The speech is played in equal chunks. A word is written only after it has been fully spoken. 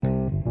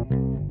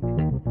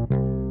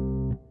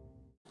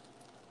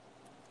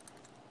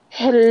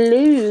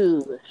Hello.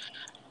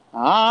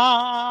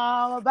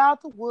 I'm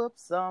about to whoop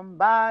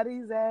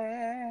somebody's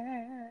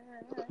ass.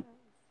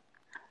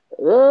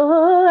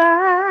 Oh,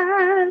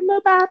 I'm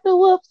about to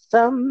whoop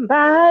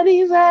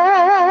somebody's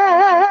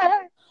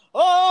ass.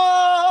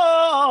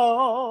 Oh,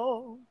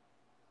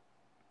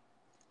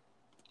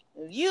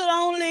 if you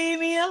don't leave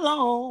me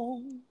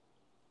alone,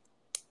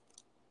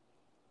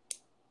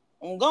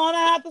 I'm gonna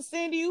have to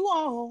send you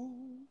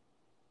on.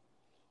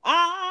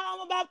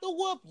 I'm about to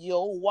whoop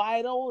your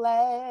white old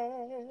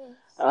ass.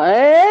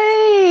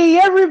 Hey,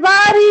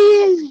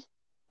 everybody.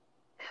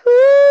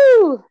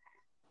 Woo.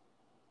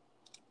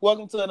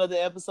 Welcome to another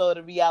episode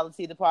of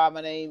Reality the Pod.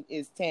 My name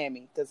is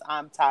Tammy, because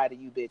I'm tired of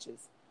you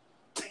bitches.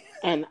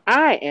 And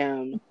I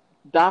am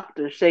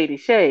Dr. Shady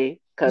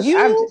Shay because I'm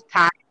You just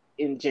tired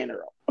in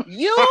general.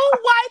 You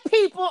white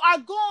people are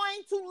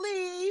going to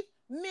leave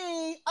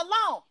me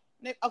alone.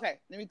 Okay,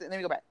 let me go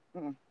back.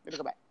 Let me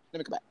go back. Let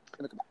me go back.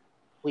 Let me go back.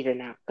 We are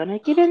not going to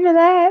get into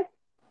that.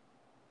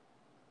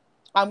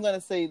 I'm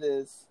gonna say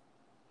this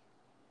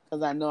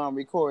because I know I'm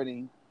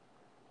recording.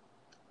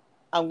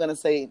 I'm gonna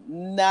say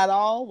not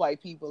all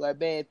white people are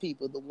bad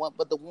people.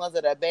 But the ones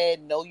that are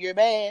bad know you're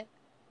bad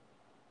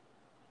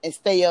and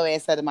stay your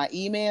ass out of my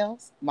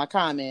emails, my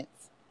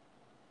comments,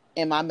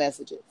 and my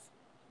messages.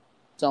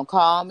 Don't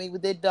call me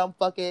with that dumb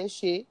fuck ass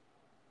shit.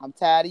 I'm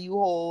tired of you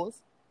whores.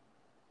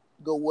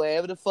 Go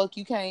wherever the fuck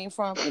you came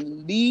from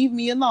and leave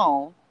me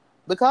alone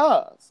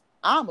because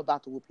I'm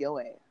about to whoop your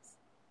ass.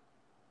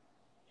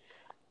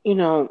 You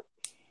know,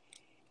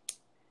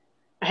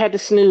 I had to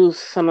snooze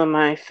some of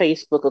my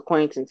Facebook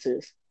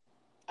acquaintances.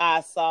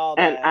 I saw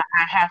And I, that.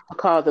 I have to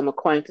call them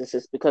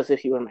acquaintances because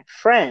if you were my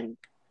friend,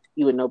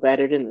 you would know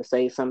better than to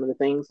say some of the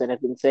things that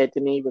have been said to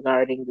me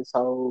regarding this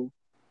whole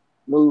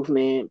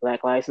movement,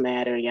 Black Lives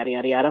Matter, yada,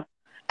 yada, yada.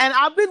 And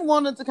I've been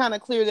wanting to kind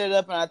of clear that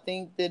up. And I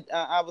think that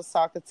I was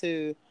talking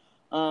to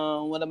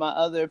one of my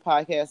other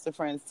podcaster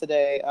friends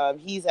today.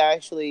 He's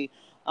actually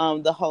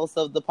the host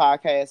of the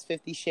podcast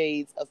 50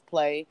 Shades of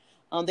Play.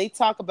 They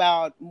talk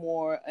about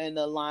more in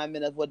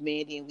alignment of what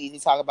Mandy and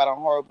Weezy talk about on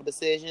Horrible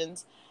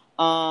Decisions.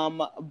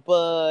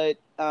 But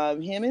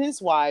him and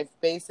his wife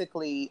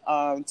basically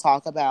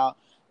talk about,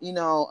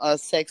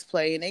 sex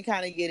play, and they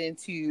kind of get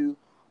into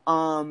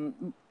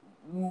um,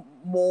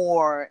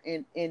 more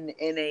in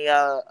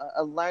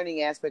a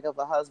learning aspect of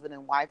a husband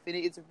and wife.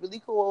 It's a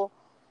really cool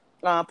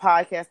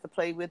podcast to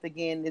play with.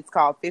 Again, it's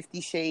called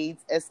 50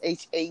 Shades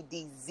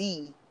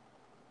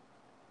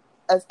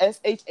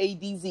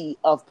SHADZ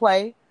of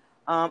Play.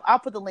 I'll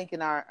put the link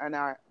in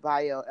our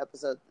bio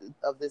episode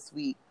of this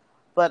week.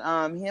 But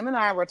him and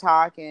I were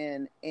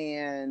talking,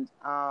 and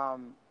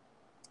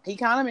he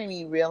kind of made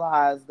me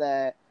realize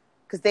that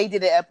because they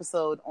did an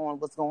episode on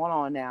what's going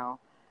on now,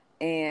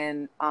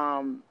 and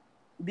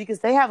because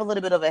they have a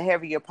little bit of a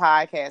heavier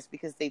podcast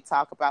because they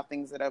talk about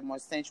things that are more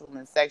sensual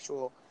and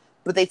sexual,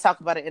 but they talk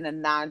about it in a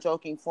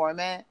non-joking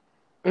format.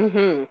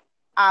 Mm-hmm.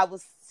 I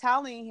was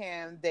telling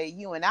him that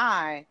you and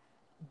I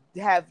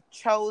have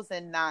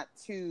chosen not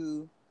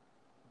to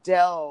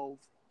delve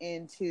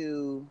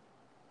into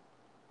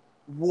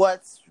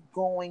what's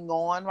going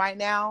on right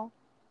now.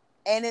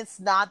 And it's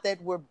not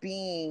that we're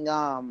being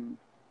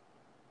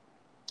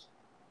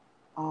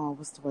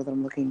what's the word that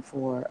I'm looking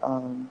for?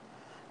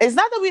 It's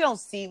not that we don't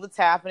see what's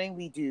happening.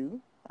 We do.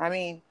 I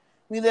mean,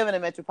 we live in a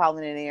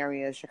metropolitan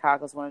area.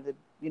 Chicago's one of the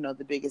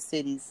the biggest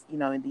cities in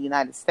the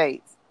United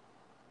States.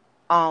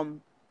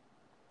 Um,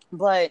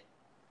 but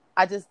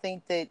I just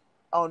think that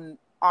on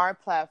our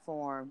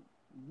platform,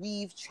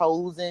 we've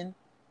chosen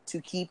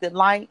to keep it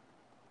light.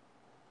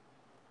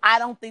 I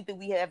don't think that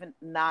we haven't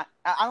not.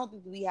 I don't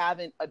think that we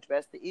haven't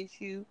addressed the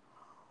issue,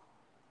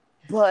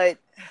 but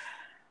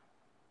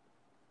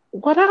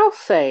What I'll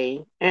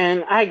say,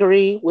 and I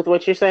agree with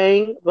what you're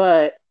saying,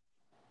 but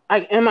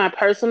in my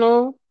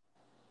personal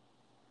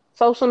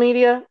social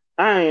media,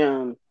 I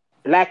am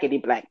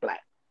blackity black black.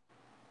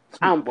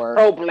 I'm work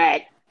pro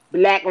black,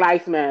 Black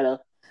Lives Matter,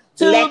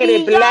 to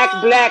blackity be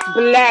black black young,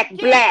 black keep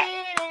black.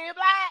 it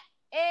black,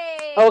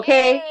 hey,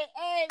 Okay, hey,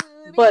 hey,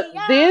 to but be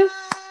this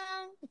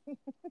young.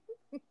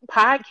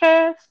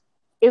 podcast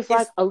is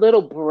like It's a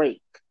little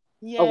break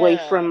away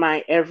from yeah,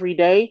 my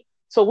everyday.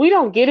 So we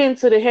don't get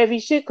into the heavy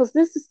shit because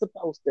this is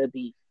supposed to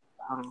be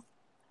fun.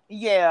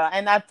 yeah,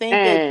 and I think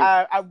that And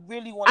I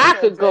really wanted I to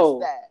could address go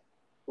that.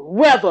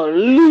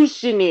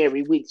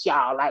 revolutionary with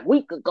y'all. Like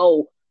we could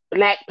go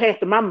Black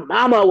Panther. My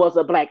mama was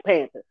a Black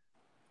Panther.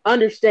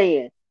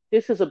 Understand?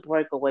 This is a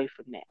break away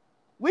from that.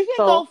 We can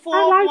go So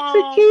I full like to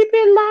blown. keep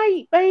it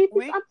light, babies.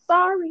 We I'm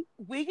sorry.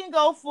 we can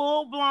go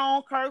full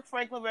blown Kirk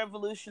Franklin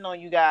revolution on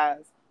you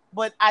guys,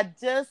 but I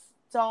just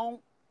don't.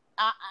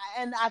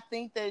 And I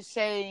think that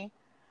Shay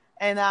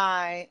and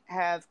I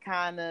have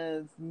kind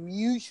of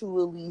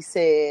mutually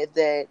said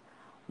that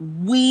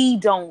we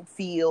don't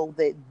feel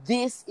that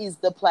this is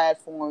the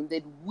platform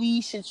that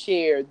we should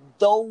share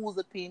those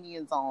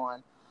opinions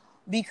on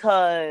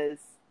because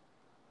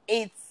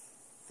it's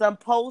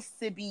supposed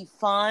to be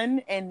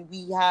fun and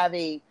we have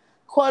a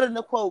quote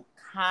unquote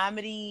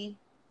comedy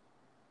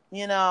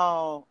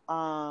Vibe.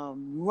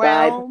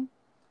 realm,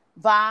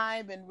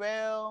 vibe and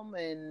realm.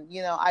 And,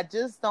 I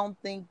just don't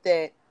think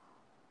that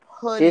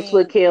This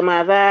would putting, kill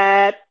my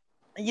vibe.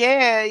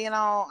 yeah,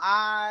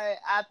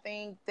 I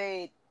think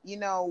that,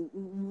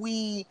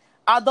 we,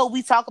 although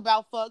we talk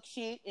about fuck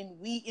shit and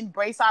we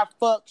embrace our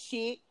fuck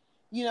shit,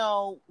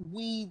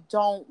 we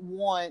don't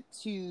want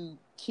to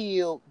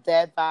kill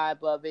that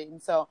vibe of it.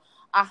 And so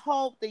I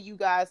hope that you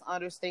guys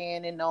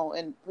understand and know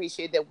and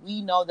appreciate that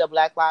we know that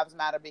Black Lives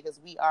Matter because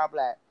we are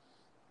Black.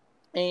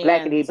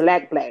 Blackity And,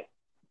 black black.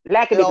 you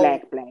Blackity know,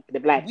 black black. The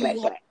black we black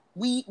ha-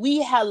 black.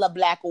 we hella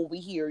Black over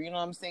here. You know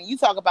what I'm saying? You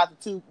talk about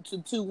the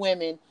two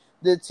women,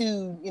 the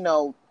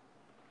two,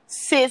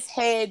 cis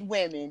head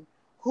women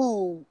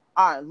who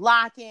are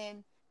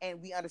locking,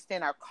 and we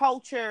understand our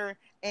culture,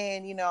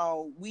 and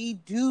we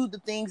do the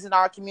things in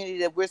our community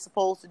that we're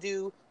supposed to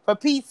do. For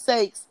Pete's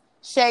sakes,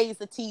 Shay's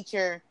the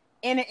teacher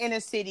in the inner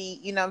city.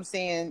 You know what I'm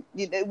saying?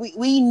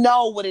 We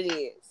know what it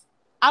is.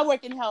 I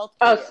work in A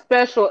healthcare.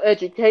 special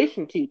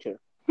education teacher.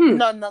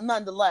 No,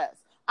 nonetheless,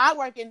 I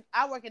work in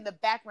the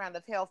background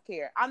of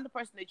healthcare. I'm the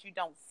person that you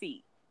don't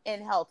see in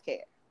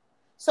healthcare,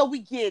 so we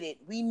get it.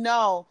 We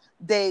know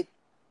that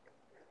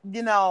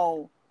you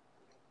know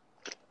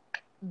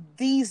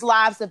these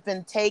lives have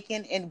been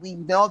taken, and we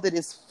know that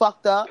it's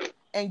fucked up.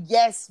 And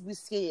yes, we're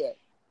scared,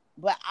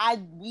 but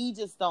we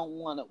just don't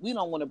want to. We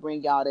don't want to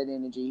bring y'all that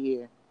energy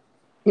here.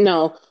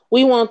 No,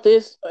 we want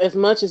this as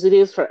much as it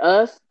is for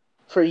us,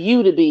 for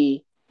you to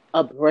be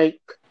a break,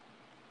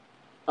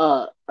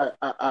 uh, uh,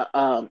 uh, uh,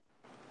 um,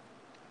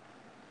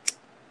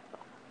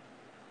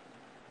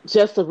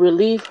 just a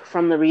relief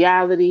from the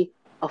reality,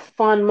 a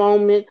fun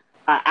moment,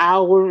 an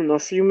hour and a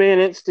few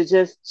minutes to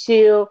just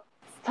chill,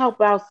 talk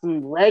about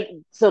some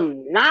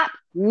not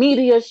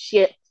media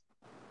shit.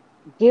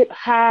 Get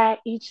high,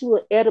 eat you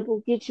an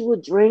edible, get you a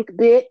drink,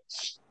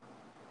 bitch,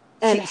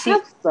 and She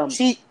have she some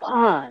she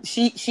fun.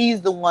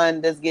 she's the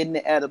one that's getting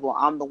the edible.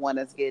 I'm the one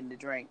that's getting the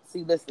drink.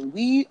 See, listen,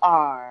 we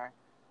go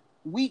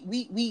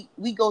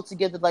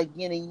together like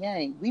yin and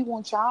yang. We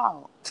want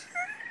y'all.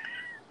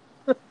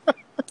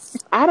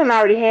 I done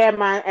already had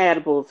my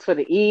edibles for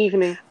the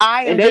evening,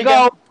 I and am they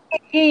drinking. go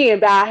in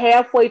about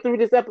halfway through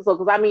this episode.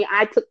 Because I mean,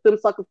 I took them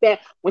suckers down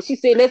when she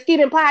said, "Let's get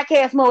in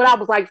podcast mode." I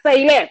was like,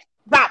 "Say less,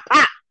 pop,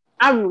 pop.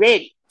 I'm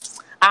ready."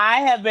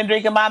 I have been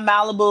drinking my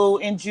Malibu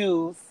and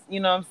juice. You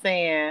know what I'm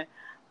saying?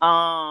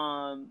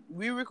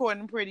 We're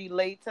recording pretty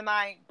late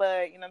tonight,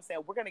 but you know what I'm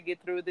saying, we're gonna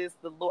get through this.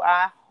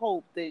 I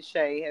hope that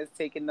Shay has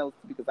taken notes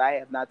because I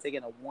have not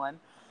taken a one.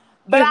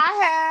 But If I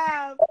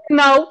have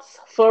notes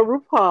for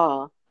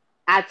RuPaul,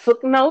 I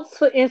took notes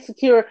for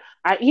Insecure.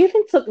 I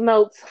even took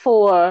notes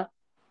for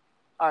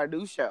our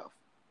new show.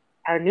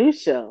 our new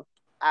show,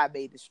 I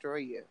May Destroy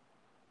You.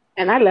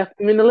 and I left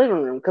them in the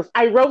living room because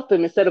I wrote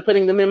them instead of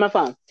putting them in my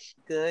phone.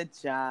 Good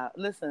job.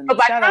 Listen, But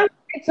by shout the time out.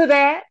 I get to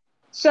that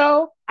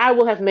show, I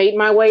will have made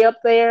my way up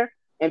there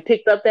and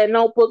picked up that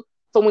notebook.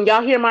 So when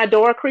y'all hear my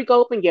door creak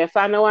open, yes,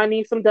 I know I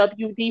need some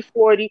WD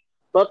 40,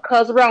 but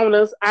cuz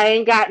Ronas, I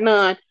ain't got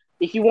none.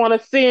 If you want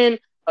to send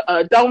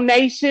a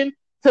donation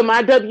to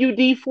my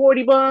WD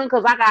 40 bun,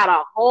 because I got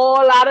a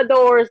whole lot of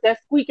doors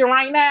that's squeaking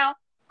right now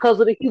because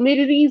of the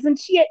humidities and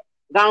shit,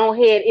 go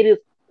ahead. It is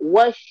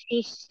what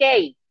she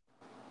say.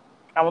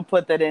 I'm gonna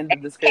put that in the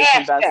description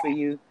Cash box that. for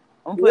you.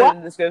 I'm gonna put it What?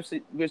 in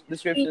the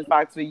description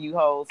box for you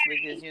hosts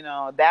because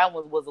that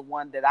one was the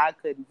one that I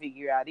couldn't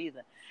figure out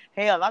either.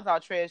 Hell, I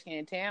thought Trash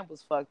Can Tam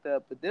was fucked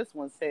up, but this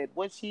one said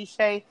what she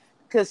say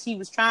because she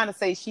was trying to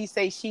say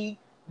she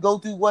go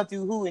through what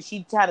through who, and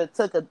she kind of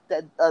took a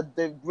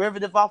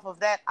derivative off of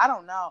that. I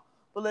don't know,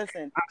 but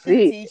listen, she's a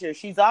See, teacher.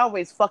 She's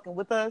always fucking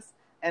with us,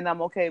 and I'm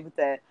okay with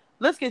that.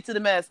 Let's get to the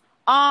mess.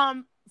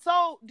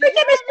 So look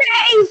at this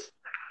face.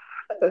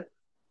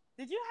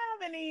 did you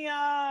have any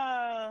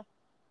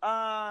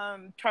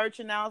church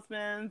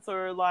announcements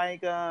or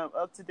like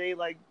up to date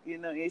like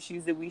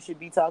issues that we should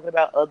be talking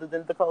about other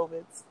than the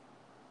COVIDs?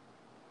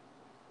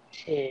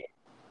 Shit.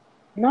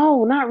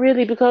 No, not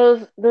really,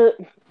 because the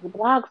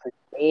blogs are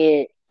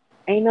dead.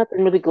 Ain't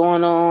nothing really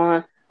going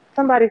on.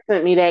 Somebody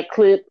sent me that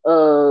clip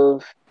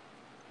of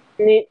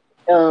Nick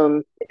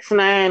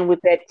 6ix9ine with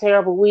that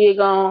terrible wig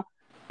on.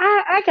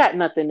 I got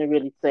nothing to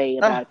really say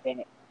Uh, about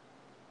that.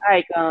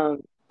 Like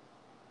so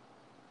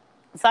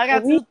I the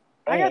got wig two.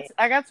 bad.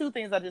 I got two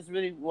things I just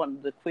really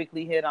wanted to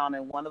quickly hit on,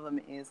 and one of them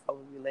is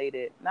COVID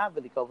related. Not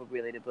really COVID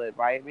related, but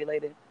riot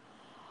related.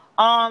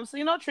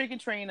 So Trick and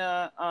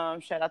Trina,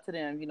 shout out to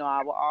them.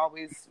 I will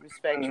always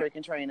respect Trick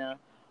and Trina.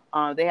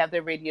 They have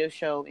their radio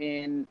show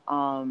in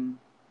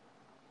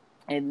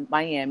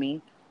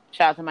Miami.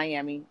 Shout out to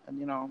Miami. I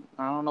don't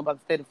know about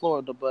the state of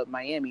Florida, but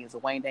Miami is a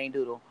Wayne Dane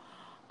Doodle.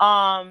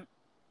 Um,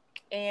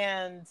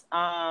 and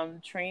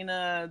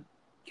Trina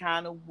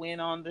kind of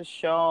went on the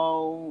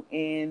show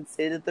and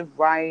said that the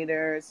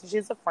writer, so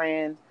she's a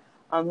friend,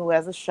 who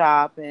has a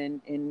shop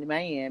in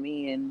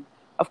Miami, and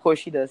of course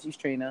she does. She's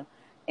Trina,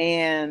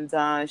 and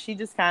she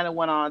just kind of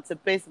went on to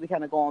basically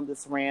kind of go on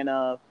this rant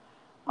of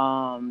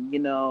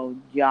Y'all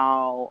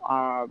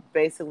are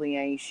basically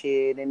ain't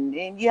shit, and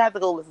you have to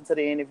go listen to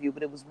the interview,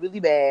 but it was really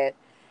bad,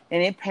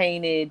 and it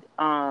painted,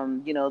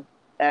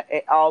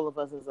 all of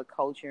us as a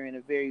culture in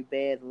a very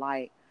bad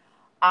light.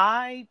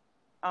 I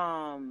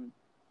um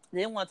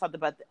didn't want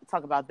to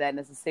talk about that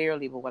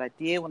necessarily, but what I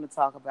did want to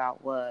talk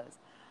about was,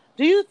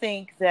 do you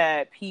think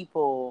that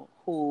people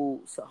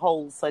who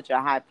hold such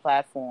a high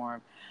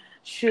platform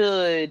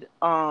should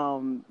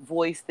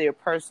voice their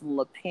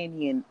personal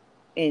opinion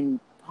in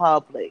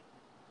public?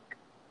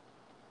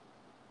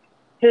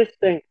 Here's the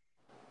thing: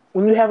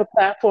 when you have a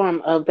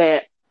platform of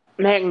that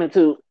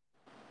magnitude,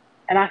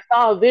 and I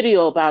saw a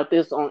video about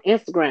this on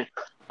Instagram.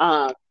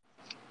 Um,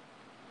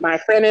 my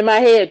friend in my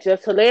head,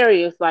 just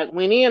hilarious, like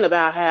went in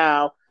about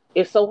how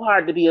it's so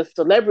hard to be a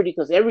celebrity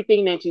because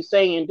everything that you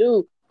say and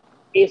do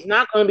is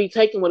not going to be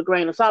taken with a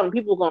grain of salt, and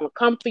people are going to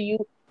come for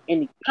you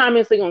in the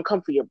comments. They're going to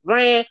come for your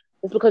brand.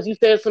 It's because you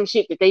said some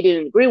shit that they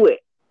didn't agree with,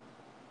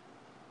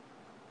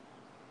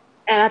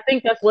 and I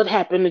think that's what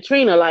happened to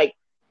Trina. Like,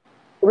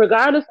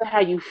 regardless of how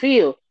you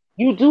feel,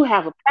 you do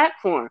have a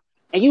platform,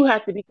 and you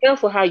have to be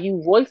careful how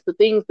you voice the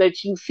things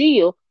that you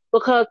feel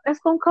because that's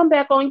going to come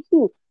back on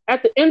you.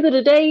 At the end of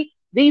the day,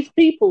 these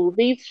people,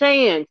 these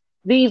fans,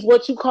 these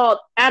what you call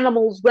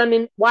animals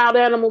running, wild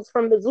animals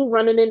from the zoo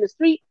running in the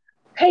street,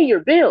 pay your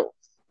bills.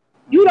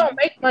 You don't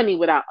make money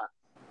without us.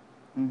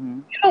 Mm-hmm.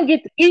 You don't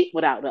get to eat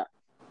without us.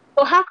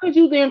 So how could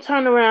you then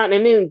turn around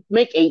and then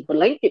make a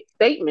blanket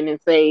statement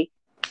and say,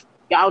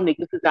 y'all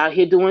niggas is out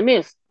here doing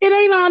this? It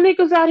ain't all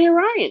niggas out here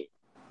rioting.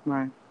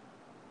 Right.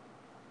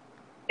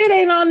 It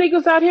ain't all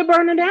niggas out here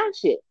burning down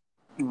shit.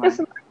 There's Right.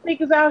 some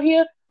niggas out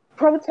here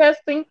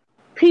protesting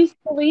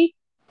peacefully,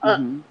 uh,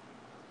 Mm-hmm.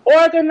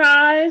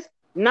 organized,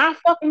 not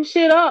fucking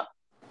shit up.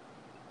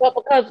 But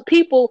because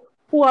people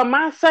who are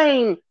my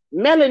same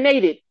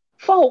melanated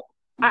folk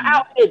are Mm-hmm.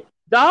 out here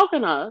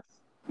dogging us,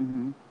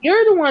 Mm-hmm.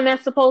 you're the one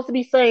that's supposed to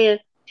be saying,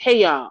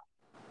 hey y'all,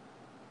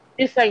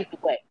 this ain't the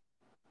way.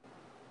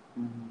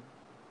 Mm-hmm.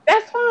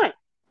 That's fine.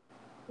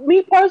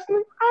 Me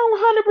personally,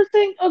 I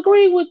don't 100%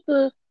 agree with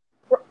the.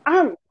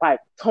 I'm like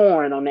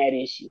torn on that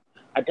issue.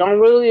 I don't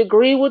really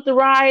agree with the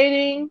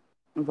rioting.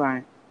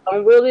 Right. I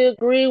don't really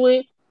agree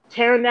with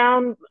tearing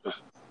down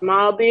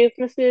small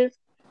businesses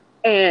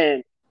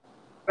and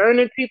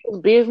burning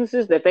people's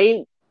businesses that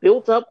they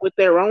built up with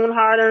their own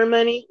hard-earned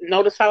money.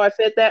 Notice how I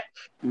said that.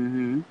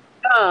 Mm-hmm.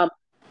 Um,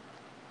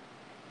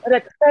 but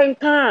at the same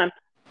time,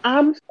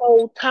 I'm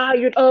so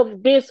tired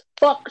of this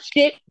fuck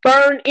shit.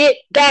 Burn it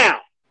down.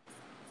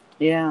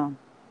 Yeah.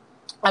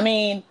 I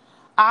mean,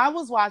 I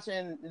was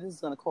watching. This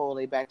is going to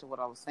correlate back to what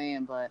I was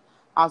saying, but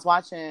I was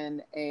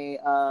watching a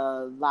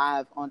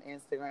live on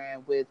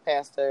Instagram with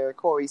Pastor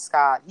Corey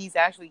Scott. He's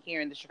actually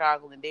here in the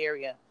Chicagoland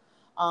area,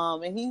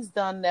 and he's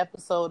done an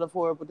episode of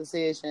Horrible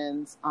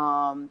Decisions,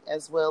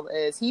 as well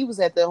as he was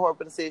at the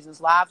Horrible Decisions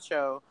live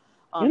show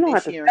You don't have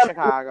this to year in tell me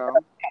who Chicago.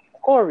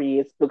 Corey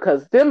is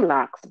because them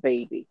locks,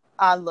 baby.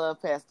 I love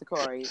Pastor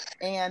Corey,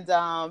 and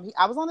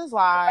I was on his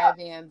live,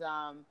 and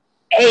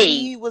Hey,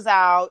 he was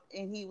out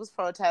and he was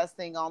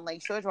protesting on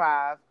Lakeshore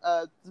Drive.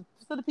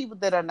 For the people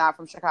that are not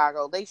from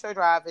Chicago, Lakeshore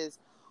Drive is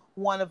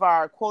one of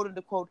our quote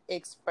unquote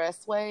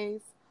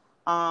expressways.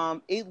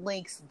 It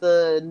links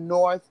the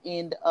north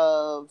end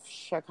of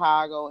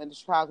Chicago and the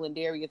Chicagoland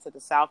area to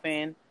the south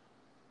end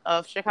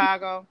of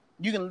Chicago.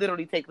 You can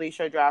literally take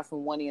Lakeshore Drive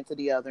from one end to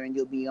the other, and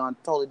you'll be on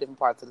totally different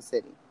parts of the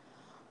city.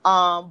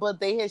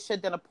 But they had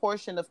shut down a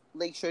portion of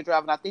Lakeshore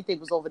Drive, and I think they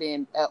was over there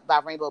by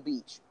Rainbow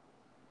Beach.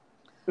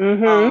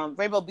 mm-hmm.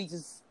 Rainbow Beach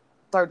is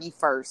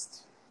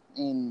 31st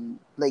in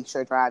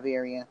Lakeshore Drive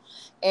area,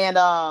 and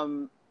uh,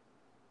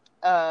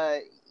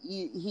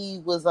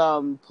 he was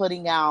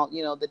putting out,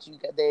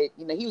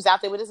 that he was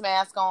out there with his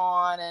mask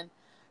on, and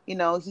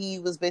he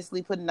was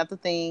basically putting out the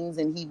things,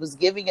 and he was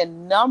giving a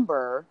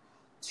number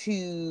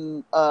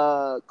to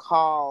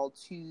call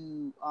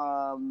to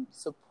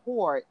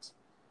support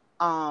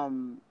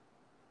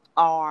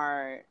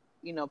are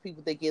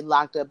people that get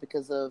locked up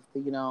because of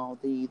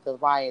the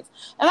riots.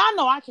 And I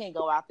know I can't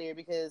go out there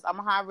because I'm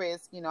a high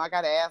risk. I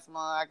got asthma.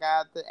 I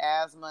got the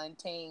asthma and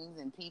teens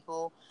and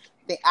people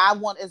that I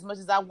want, as much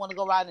as I want to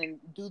go out and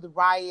do the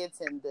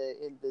riots and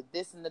the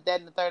this and the that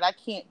and the third. I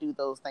can't do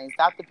those things.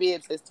 Dr.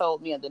 Bibbs has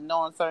told me under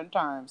no uncertain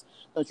terms,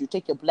 don't you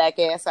take your black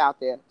ass out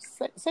there.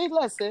 Say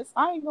less, sis.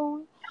 I ain't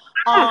going.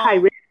 I'm high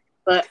risk,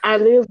 but I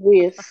live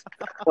with,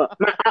 well,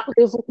 my aunt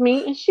lives with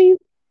me, and she's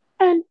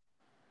an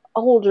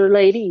older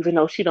lady, even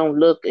though she don't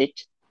look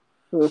it.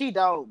 She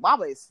don't.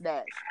 Mama is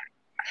snatched.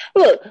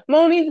 Look,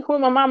 Monique,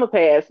 when my mama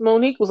passed,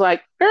 Monique was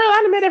like, girl, I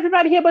done met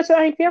everybody here, but you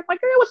ain't here. I'm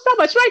like, girl, what's so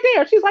much right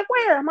there? She's like,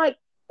 where? I'm like,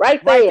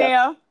 right Right there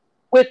there.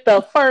 with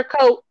the fur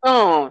coat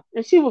on.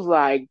 And she was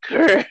like,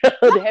 girl, Let me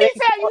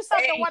tell you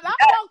something.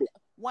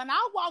 When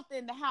I walked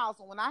in the house,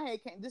 and when I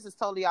had came, this is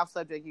totally off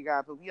subject, you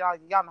guys, but y'all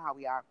know how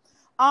we are.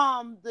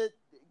 The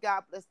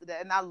God bless the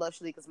dead, and I love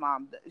Shalika's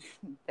mom.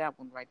 That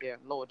one right there,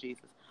 Lord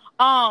Jesus.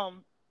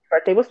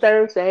 birthday was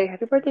Thursday.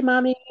 Happy birthday,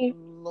 mommy.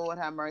 Lord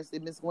have mercy.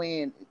 Miss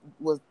Gwen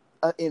was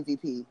a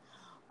MVP.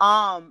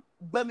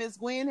 But Miss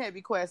Gwen had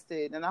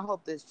requested, and I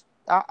hope this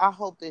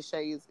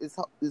Shay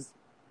is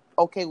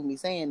okay with me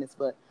saying this,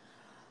 but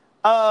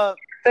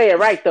Say it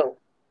right though.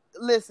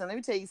 listen, let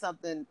me tell you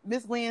something.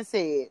 Miss Gwen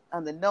said,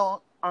 under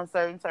no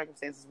uncertain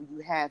circumstances will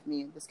you have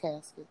me in this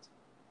casket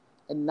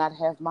and not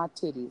have my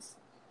titties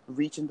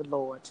reaching the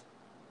Lord.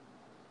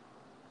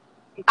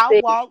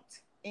 I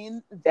walked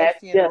in the That's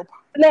funeral. just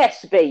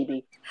flesh,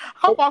 baby.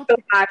 I walked.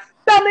 My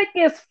stomach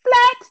is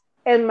flat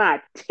and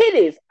my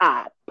titties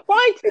are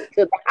pointed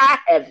to the high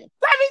heaven.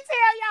 Let me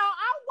tell y'all,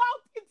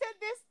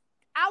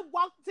 I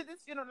walked into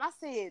this funeral and I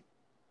said,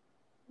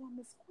 well,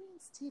 Miss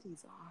Gwen's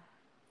titties are.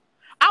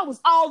 I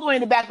was all the way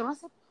in the back and I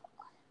said,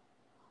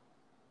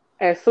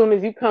 as soon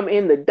as you come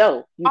in the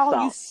door, you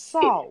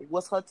saw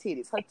was her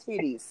titties. Her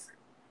titties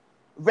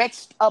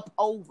retched up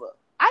over.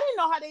 I didn't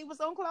know how they was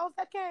gonna close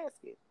that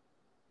casket.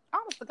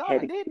 Honest to God, I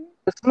didn't.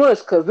 Smush,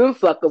 because them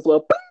suckers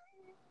were.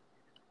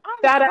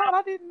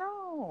 I didn't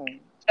know.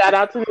 Shout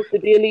out to Mr.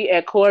 Dilly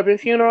at Corbin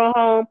Funeral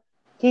Home.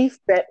 He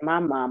set my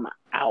mama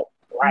out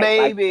right.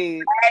 Baby.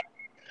 Like,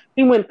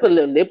 he went and put a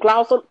little lip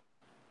gloss on.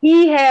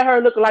 He had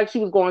her looking like she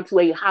was going to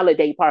a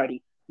holiday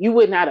party. You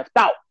would not have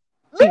thought.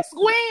 Miss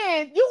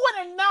Gwen, you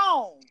wouldn't have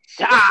known.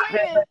 You would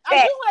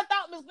have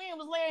thought Miss Gwen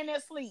was laying there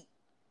asleep.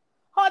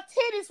 Her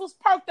titties was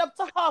perked up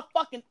to her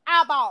fucking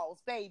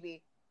eyeballs,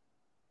 baby.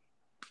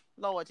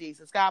 Lord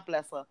Jesus, God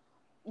bless her.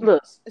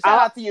 Look, shout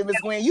out to you, Miss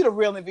Gwen. You the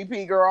real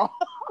MVP, girl.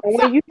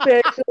 When you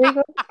said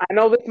Shalika, I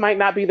know this might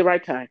not be the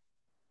right time.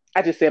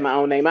 I just said my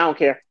own name. I don't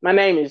care. My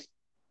name is.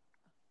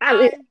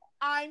 My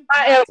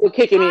edible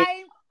kicking in.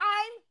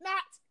 I'm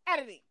not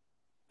editing.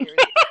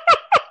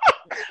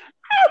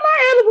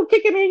 My edible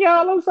kicking in,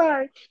 y'all. I'm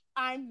sorry.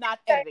 I'm not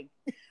editing.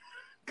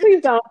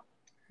 Please don't.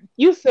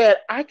 You said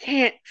I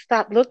can't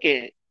stop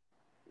looking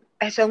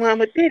at your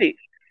mama titties.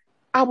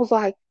 I was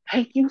like,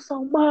 thank you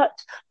so much,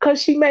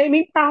 because she made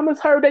me promise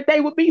her that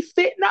they would be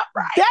sitting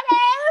upright. That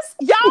ass,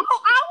 y'all.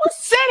 I was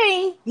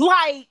sitting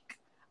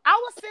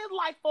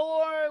like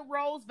 4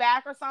 rows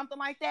back or something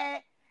like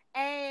that,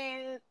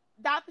 and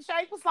Dr.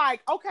 Shake was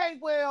like, "Okay,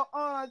 well,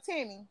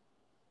 Tammy,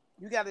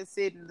 you got to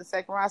sit in the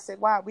second row." I said,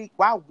 "Why we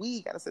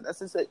got to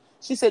sit?"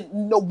 She said,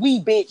 "No, we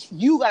bitch,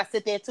 you got to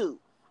sit there too."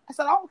 I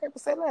said, "Oh, okay,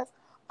 but say less."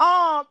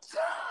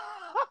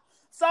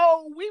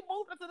 So we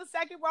moved up to the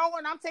second row,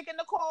 and I'm taking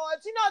the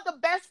cards. You know, the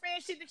best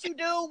friend shit that you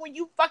do when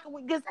you fucking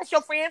with, because that's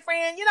your friend,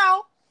 you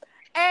know.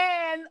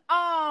 And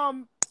I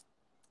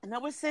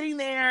was sitting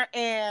there,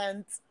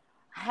 and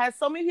I had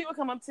so many people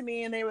come up to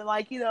me, and they were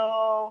like, you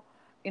know,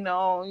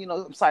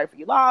 I'm sorry for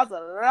your loss, blah,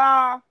 blah,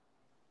 blah.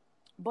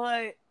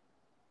 But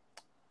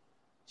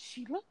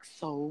she looks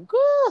so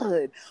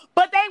good.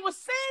 But they were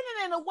saying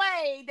it in a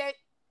way that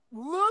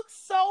looks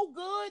so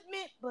good,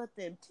 but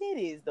them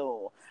titties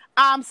though.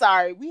 I'm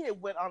sorry, we had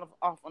went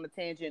off on a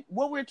tangent.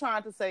 What we're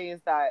trying to say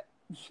is that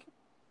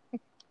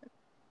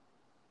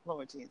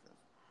Lord Jesus.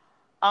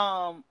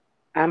 I'm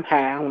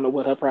high. I don't know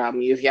what her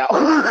problem is, y'all.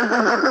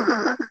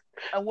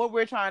 And what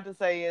we're trying to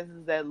say is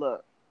that,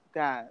 look,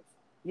 guys,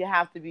 you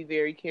have to be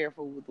very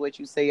careful with what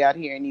you say out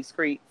here in these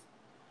streets.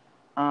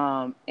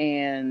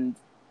 And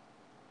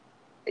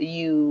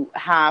you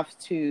have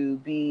to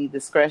be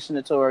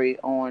discretionary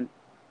on,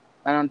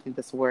 I don't think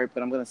that's a word,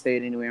 but I'm going to say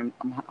it anyway.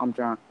 I'm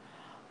drunk.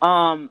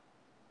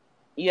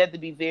 You have to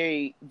be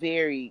very,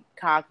 very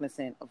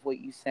cognizant of what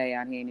you say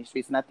out here in the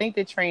streets. And I think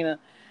that Trina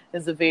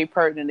is a very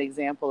pertinent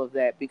example of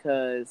that,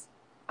 because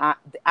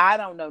I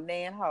don't know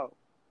Nan Ho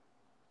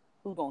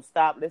who's going to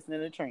stop listening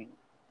to Trina.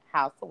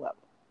 Howsoever.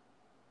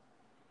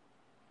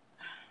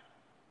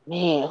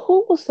 Man,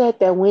 who was that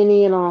went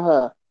in on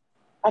her?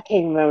 I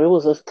can't remember. It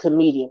was a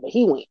comedian, but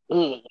he went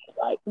in.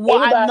 Like,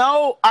 well,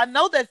 I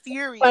know that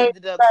Fury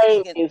ended up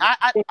speaking.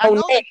 I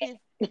know that kid.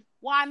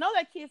 Well, I know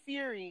that Kid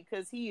Fury,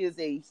 because he is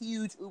a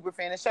huge Uber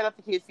fan. And shout out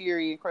to Kid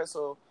Fury and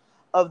Crystal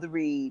of the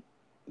Read.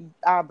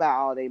 I buy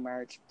all their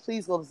merch.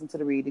 Please go listen to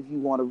the Read if you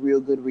want a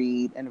real good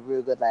read and a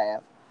real good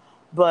laugh.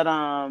 But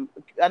I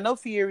know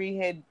Fury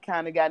had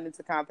kind of gotten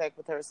into contact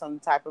with her some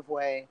type of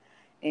way,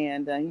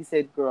 and he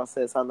said, "Girl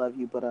says I love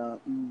you," but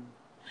and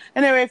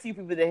there were a few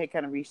people that had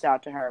kind of reached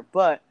out to her.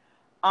 But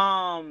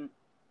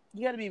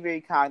you got to be very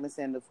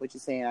cognizant of what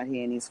you're saying out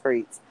here in these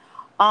streets.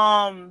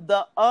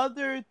 The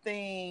other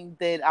thing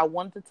that I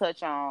wanted to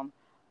touch on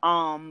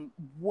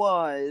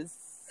was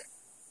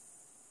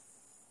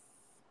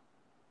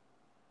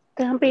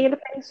don't be the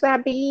things I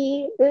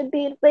be, don't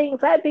be the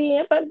things I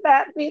did, but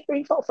that be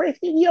 3, 4, 5,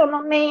 you don't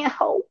know man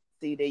ho.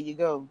 See, there you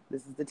go.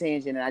 This is the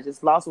tangent, and I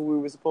just lost where we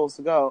were supposed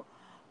to go.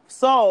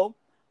 So,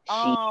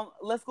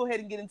 let's go ahead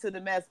and get into the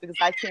mess, because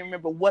I can't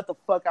remember what the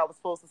fuck I was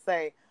supposed to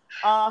say.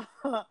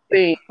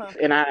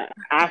 And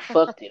I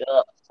fucked it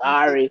up.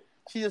 Sorry.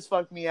 She just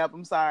fucked me up.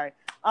 I'm sorry.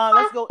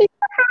 Let's go.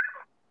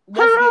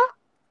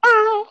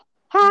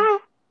 All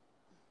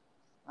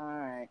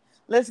right.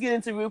 Let's get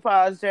into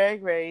RuPaul's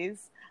Drag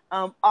Race.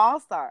 All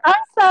Stars. All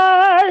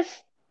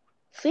Stars.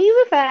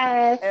 Season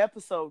 5.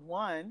 Episode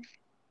 1.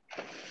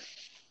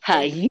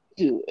 How you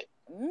do it?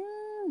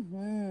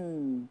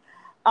 Mm-hmm.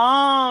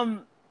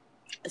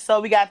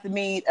 So we got to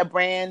meet a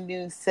brand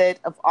new set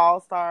of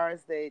all stars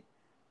that,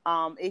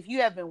 if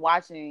you have been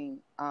watching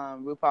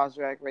RuPaul's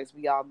Drag Race,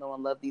 we all know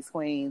and love these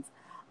queens.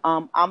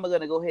 I'm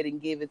gonna go ahead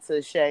and give it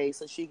to Shay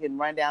so she can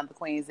run down the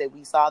queens that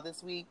we saw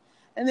this week,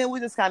 and then we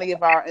just kind of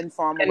give our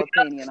informal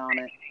opinion on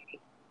it.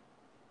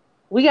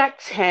 We got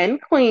 10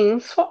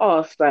 queens for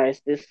All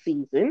Stars this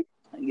season.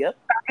 Yep.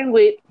 Starting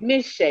with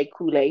Miss Shea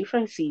Coulee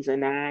from season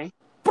 9.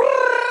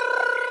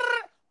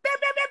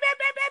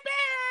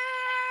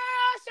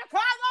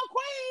 Chicago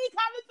Queen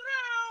coming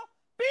through.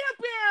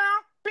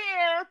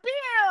 Beer.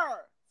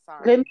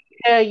 Sorry. Let me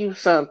tell you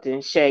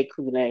something, Shea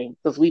Coulee,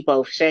 because we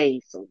both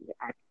shade, so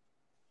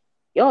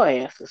your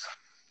ass is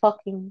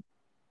fucking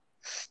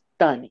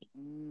stunning.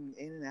 In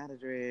and out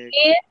of drag.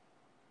 In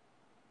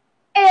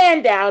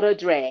and out of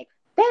drag.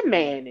 That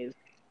man is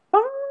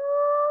fine.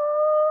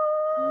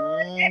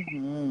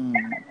 Mm-hmm.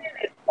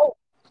 So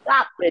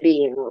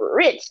chocolatey and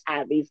rich.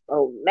 I be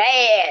so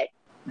mad.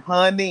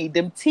 Honey,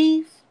 them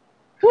teeth.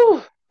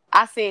 Whew.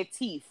 I said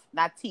teeth,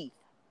 not teeth.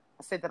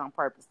 I said that on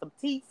purpose. Them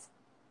teeth.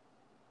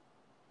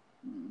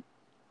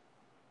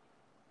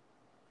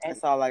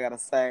 That's all I gotta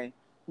say.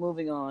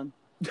 Moving on.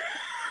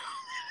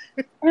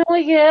 And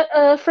we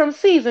get from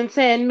season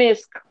 10,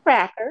 Miss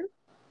Cracker.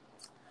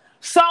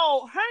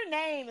 So her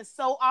name is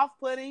so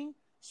off-putting.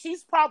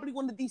 She's probably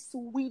one of the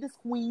sweetest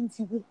queens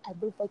you will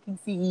ever fucking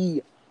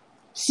see.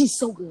 She's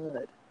so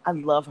good. I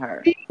love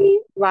her.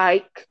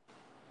 Like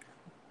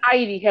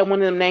Heidi had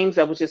one of them names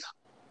that was just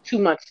too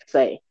much to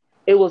say.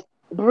 It was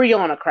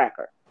Brianna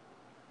Cracker.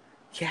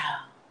 Yeah.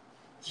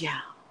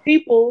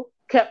 People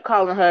kept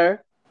calling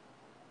her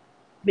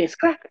Miss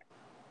Cracker.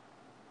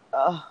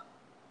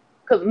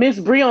 Because Miss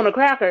Brianna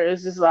Cracker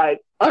is just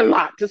like a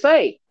lot to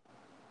say.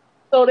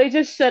 So they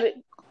just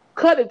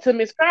cut it to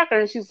Miss Cracker,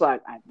 and she's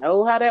like, I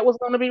know how that was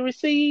going to be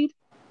received,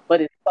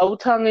 but it's so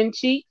tongue in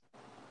cheek,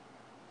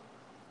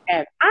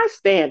 and I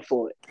stand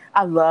for it.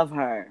 I love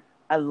her.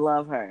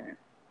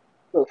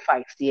 Little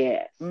feisty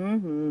ass.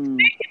 Mm-hmm.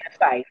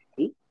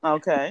 Feisty.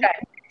 Okay.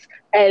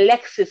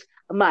 Alexis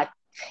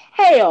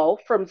Mateo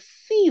from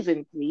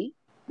season 3.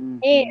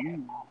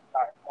 Mm-hmm.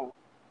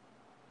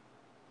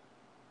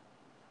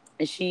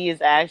 And she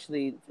is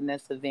actually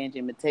Vanessa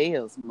Vanjie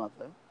Mateo's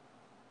mother.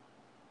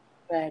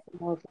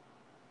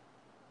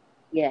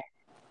 Yeah.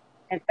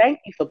 And thank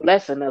you for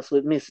blessing us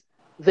with Miss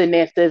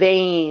Vanessa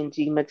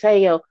Vanjie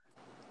Mateo.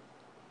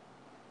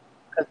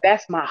 Because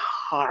that's my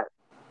heart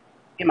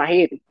in my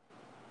head.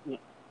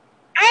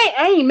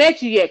 I ain't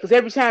met you yet, because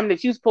every time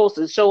that you're supposed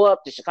to show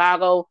up to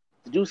Chicago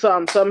to do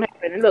something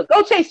happen. And look,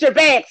 go chase your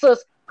bag,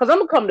 sis, because I'm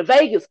going to come to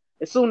Vegas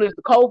as soon as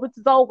the COVID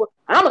is over,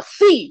 and I'm going to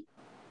see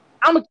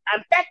you. In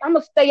fact, I'm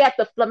going to stay at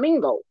the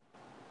Flamingo.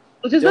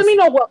 So just let me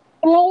know what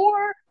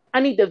floor I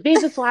need to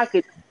visit so I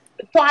can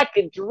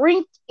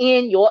drink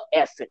in your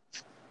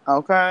essence.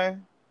 Okay.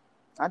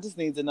 I just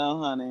need to know,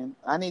 honey.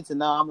 I need to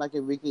know. I'm like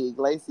Enrique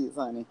Iglesias,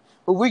 honey.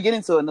 But we're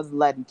getting to another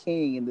Latin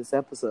king in this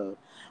episode.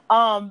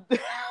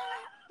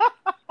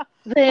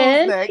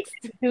 Then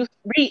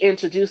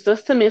reintroduced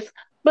us to Miss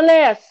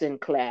Blair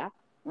Sinclair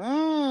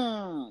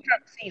from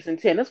season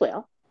 10 as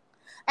well.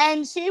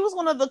 And she was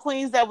one of the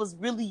queens that was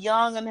really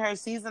young in her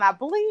season. I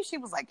believe she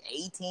was like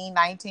 18,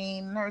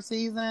 19 in her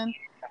season.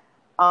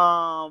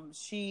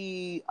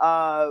 She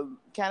kind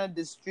of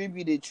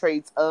distributed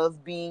traits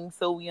of being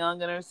so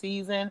young in her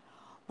season.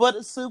 But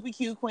a super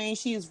cute queen.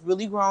 She is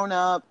really grown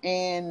up,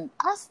 and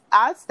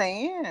I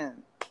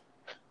stand.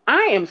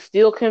 I am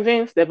still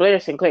convinced that Blair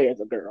Sinclair is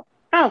a girl.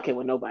 I don't care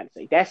what nobody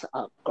say. That's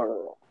a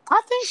girl.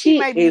 I think she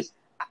may be cute.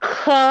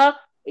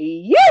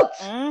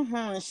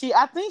 Mm-hmm.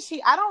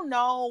 I don't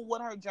know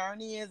what her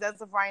journey is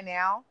as of right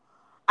now.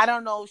 I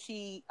don't know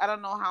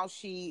how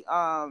she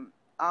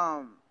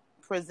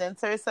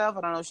presents herself.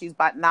 I don't know if she's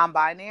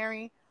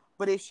non-binary.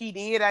 But if she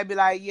did, I'd be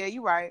like, yeah,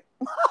 you're right.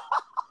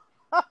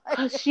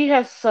 She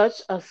has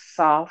such a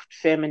soft,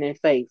 feminine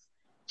face.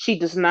 She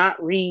does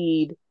not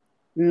read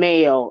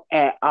male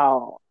at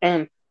all.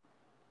 And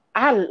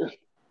I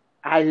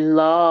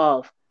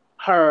love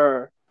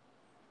her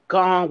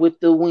Gone with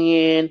the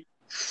Wind,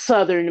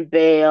 Southern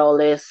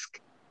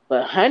Belle-esque.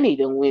 But honey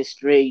done went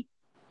straight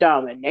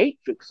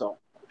dominatrix on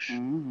her.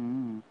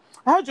 Mm-hmm.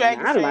 Her drag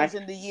has changed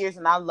in the years,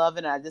 and I love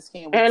it. And I just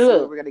can't wait to see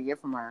what we're going to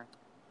get from her.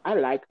 I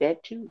like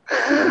that, too.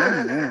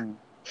 Mm-hmm.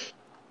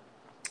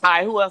 All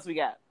right, who else we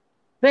got?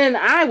 Then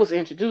I was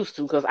introduced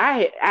to, because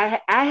I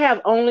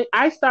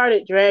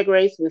started Drag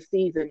Race with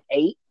season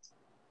 8.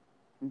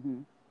 Mm-hmm.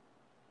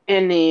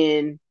 And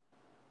then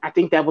I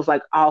think that was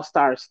like All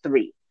Stars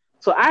 3.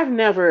 So I've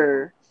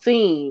never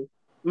seen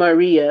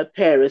Maria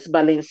Paris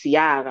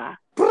Balenciaga.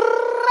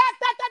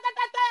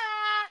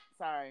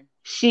 Sorry.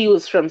 She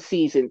was from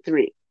season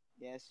 3.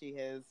 Yes, she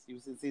has. She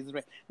was in season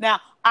 3.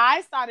 Now,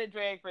 I started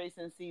Drag Race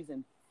in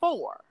season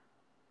 4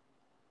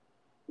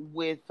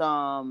 with,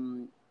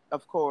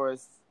 of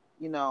course,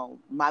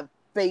 my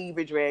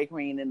favorite drag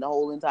queen in the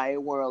whole entire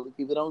world, if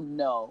people don't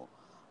know,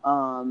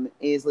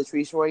 is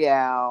Latrice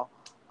Royale.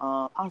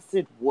 I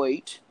said,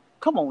 wait,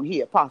 come on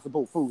here,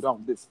 possible food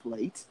on this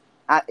plate.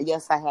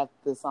 Yes, I have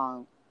the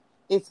song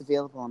It's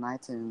available on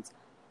iTunes.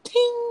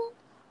 Ting.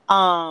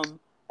 Um,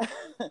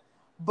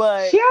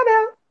 but Shout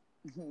out.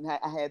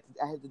 I had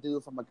to do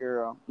it for my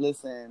girl.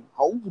 Listen,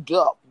 hold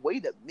up,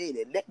 wait a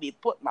minute, let me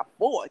put my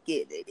fork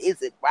in it.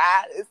 Is it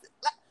right? Is it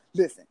left?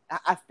 Listen,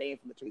 I stand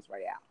from the trees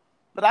right out.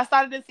 But I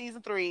started in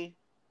season 3,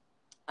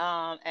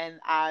 and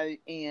I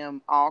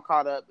am all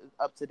caught up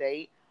to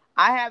date.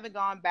 I haven't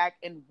gone back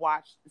and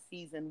watched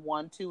season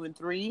 1, 2, and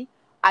 3.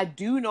 I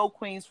do know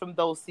queens from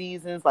those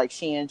seasons like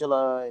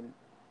Shangela and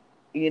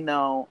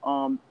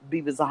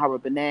Biba Zahara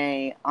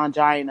Benet,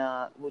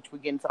 Angina, which we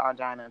get into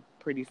Angina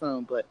pretty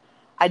soon, but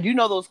I do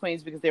know those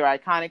queens because they're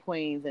iconic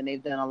queens and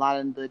they've done a lot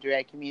in the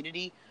drag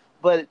community.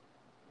 But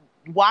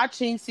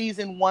watching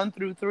season 1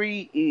 through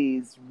 3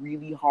 is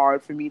really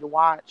hard for me to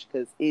watch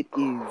because it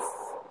is.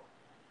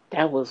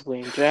 That was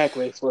when Drag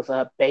Race was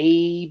a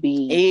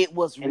baby. It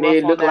was and rough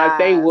it on looked the like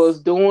they eyes.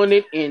 was doing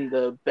it in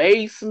the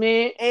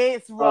basement.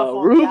 It's rough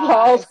on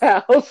RuPaul's the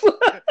eyes. house.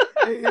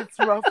 It's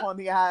rough on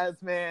the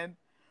eyes, man.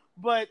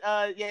 But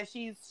yeah,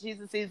 she's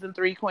a season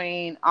 3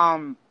 queen.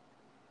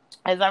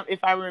 If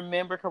I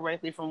remember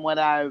correctly from what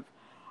I've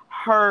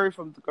heard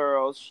from the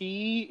girls,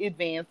 she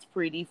advanced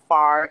pretty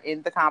far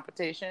in the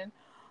competition.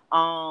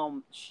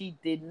 She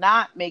did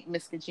not make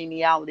Miss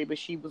Congeniality, but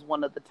she was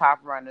one of the top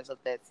runners of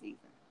that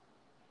season.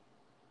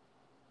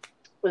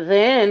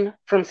 Then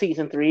from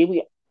season 3,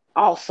 we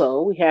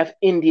have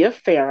India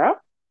Farah.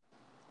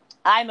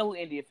 I know who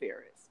India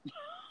Farah is.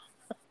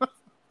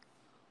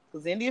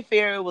 Because India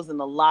Farah was in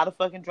a lot of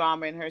fucking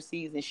drama in her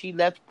season. She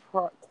left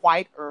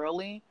quite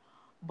early,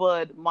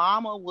 but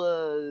Mama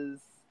was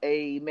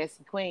a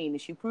messy queen, and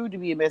she proved to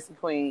be a messy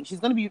queen. She's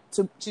going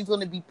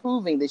to be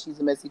proving that she's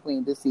a messy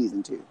queen this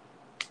season too.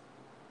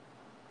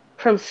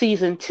 From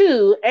season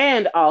 2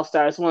 and All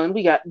Stars 1,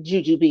 we got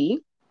Jujubee.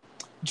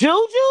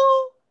 Juju,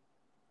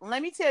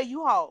 let me tell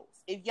you, hoes.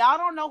 If y'all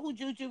don't know who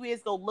Juju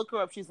is, go look her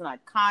up. She's an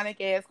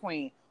iconic ass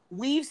queen.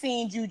 We've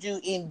seen Juju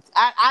in.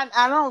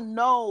 I don't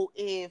know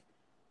if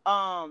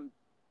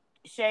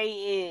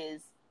Shay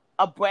is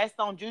abreast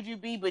on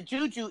Jujubee, but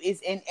Juju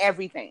is in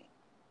everything.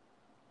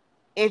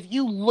 If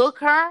you look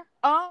her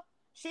up,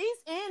 she's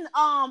in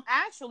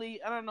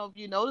actually, I don't know if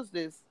you noticed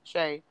this,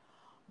 Shay,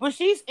 but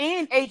she's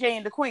in AJ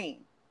and the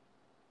Queen.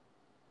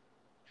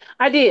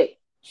 I did.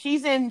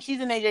 She's in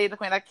AJ and the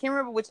Queen. I can't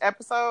remember which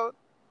episode,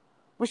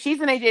 but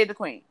she's in AJ and the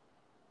Queen.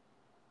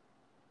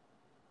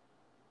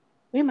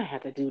 We might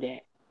have to do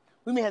that.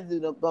 We may have to do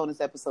the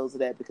bonus episodes of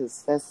that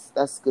because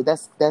that's good.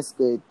 That's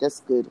good.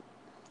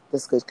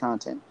 That's good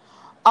content.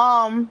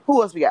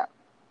 Who else we got?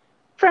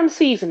 From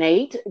season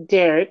 8,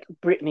 Derek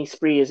Britney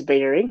Spears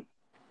Berry.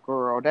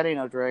 Girl, that ain't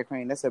no drag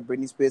queen. That's a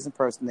Britney Spears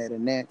impersonator.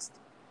 Next.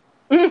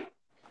 From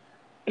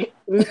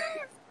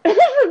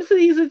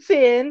season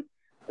 10,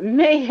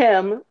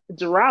 Mayhem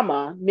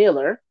Drama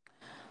Miller.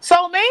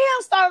 So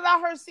Mayhem started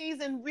out her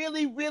season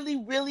really, really,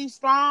 really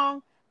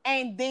strong,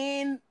 and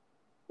then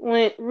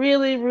went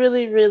really,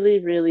 really, really,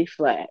 really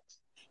flat.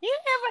 You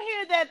ever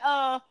hear that?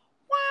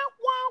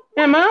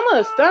 And Mama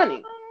is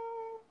stunning.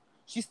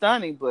 She's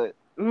stunning, but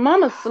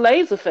Mama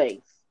slays a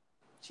face.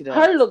 She does.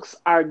 Her looks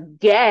are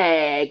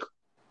gag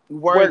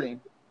worthy.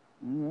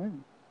 Mm-hmm.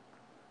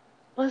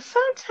 But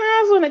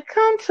sometimes when it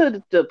comes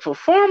to the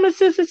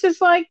performances, it's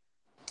just like,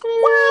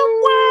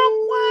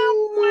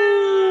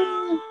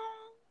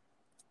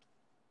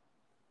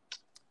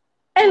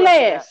 And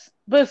last,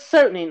 but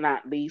certainly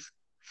not least,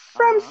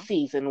 from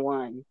season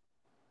 1,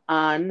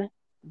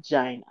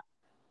 Angina.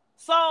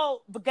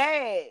 So the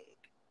gag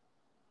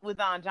with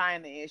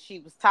Angina is she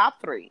was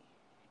top 3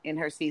 in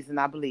her season,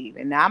 I believe.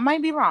 And now I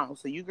might be wrong,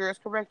 so you girls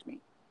correct me.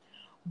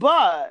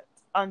 But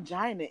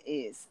Angina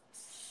is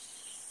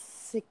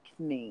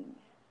sickening.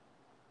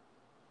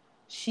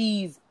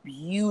 She's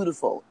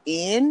beautiful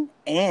in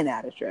and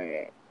out of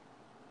drag.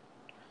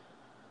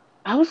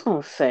 I was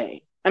going to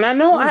say, and I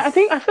know, I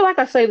feel like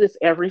I say this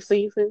every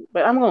season,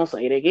 but I'm going to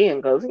say it again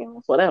because,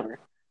 it's whatever.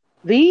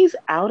 These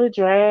out of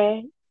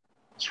drag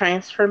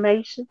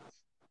transformations.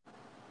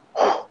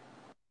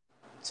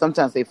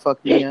 Sometimes they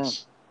fuck me up.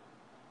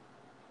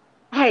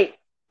 Hey,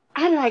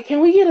 I'm like, can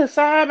we get a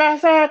side by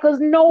side? Because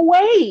no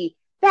way.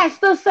 That's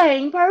the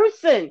same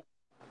person.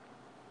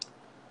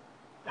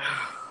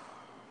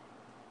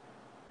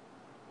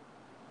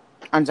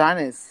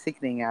 Angina is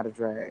sickening out of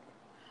drag.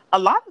 A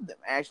lot of them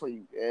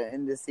actually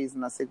in this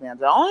season are sickening out of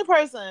drag. The only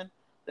person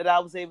that I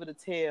was able to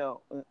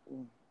tell,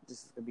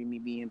 this is going to be me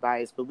being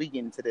biased, but we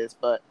get into this,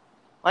 but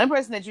the only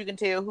person that you can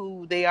tell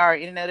who they are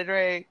in and out of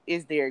drag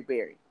is Derek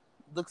Barry.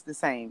 Looks the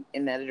same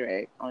in and out of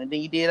drag. Only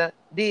thing you did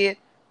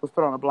was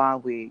put on a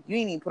blonde wig. You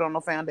ain't even put on no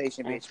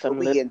foundation, bitch. But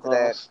we get into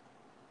that.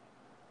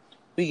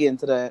 We get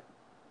into that.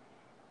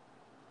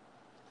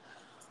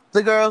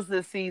 The girls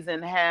this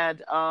season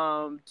had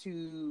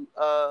to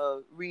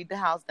read the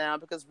house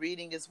down because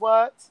reading is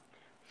what?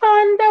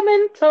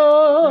 Fundamental.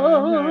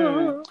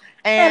 Mm-hmm.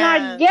 And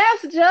our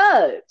guest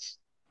judge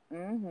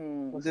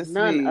was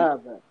none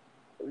other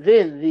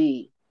than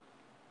the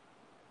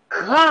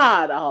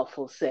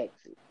god-awful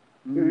sexy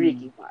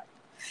Ricky Martin.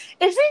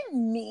 Is it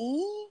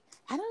me?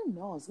 I don't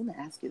know. I was going to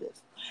ask you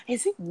this.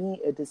 Is it me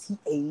or does he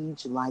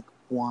age like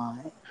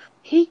wine?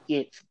 He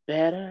gets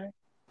better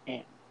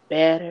and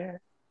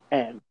better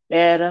and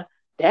better.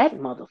 That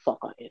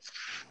motherfucker is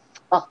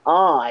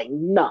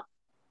fine.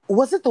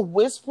 Was it the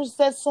Whispers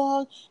that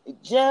song?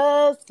 It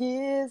just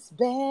gets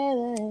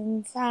better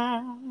in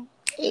time.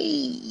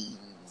 Hey.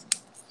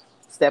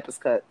 Steppers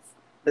Cuts.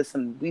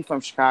 Listen, we from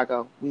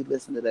Chicago. We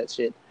listen to that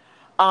shit.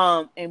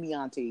 And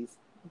Beyonce's.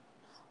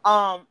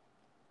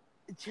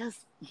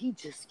 He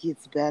just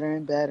gets better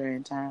and better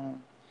in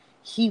time.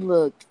 He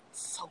looked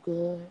so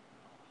good.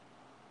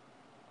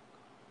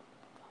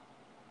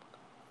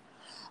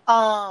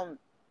 And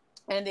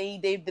they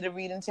did a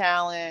reading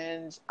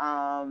challenge.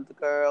 The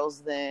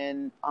girls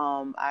then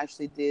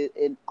actually did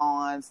an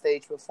on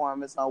stage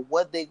performance on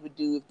what they would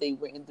do if they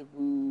were in the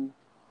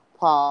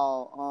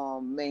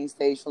RuPaul main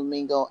stage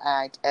Flamingo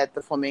act at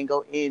the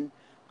Flamingo in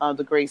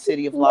the great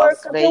city of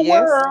Las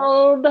Vegas.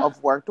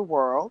 Of Work the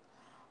World.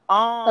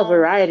 A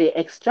variety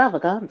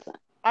extravaganza.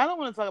 I don't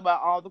want to talk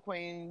about all the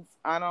queens.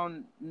 I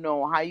don't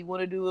know how you want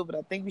to do it, but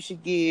I think we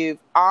should give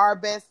our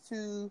best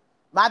two.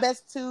 My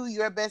best two,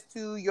 your best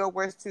two, your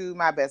worst two,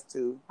 my best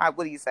two.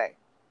 What do you say?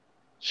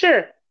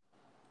 Sure.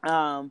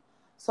 I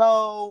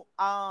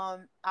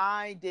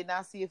did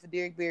not see it for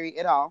Derek Barry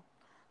at all.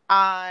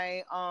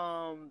 I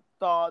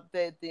thought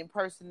that the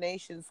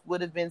impersonations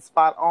would have been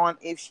spot on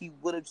if she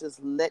would have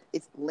just let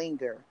it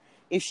linger.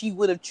 If she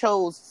would have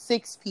chose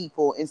 6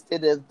 people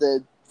instead of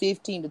the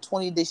 15 to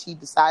 20 that she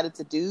decided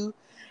to do,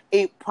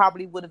 it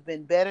probably would have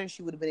been better.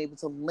 She would have been able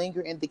to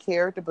linger in the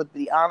character. But to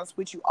be honest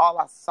with you, all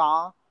I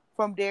saw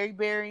from Derek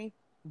Barry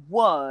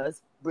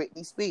was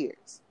Britney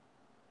Spears.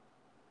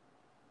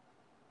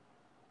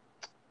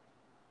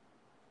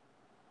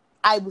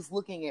 I was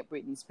looking at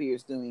Britney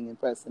Spears doing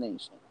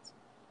impersonations.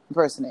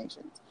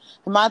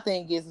 And my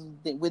thing is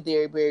with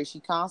Derek Barry,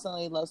 she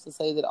constantly loves to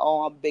say that,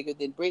 oh, I'm bigger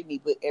than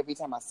Britney, but every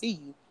time I see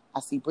you,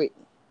 I see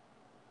Britney.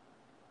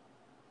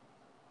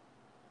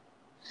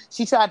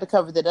 She tried to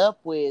cover that up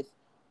with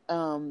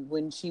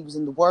when she was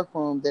in the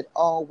workroom that,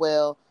 oh,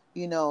 well,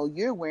 you know,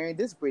 you're wearing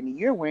this Britney,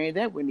 you're wearing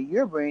that Britney,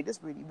 you're wearing this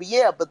Britney.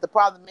 But the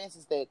problem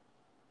is that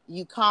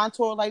you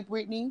contour like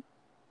Britney,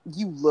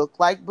 you look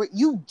like Britney,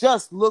 you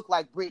just look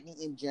like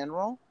Britney in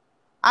general.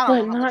 I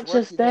don't know how much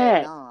work you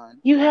had on.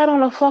 You had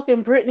on a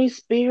fucking Britney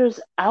Spears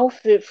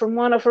outfit from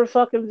one of her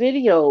fucking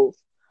videos.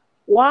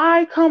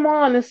 Why come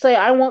on and say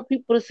I want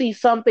people to see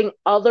something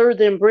other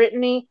than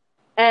Britney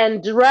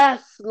and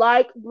dress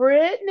like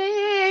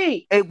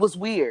Britney? It was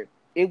weird.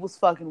 It was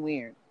fucking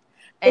weird.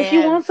 If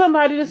you want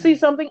somebody to see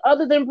something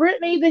other than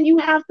Britney, then you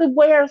have to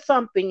wear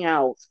something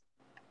else.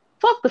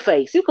 Fuck the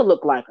face. You could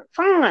look like her.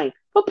 Fine.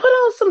 But put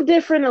on some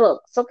different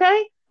looks,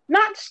 okay?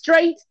 Not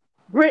straight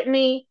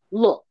Britney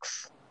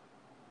looks.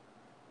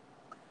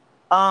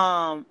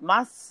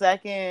 My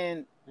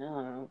second...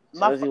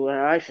 tells you what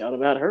I felt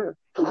about her.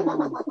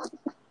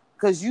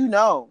 Because you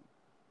know.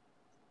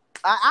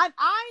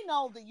 I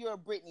know that you're a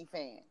Britney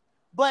fan.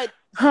 But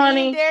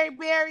honey, Derek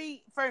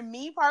Barry, for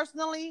me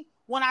personally,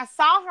 when I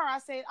saw her, I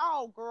said,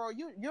 "Oh, girl,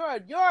 you're a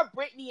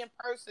Britney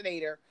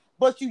impersonator,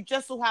 but you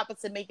just so happen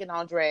to make it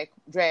on Drag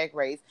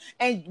Race,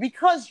 and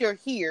because you're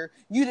here,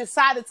 you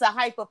decided to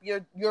hype up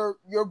your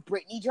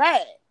Britney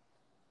drag,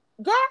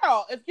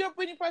 girl. If you're a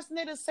Britney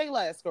impersonator, say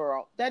less,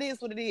 girl. That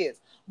is what it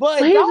is. But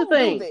don't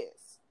do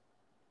this.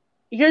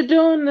 You're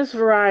doing this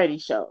variety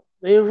show,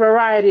 the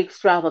variety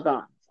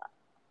extravaganza,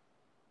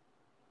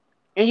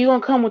 and you're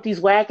gonna come with these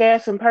whack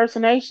ass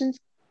impersonations.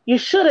 You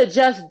should have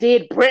just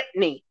did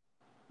Britney.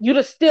 You'd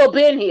have still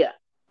been here.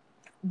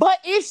 But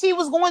if she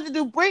was going to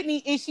do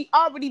Britney and she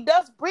already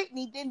does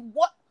Britney, then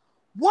what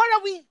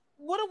are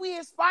we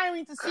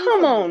aspiring to see?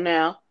 Come on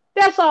now.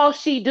 That's all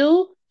she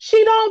do.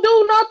 She don't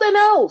do nothing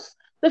else.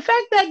 The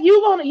fact that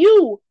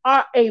you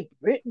are a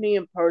Britney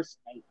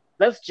impersonator.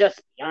 Let's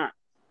just be honest.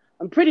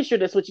 I'm pretty sure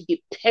that's what you get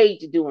paid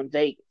to do in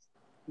Vegas.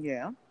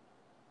 Yeah.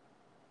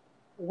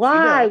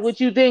 Why would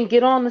you then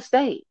get on the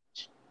stage?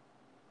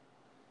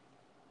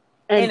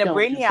 In a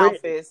Britney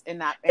outfit and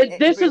not.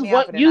 This is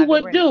what you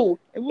would do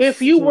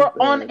if you were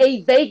on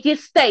a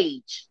Vegas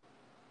stage.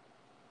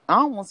 I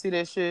don't want to see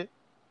that shit.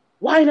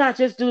 Why not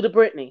just do the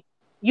Britney?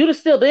 You'd have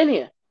still been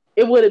here.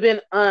 It would have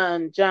been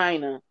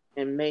Angina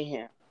and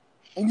Mayhem.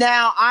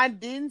 Now, I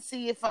didn't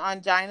see it for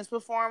Angina's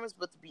performance,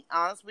 but to be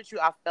honest with you,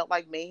 I felt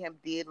like Mayhem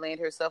did land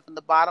herself in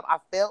the bottom. I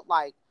felt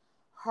like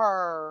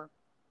her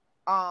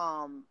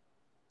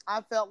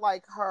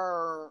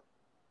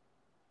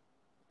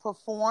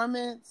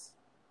performance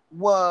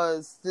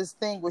was this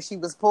thing where she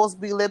was supposed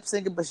to be lip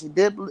syncing, but she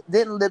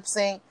didn't lip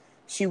sync.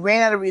 She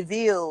ran out of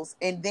reveals,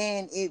 and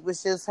then it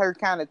was just her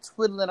kind of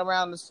twiddling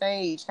around the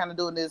stage, kind of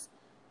doing this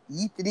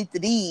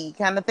yeet-a-dee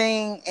kind of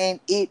thing, and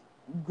it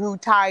grew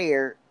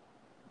tired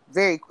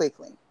very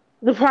quickly.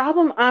 The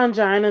problem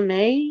Angina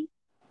made,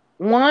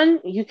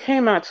 one, you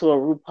came out to a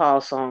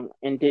RuPaul song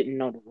and didn't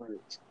know the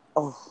words.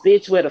 Oh,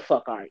 bitch, where the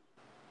fuck are you?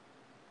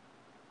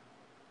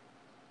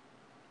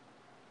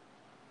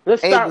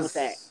 Let's start with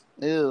that.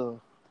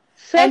 Ew.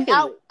 Secondly,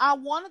 and I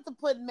wanted to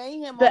put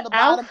Mayhem on the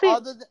bottom.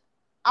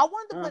 I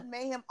wanted to put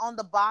Mayhem on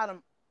the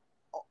bottom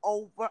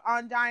over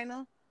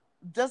Ongina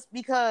just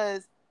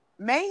because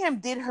Mayhem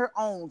did her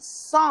own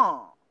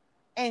song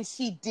and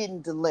she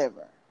didn't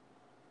deliver.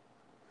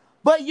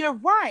 But you're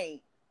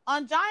right.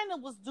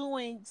 Ongina was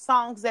doing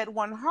songs that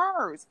weren't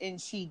hers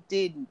and she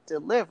didn't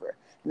deliver.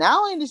 Not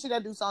only did she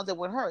not do songs that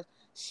weren't hers,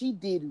 she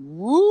did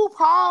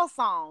RuPaul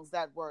songs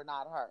that were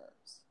not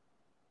hers.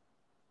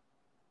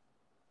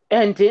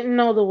 And didn't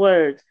know the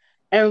words.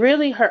 And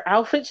really, her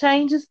outfit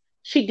changes,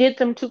 she did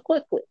them too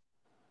quickly.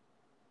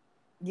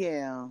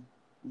 Yeah.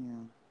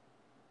 Yeah.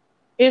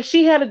 If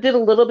she had did a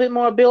little bit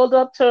more build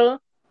up to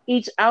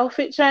each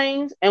outfit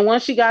change, and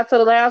once she got to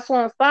the last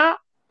one, stop,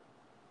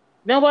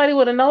 nobody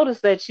would have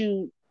noticed that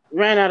you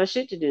ran out of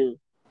shit to do,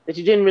 that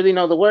you didn't really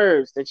know the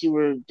words, that you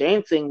were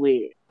dancing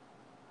weird.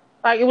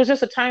 Like, it was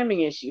just a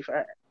timing issue for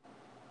her.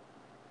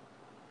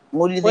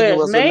 What do you think it Whereas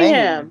was with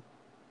Mayhem?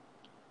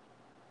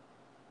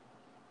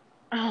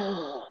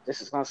 Oh,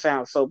 this is going to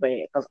sound so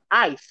bad because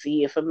I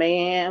see it for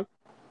Mayhem.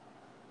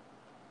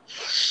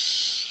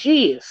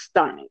 She is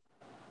stunning.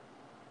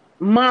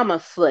 Mama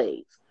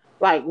slaves.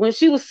 Like, when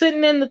she was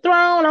sitting in the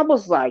throne, I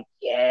was like,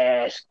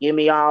 yes, give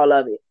me all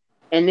of it.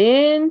 And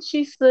then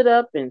she stood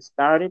up and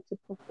started to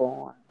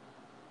perform.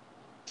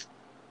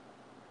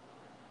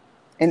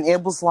 And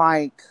it was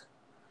like,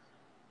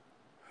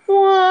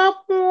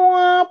 wop,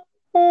 wop,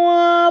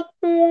 wop,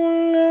 wop.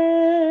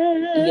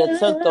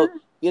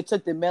 You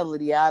took the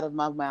melody out of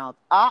my mouth.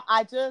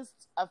 I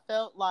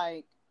felt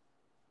like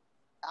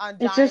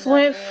Ongina, it just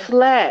went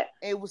flat.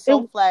 It was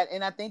so flat,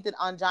 and I think that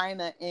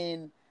Ongina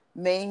and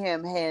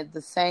Mayhem had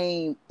the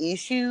same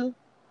issue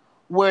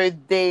where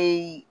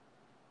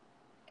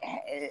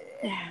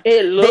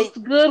it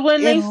looked good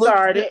when they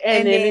started,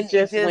 and then it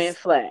just went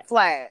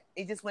flat.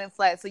 It just went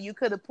flat. So you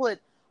could have put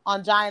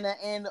Ongina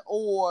and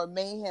or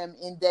Mayhem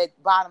in that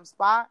bottom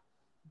spot,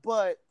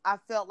 but I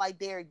felt like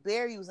Derek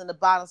Barry was in the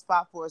bottom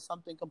spot for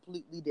something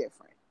completely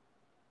different.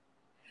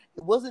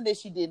 It wasn't that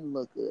she didn't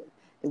look good.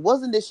 It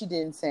wasn't that she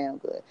didn't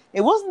sound good.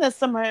 It wasn't that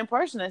some of her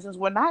impersonations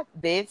were not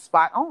dead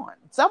spot on.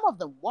 Some of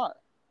them were.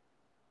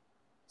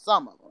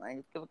 Some of them.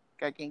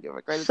 I can't give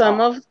her credit. Some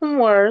of them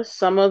were.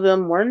 Some of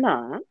them were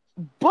not.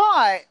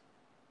 But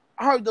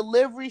her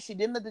delivery, she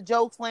didn't let the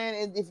jokes land.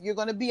 And if you're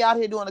going to be out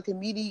here doing a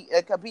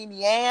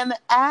comedian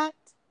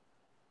act,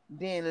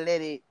 then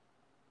let it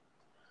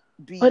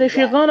be. But if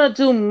you're going to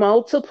do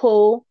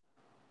multiple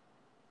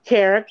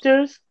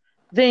characters,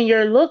 then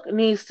your look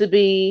needs to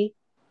be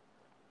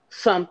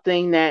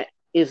something that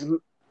is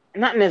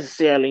not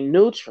necessarily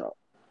neutral,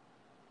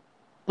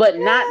 but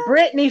not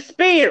Britney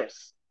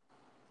Spears.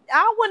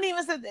 I wouldn't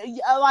even say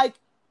like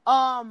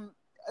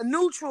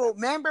neutral.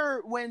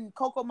 Remember when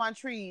Coco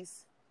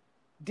Montrese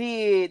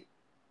did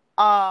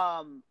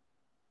you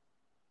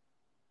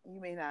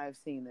may not have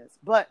seen this,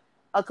 but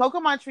Coco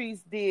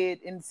Montrese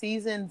did in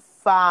season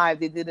 5,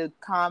 they did a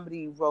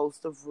comedy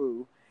roast of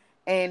Ru,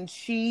 and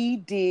she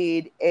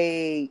did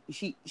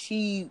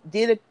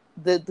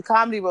the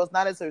comedy roast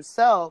not as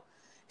herself.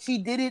 She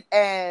did it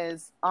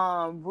as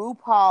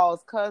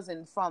RuPaul's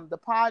cousin from the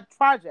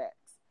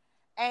Projects,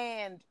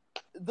 and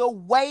the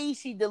way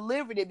she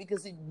delivered it,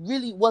 because it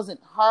really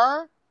wasn't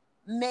her,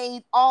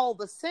 made all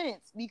the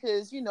sense,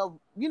 because you know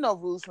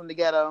Ru's from the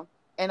ghetto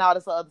and all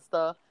this other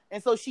stuff,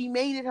 and so she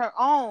made it her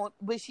own,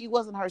 but she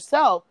wasn't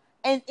herself.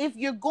 And if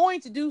you're going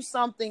to do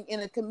something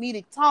in a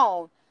comedic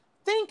tone,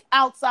 think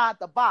outside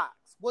the box.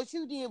 What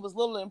you did was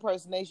little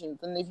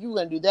impersonations, and if you were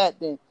going to do that,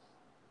 then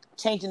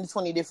changing the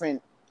 20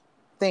 different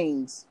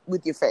things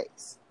with your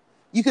face.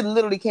 You could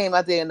literally came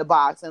out there in the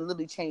box and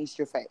literally changed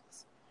your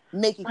face.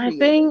 Make it creative.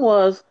 My thing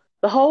was,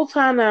 the whole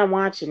time that I'm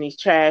watching these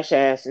trash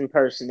ass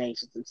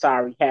impersonations, and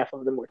sorry, half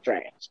of them were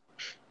trash,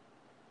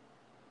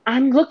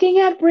 I'm looking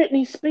at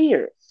Britney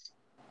Spears.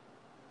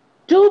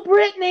 Do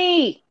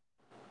Britney!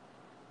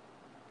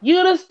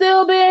 You'd have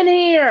still been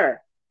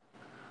here.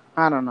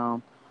 I don't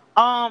know.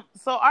 So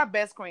our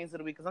best queens of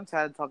the week, because I'm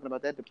tired of talking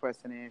about that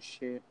depressing ass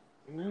shit.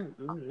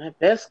 My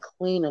best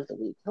queen of the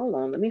week. Hold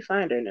on, let me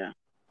find her now.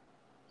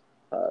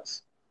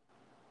 Pause.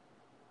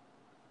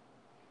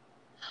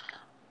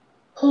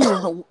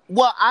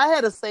 Well, I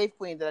had a safe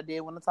queen that I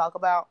did want to talk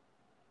about.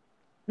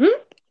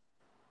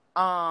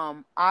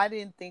 I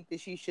didn't think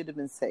that she should have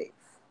been safe.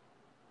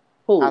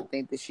 Who? I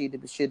think that she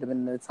should have been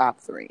in the top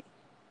 3.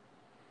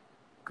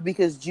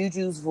 Because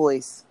Juju's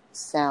voice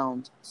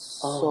sounds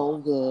so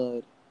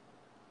good.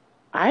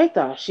 I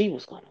thought she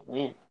was going to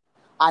win.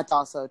 I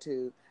thought so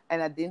too.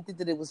 And I didn't think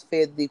that it was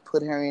fair that they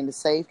put her in the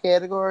safe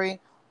category.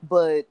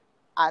 But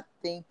I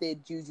think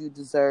that Juju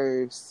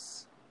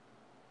deserves...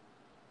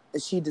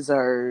 She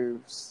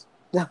deserves...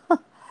 I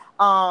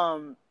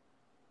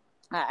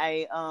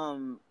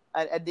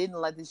didn't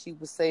like that she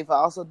was safe. I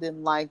also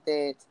didn't like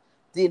that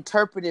the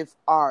interpretive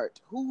art.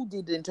 Who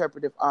did the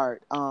interpretive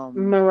art?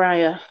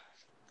 Mariah.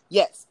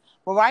 Yes,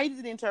 Mariah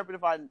did the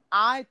interpretive art, and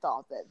I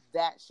thought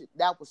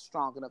that was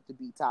strong enough to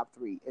be top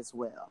 3 as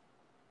well.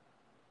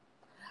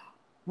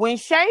 When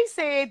Shay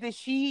said that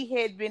she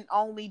had been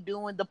only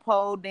doing the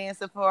pole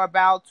dancing for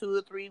about 2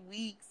 or 3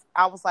 weeks,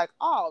 I was like,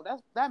 oh,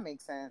 that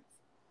makes sense.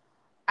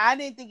 I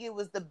didn't think it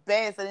was the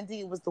best. I didn't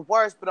think it was the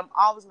worst, but I'm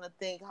always going to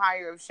think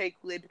higher of Shea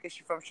Coulee because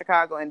she's from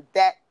Chicago, and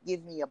that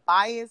gives me a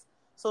bias.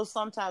 So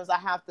sometimes I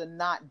have to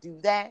not do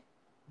that.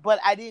 But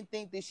I didn't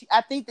think that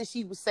I think that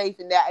she was safe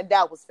in that, and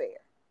that was fair.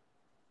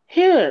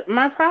 Here,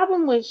 my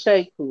problem with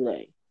Shea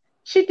Coulee,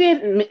 she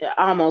did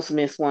almost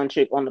miss one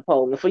trick on the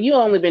pole. And for you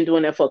only been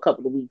doing that for a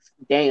couple of weeks,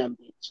 damn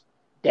bitch,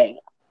 damn.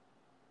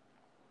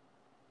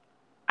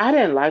 I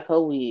didn't like her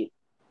wig.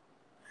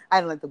 I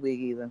didn't like the wig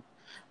either.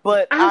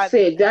 But I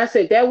said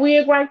that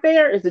wig right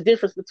there is the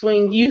difference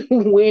between you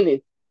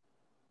winning.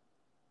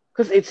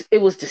 Because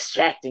it was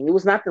distracting. It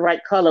was not the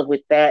right color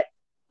with that.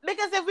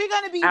 Because if we're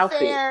gonna be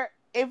outfit.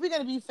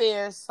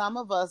 fair, some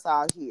of us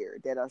out here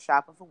that are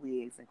shopping for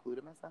wigs,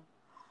 including myself,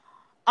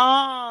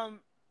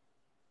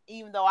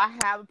 even though I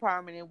have a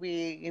permanent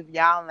wig, if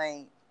y'all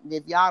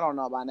don't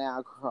know by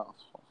now, girl.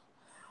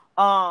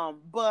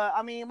 But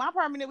I mean, my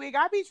permanent wig,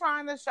 I be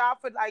trying to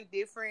shop for like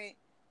different,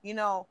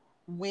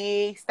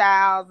 wig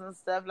styles and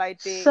stuff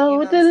like that. So you know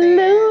what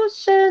I'm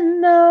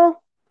saying?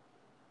 delusional.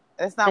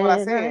 That's not what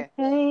I said.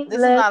 This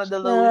is not a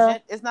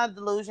delusion. It's not a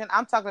delusion.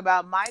 I'm talking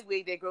about my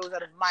wig that grows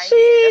out of my head.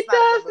 That's not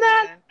a delusion. She does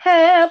not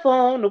have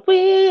on a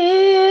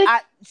wig.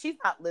 She's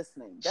not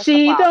listening. That's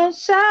she the problem. Don't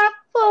shop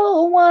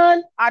for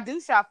one. I do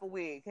shop for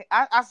wig.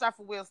 I shop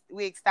for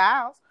wig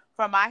styles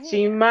from my hair.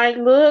 She might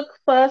look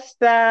for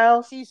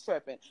style. She's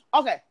tripping.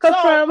 Okay. Cause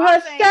so from her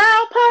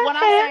scalp, her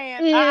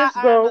hair is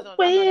growing.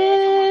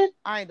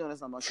 I ain't doing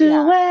this no more. To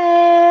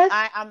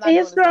ass. I'm not it's doing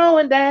this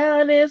growing no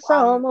down. It's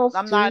almost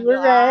I'm to not, her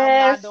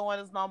ass. I'm not doing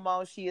this no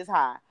more. She is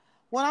high.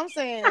 What I'm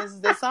saying is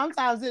that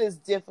sometimes it is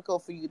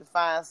difficult for you to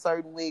find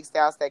certain wig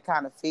styles that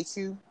kind of fit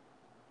you.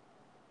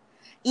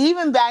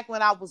 Even back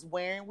when I was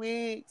wearing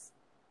wigs,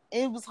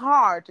 it was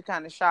hard to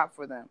kind of shop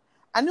for them.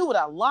 I knew what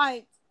I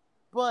liked,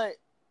 but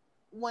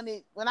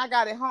when I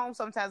got it home,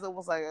 sometimes it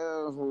was like,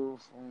 oh,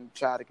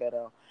 try to get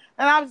out.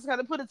 And I was just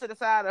gonna put it to the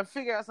side and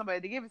figure out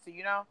somebody to give it to,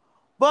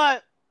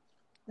 But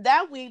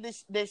that wig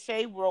that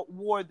Shay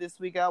wore this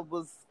week, I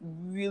was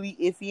really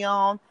iffy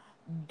on.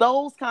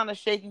 Those kind of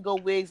shake and go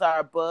wigs are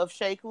above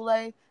Shea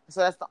Coulee,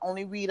 so that's the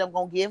only read I'm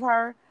gonna give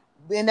her.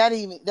 And that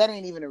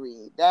ain't even a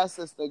read. That's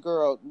just the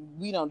girl.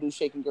 We don't do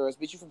shaking girls,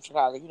 bitch. You from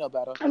Chicago, you know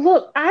better.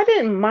 Look, I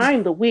didn't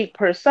mind the wig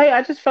per se.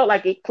 I just felt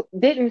like it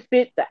didn't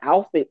fit the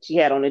outfit she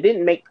had on. It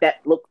didn't make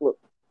that look.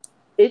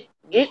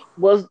 It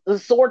was the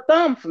sore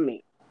thumb for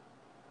me.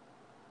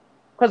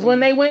 Because when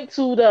they went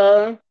to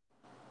the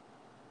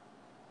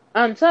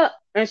untuck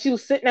and she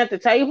was sitting at the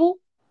table,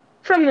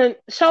 from the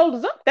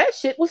shoulders up, that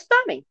shit was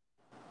stunning.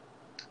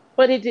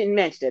 But it didn't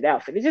match that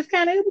outfit. It just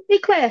kind of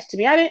it clashed to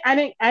me. I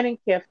didn't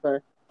care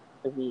for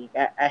the wig.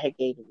 I had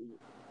gave the wig.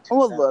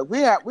 Well, look,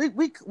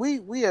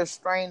 we are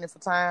straining for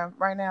time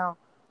right now,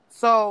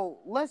 so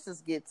let's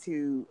just get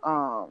to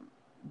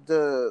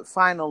the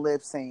final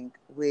lip sync.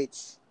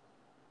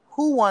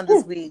 Who won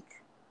this week?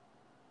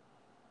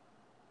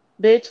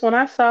 Bitch, when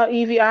I saw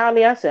Evie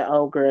Oddly, I said,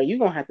 "Oh, girl, you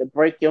gonna have to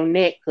break your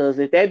neck because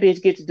if that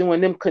bitch gets to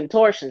doing them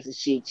contortions and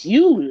shit,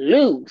 you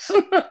lose."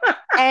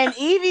 And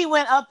Evie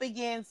went up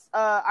against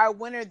our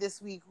winner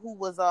this week, who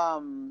was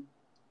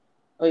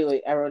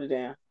Wait, I wrote it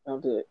down.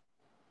 Don't do it.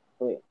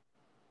 Wait.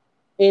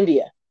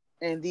 India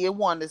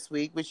won this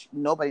week, which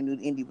nobody knew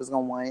India was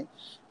gonna win.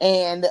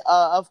 And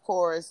of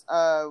course,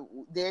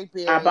 Derek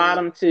Barry. Our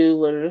bottom two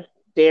were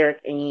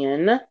Derek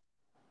and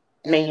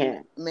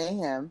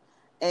Mayhem.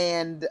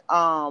 And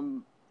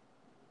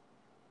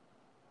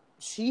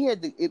she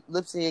had the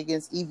lip sync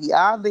against Evie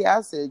Oddly.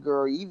 I said,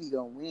 girl, Evie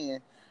gonna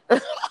win.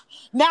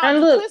 Now,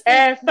 and look,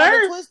 at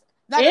first,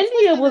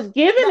 India was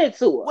giving it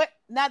to her.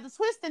 Now, the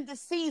twist in the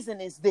season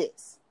is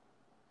this.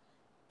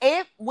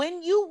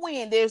 When you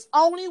win, there's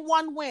only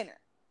one winner.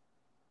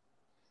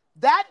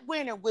 That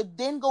winner would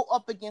then go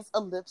up against a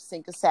lip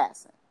sync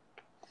assassin.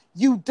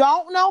 You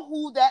don't know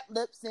who that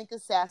lip sync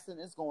assassin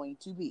is going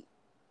to be.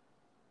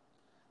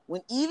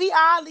 When Evie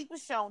Oddly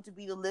was shown to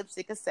be the lip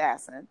sync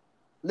assassin,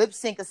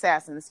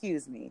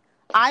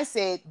 I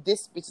said,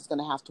 this bitch is going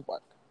to have to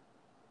work.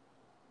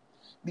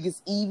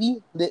 Because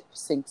Evie lip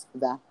syncs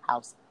the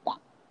house down.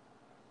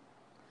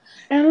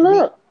 And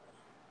look,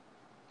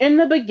 in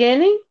the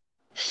beginning,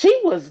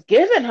 she was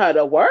giving her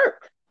the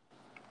work.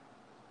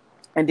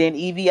 And then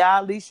Evie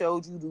Oddly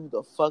showed you who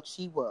the fuck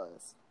she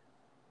was.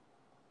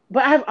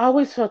 But I've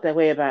always felt that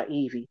way about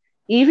Evie.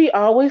 Evie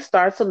always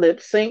starts a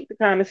lip sync to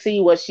kind of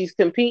see what she's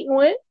competing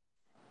with.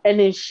 And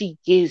then she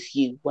gives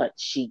you what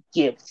she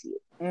gives you.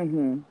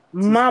 Mm-hmm.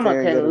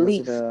 Mama can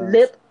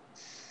lip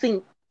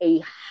sync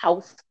a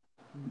house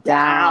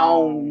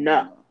down.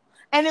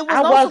 And it was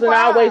I wasn't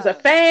always a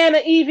fan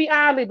of Evie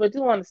Oddly, but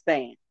do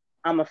understand,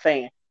 I'm a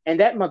fan.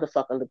 And that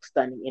motherfucker looks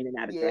stunning in and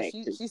out of drag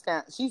too.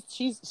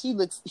 She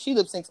lip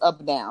syncs up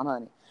and down,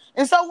 honey.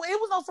 And so it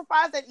was no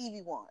surprise that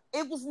Evie won.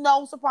 It was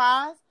no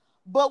surprise.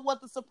 But what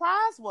the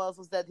surprise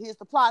was that here's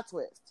the plot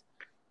twist.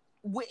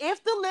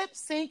 If the lip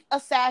sync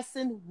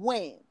assassin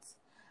wins,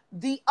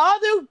 the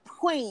other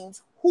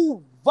queens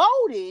who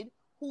voted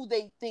who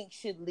they think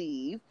should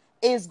leave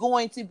is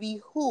going to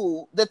be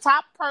who the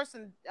top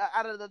person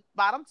out of the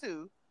bottom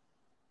two.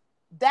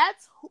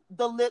 That's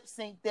the lip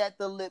sync that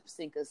the lip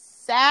sync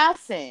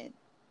assassin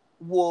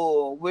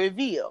will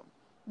reveal,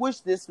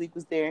 which this week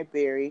was Derek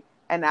Barry,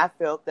 and I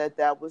felt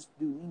that was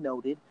duly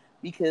noted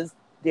because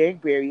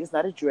Derek Barry is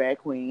not a drag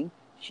queen;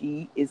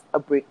 she is a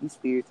Britney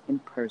Spears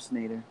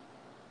impersonator.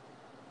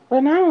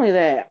 But not only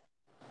that,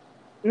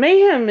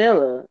 Mayhem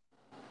Miller,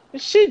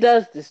 she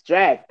does this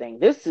drag thing.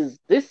 This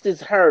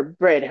is her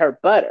bread, her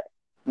butter.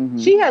 Mm-hmm.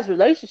 She has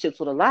relationships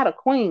with a lot of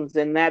queens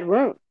in that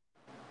room.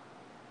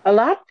 A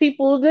lot of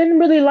people didn't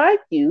really like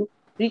you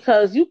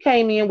because you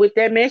came in with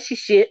that messy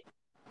shit,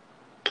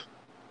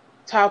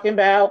 talking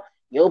about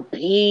your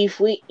beef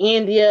with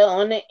India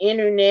on the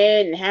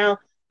internet and how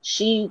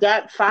she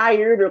got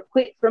fired or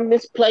quit from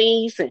this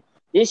place, and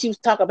then she was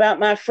talking about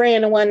my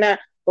friend and whatnot.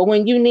 But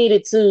when you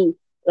needed to,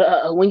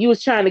 when you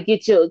was trying to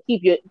keep your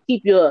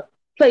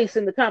place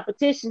in the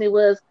competition, it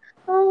was,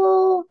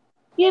 oh,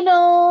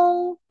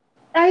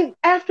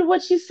 after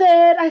what you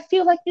said, I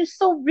feel like you're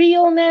so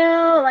real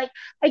now. Like,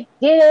 I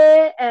get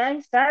it, and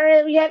I'm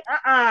sorry we had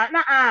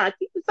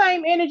keep the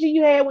same energy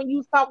you had when you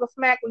was talking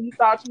smack when you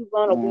thought you was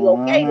gonna be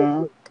okay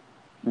with it.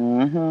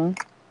 Mm-hmm.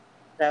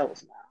 That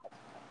was not.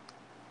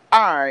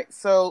 All right,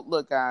 so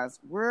look, guys,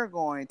 we're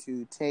going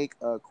to take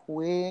a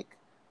quick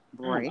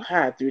break. I don't know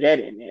how I threw that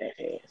in there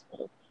fast.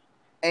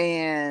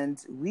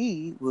 And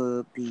we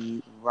will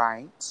be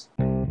right.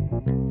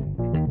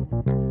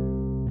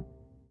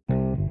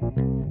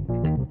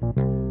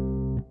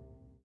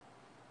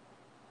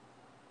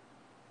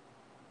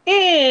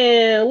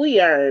 And we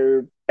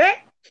are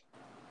back.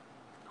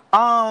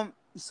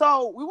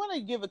 So we want to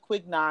give a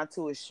quick nod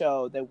to a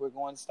show that we're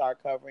going to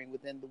start covering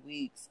within the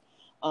weeks,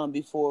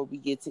 before we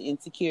get to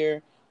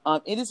Insecure.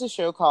 It is a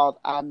show called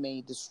I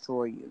May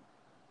Destroy You.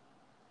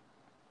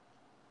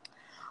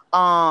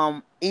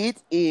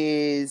 It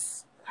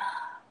is.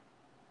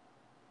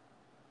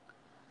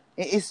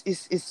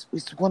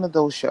 It's one of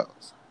those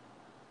shows,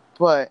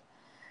 but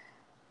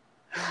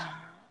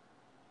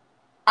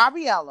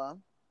Ariella,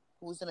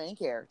 who's the main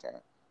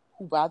character,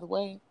 who, by the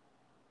way,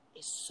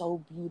 is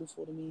so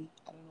beautiful to me.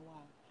 I don't know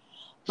why,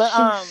 but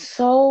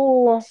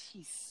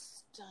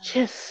she's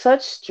just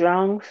such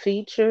strong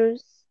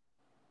features.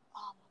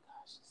 Oh my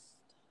gosh,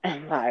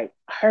 and like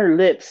her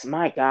lips,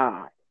 my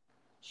God,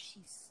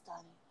 she's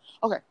stunning.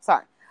 Okay,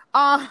 sorry.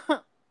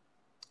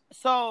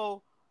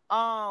 So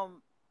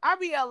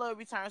Ariella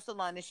returns to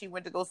London. She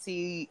went to go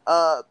see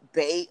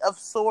Bay of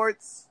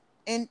sorts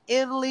in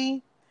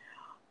Italy.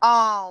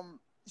 I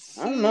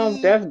don't know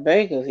if that's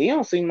Bay, because he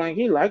don't seem like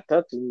he liked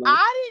her too much.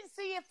 I didn't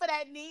see it for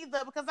that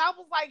neither, because I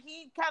was like,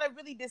 he kind of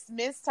really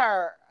dismissed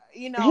her,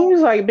 He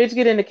was like, bitch,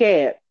 get in the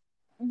cab.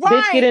 Right.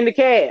 Bitch, get in the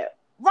cab.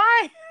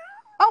 Right.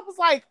 I was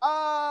like,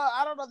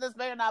 I don't know if this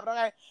Bay or not, but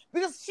okay.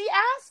 Because she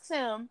asks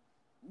him,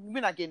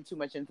 we're not getting too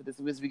much into this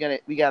because we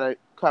gotta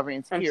cover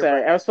Insecure. I'm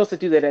sorry, I was supposed to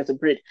do that as a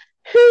Brit.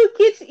 Who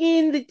gets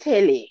in the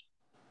telly?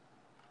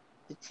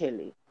 The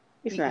telly.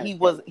 He's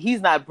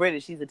not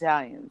British, he's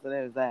Italian, so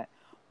there's that.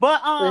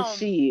 But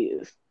she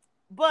is.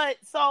 But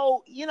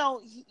so,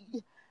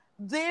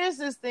 there's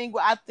this thing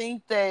where I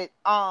think that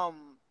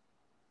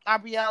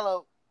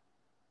Ariella.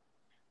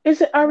 Is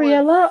it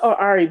Ariella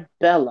or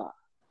Arabella?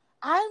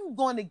 I'm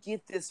going to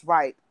get this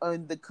right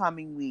in the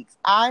coming weeks.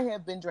 I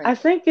have been drinking. I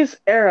think it's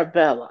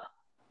Arabella.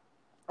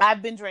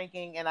 I've been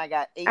drinking, and I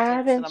got 18%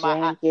 I've been of my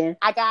drinking.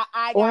 I got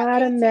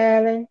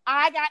watermelon.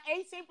 I got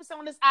 18%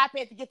 on this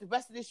iPad to get the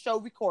rest of this show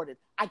recorded.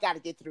 I got to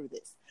get through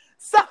this.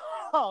 So,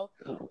 look,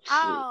 it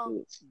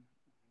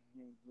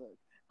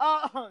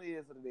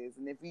is what it is.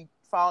 And if we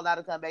fall out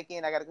and come back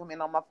in, I got to come in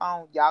on my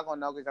phone. Y'all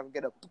gonna know because I can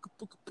get up.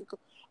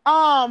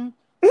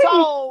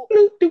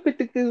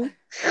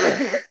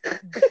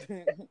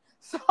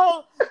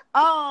 So,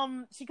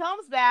 she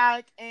comes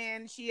back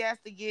and she has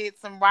to get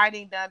some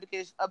writing done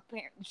because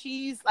apparently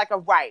she's like a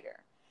writer.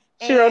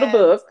 She wrote a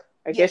book.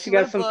 I guess she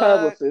got some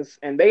publicists,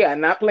 and they are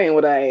not playing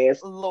with her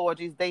ass. Lord,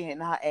 geez, they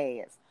hitting her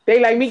ass. They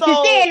like me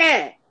to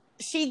stand.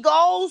 She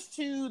goes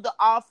to the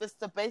office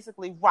to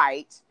basically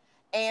write,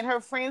 and her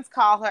friends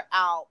call her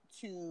out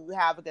to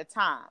have a good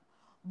time.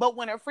 But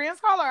when her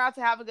friends call her out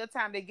to have a good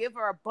time, they give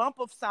her a bump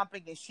of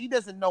something, and she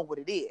doesn't know what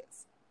it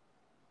is.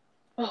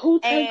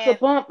 Who takes a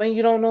bump and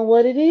you don't know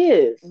what it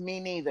is? Me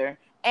neither.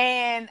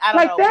 And I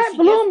don't know. That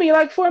blew me.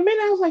 Like, for a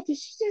minute, I was like, did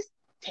she just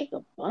take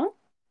a bump?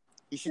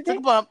 She took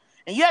a bump,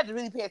 and you had to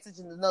really pay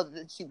attention to know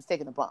that she was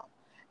taking a bump.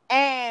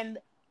 And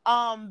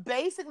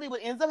basically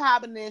what ends up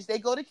happening is they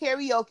go to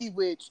karaoke,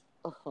 which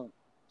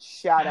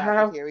shout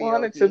out to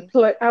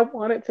karaoke. I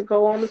wanted to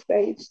go on the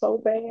stage so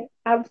bad.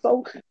 I'm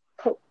so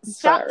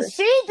sorry.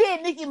 She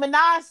did Nicki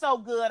Minaj so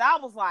good. I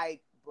was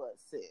like, but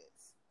sis.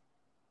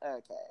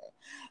 Okay.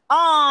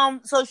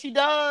 So she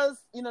does,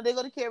 they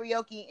go to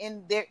karaoke,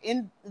 and they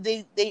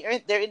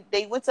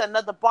went to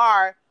another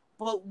bar,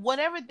 but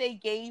whatever they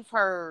gave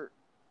her,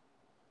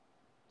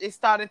 it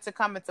started to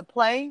come into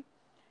play.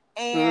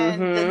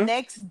 And the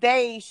next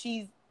day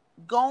she's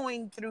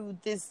going through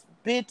this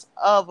bit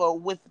of a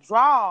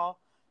withdrawal.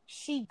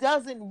 she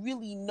doesn't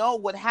really know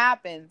what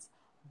happens,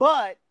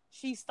 but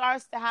she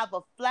starts to have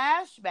a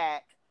flashback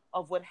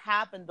of what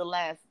happened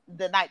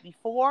the night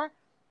before,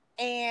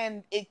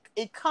 and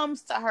it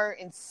comes to her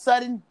in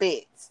sudden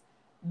bits.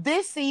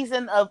 This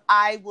season of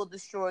I Will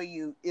Destroy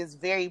You is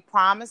very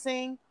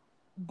promising,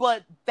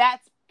 but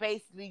that's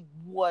basically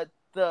what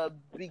the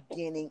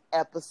beginning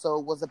episode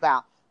was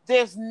about.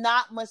 There's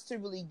not much to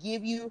really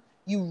give you.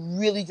 You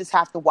really just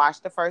have to watch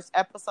the first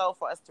episode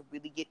for us to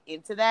really get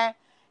into that.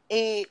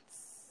 It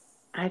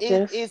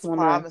is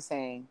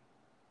promising.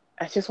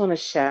 I just want to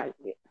shout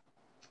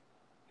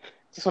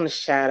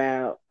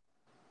out.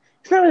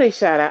 It's not really a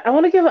shout out. I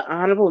want to give an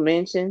honorable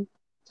mention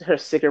to her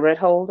cigarette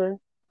holder.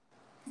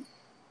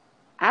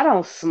 I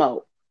don't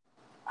smoke,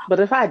 but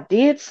if I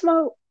did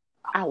smoke,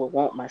 I would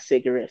want my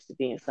cigarettes to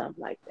be in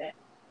something like that.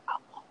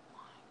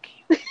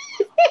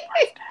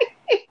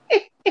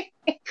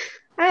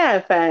 I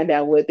gotta find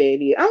out what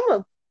that is.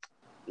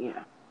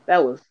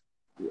 That was.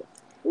 Yeah.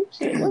 Oh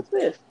shit! What's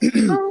this?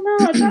 Oh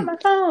no! I dropped my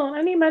phone.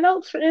 I need my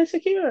notes for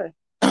Insecure.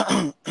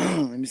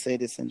 Let me say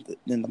this in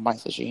the mic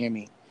so she hear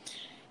me.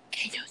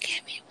 Can you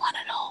give me one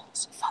of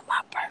those for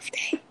my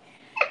birthday?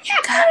 You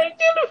got to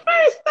do the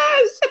first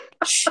time.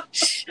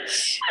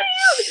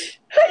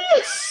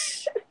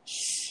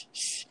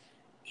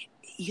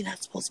 You're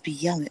not supposed to be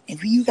yelling.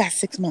 If you got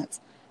 6 months,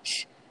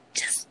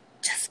 just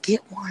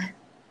get one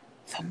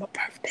for my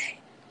birthday.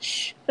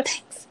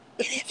 Thanks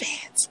in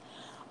advance.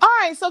 All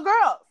right, so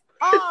girls,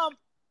 on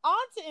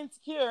to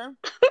Insecure.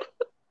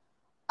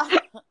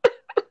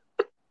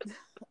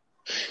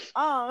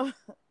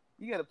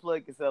 You gotta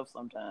plug yourself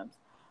sometimes.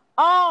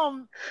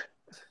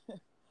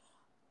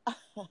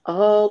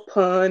 All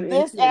pun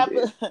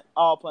intended.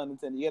 All pun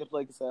intended. You gotta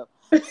plug yourself.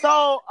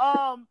 So,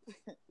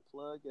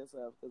 plug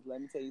yourself, because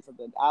let me tell you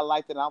something. I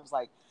liked it. And I was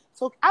like,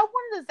 so I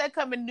wonder, does that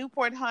come in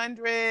Newport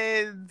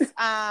hundreds,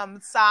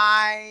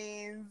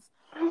 size?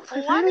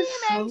 Let me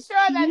make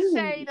sure that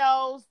Shay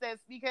knows this,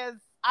 because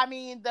I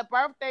mean, the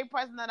birthday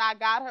present that I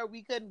got her,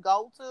 we couldn't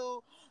go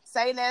to.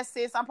 Say that,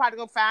 sis. I'm probably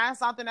gonna find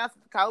something else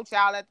at the coach.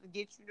 Y'all have to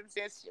get you them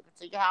shit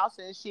to your house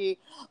and shit.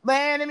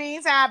 But in the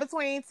meantime,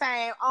 between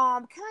time,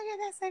 can I get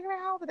that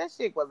cigarette holder? That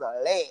shit was a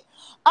lit.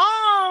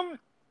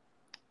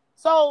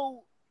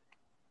 So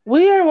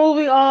we are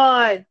moving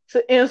on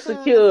to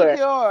Insecure.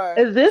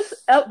 This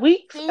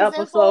week's season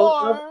episode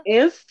 4 of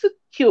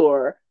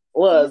Insecure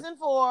was season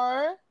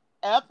 4,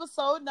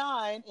 episode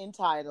 9,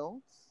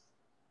 entitled.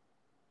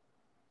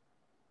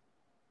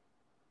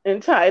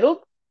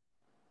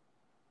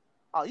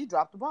 Oh, you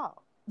dropped the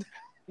ball.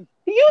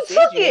 You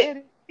took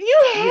it.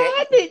 You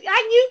had it.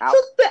 You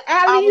took the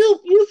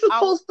alley-oop. You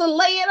supposed to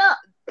lay it up.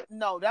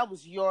 No, that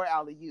was your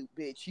alley-oop,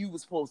 bitch. You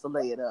was supposed to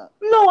lay it up.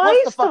 No,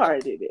 I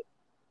started it.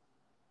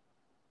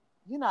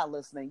 You're not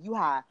listening. You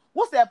high.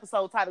 What's the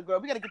episode title, girl?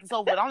 We got to get this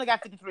over with. I only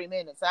got 53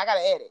 minutes, so I got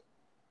to edit.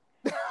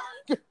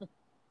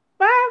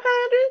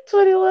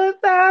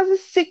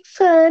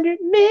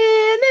 521,600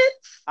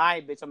 minutes. All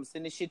right, bitch. I'm going to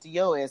send this shit to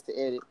your ass to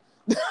edit.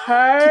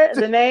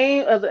 The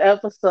name of the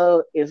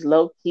episode is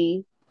Low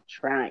Key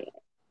Trying.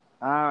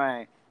 All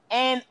right.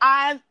 And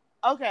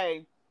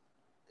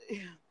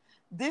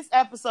this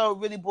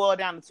episode really boiled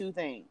down to 2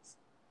 things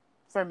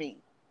for me.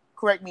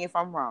 Correct me if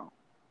I'm wrong.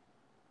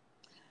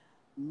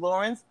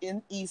 Lawrence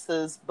and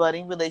Issa's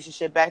budding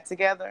relationship back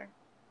together.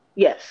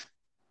 Yes.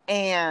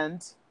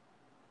 And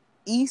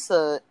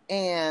Issa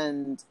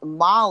and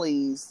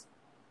Molly's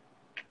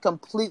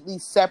completely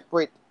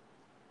separate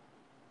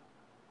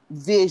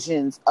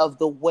visions of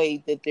the way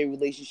that their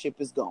relationship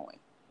is going.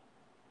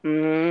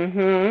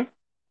 Mm-hmm.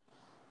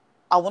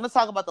 I want to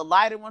talk about the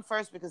lighter one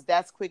first, because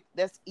that's quick.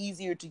 That's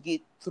easier to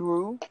get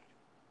through.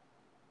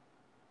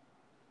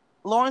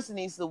 Lawrence and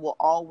Issa will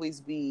always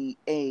be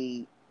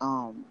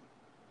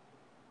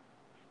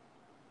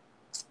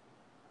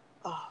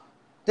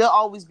there'll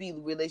always be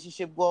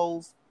relationship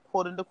goals,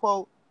 quote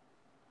unquote.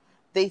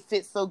 They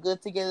fit so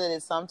good together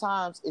that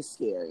sometimes it's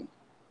scary.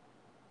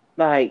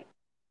 Like,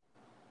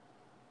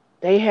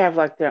 they have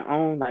like their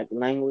own like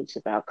language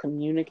about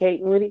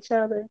communicating with each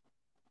other.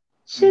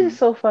 Shit is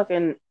so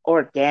fucking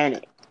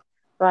organic.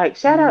 Like,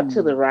 shout out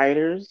to the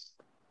writers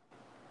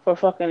for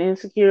fucking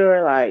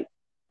Insecure. Like,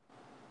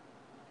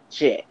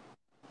 shit,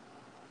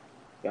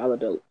 y'all are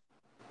dope.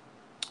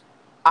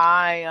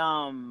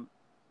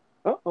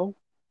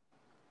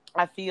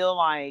 I feel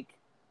like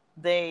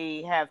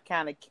they have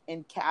kind of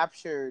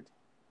captured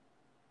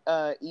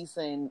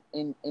Issa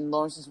and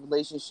Lawrence's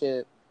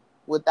relationship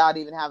without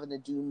even having to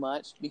do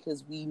much,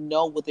 because we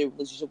know what their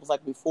relationship was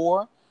like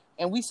before,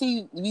 and we've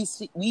seen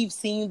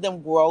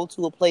them grow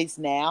to a place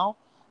now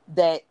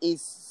that is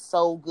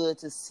so good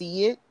to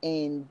see it,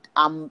 and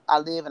I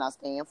live and I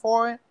stand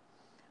for it.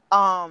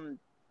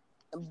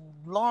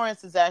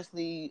 Lawrence is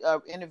actually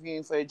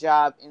interviewing for a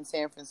job in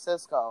San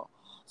Francisco,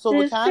 so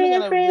we're kind of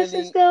gonna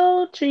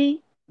Francisco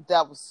treat.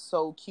 That was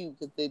so cute,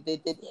 because they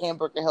did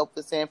hamburger help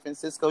the San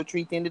Francisco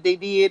treat thing that they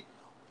did.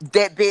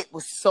 That bit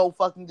was so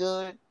fucking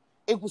good.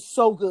 It was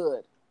so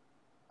good.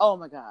 Oh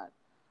my God.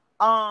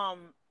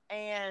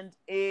 And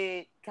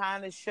it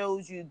kind of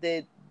shows you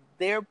that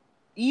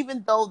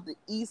even though the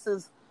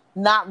Issa's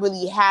not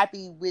really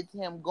happy with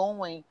him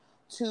going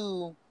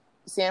to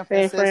San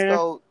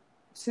Francisco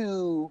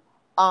to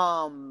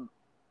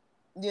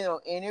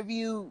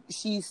interview,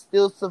 she's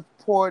still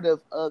supportive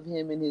of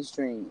him in his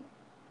dream.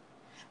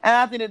 And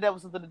I think that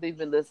was something that they've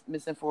been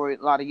missing for a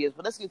lot of years.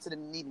 But let's get to the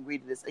meet and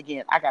greet of this.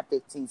 Again, I got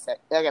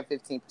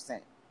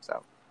 15%.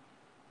 So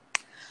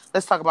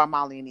let's talk about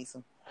Molly and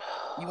Issa.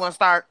 You want to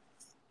start?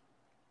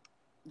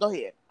 Go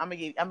ahead. I'm gonna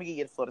give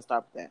you the floor to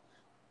start with that.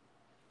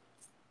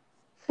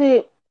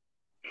 See,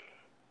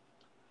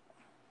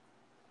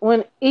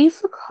 when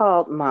Issa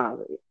called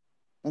Molly,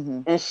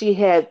 and she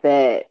had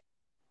that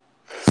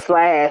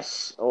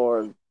flash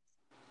or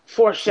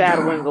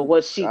foreshadowing of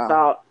what she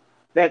thought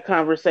that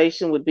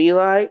conversation would be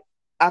like,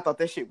 I thought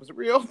that shit was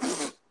real.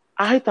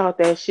 I thought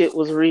that shit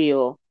was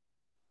real.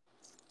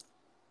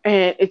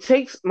 And it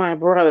takes my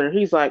brother,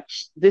 he's like,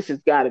 this has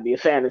got to be a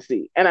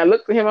fantasy. And I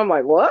looked at him, I'm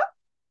like, what?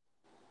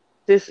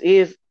 This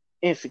is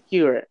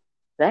Insecure.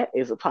 That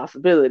is a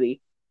possibility.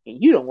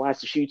 And you don't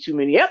watch too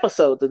many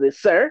episodes of this,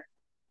 sir.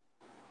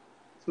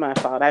 It's my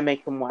fault. I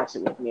make him watch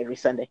it with me every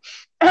Sunday.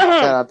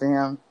 Shout out to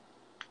him.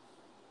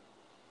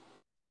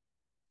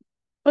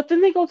 But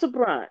then they go to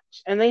brunch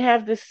and they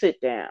have this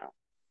sit down.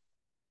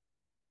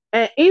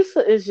 And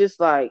Issa is just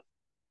like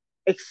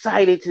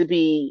excited to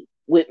be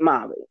with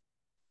Molly.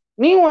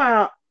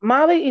 Meanwhile,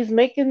 Molly is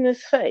making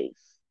this face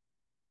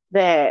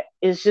that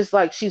is just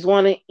like she's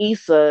wanting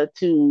Issa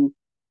to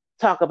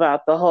talk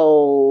about the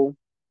whole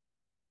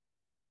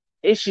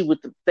issue with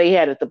they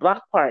had at the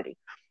block party.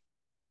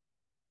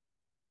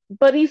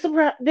 But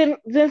Issa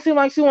didn't seem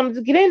like she wanted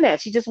to get in that.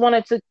 She just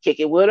wanted to kick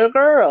it with her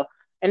girl.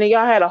 And then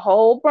y'all had a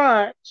whole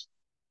brunch,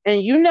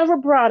 and you never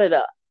brought it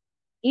up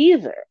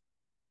either.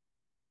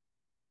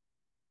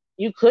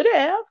 You could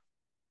have,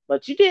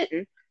 but you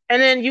didn't.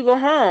 And then you go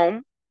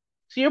home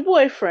to your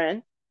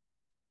boyfriend,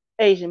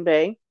 Asian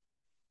Bae,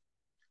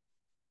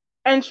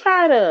 and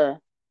try to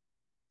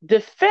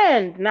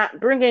defend not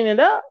bringing it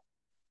up.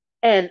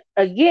 And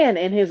again,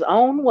 in his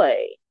own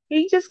way,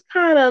 he just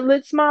kind of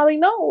lets Molly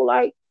know,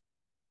 like,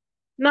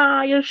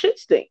 nah, your shit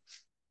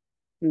stinks.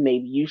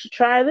 Maybe you should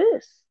try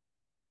this.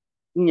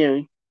 You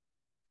know,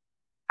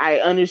 I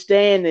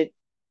understand that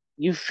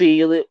you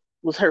feel it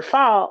was her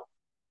fault,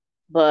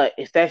 but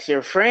if that's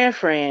your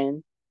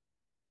friend,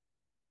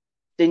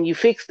 then you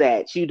fix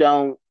that.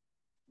 You're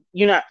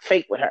not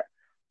fake with her.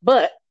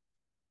 But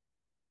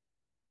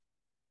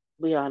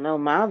we all know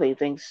Molly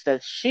thinks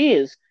that she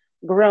is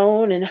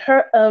grown in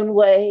her own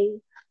way,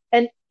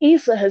 and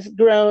Issa has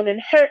grown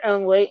in her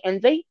own way, and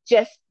they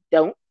just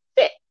don't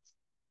fit.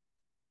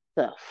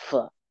 The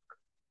fuck?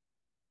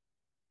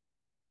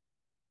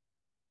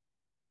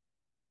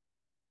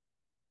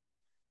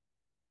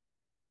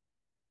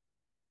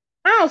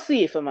 I don't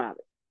see it for Molly.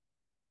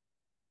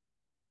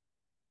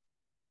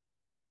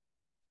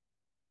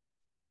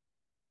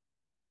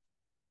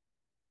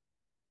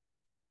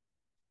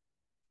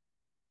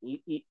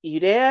 You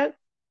there?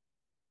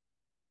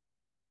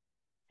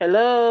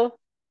 Hello?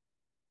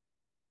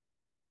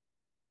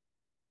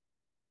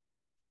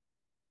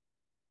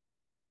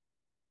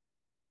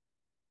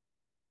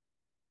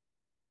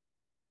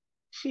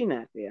 She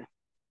not there.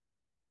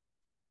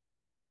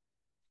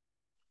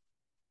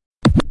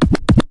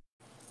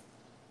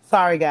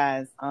 Sorry,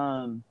 guys.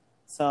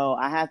 So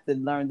I have to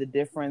learn the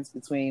difference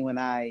between when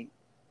I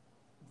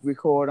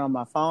record on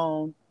my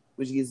phone,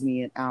 which gives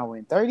me an hour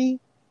and 30,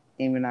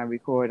 and when I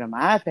record on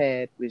my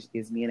iPad, which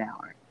gives me an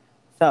hour.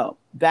 So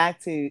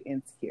back to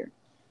Insecure.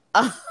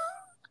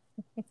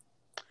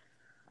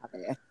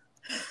 Okay.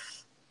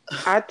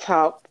 I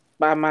talked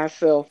by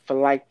myself for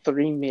like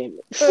 3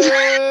 minutes.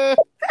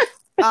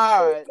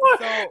 All right. So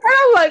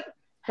I'm like,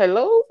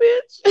 hello,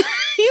 bitch.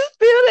 You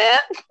still there?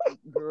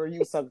 Girl,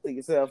 you something to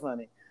yourself,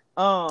 honey.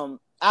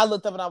 I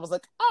looked up and I was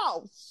like,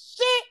 oh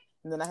shit.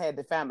 And then I had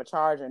to find my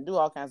charger and do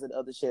all kinds of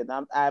other shit.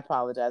 And I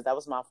apologize. That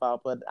was my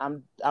fault, but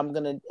I'm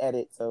gonna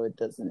edit so it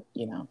doesn't,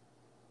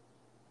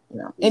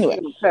 Anyway,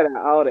 cut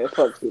out all that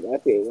fuck shit I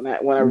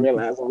said when I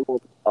realized I'm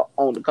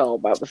on the call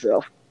by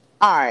myself.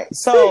 All right,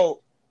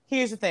 so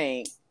here's the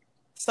thing.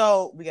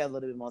 So we got a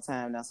little bit more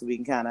time now, so we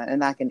can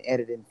and I can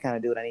edit and kind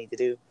of do what I need to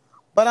do.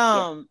 But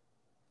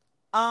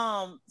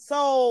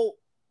so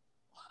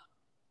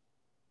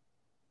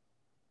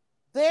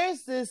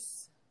there's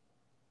this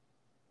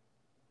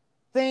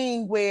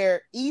thing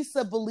where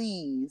Issa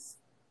believes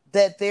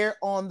that they're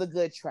on the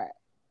good track.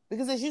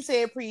 Because as you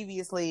said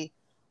previously,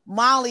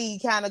 Molly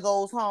kind of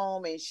goes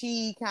home and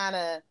she kind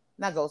of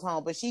not goes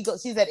home, but she's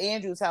at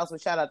Andrew's house,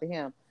 which shout out to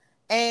him.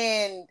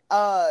 And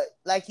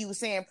like you were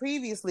saying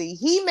previously,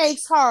 he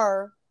makes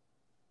her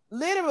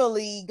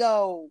literally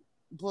go,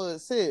 but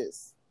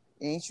sis,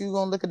 ain't you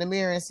gonna look in the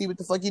mirror and see what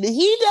the fuck you did?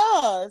 He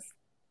does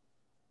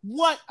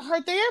what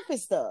her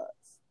therapist does.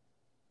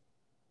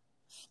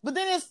 But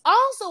then there's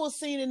also a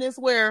scene in this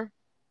where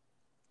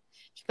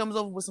she comes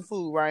over with some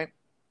food, right?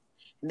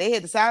 And they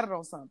had decided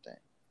on something.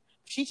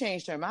 She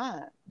changed her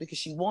mind because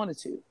she wanted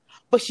to.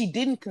 But she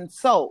didn't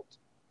consult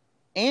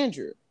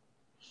Andrew.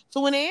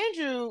 So when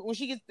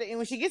she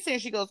gets there,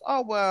 she goes,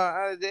 "Oh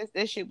well,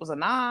 this shit was a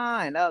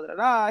 9." Da, da,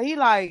 da. He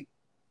like,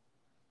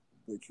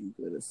 but you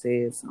could have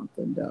said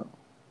something though.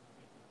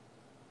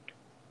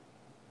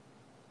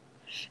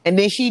 And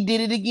then she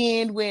did it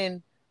again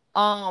when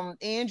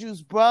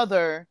Andrew's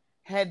brother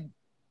had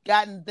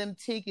gotten them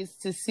tickets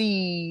to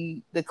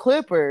see the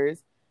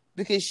Clippers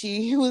because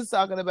she was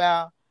talking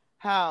about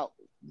how,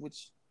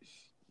 which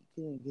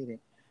he didn't get it.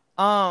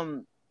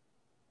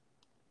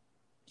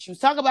 She was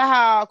talking about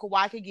how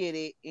Kawhi could get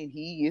it and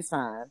he is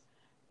fine.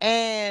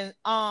 And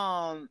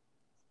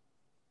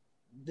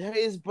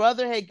his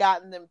brother had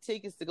gotten them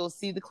tickets to go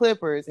see the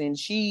Clippers, and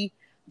she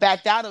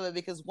backed out of it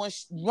because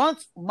once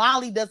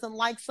Molly doesn't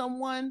like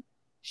someone,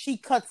 she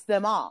cuts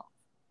them off.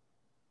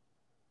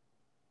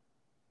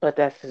 But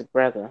that's his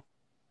brother.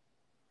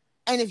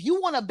 And if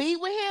you want to be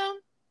with him,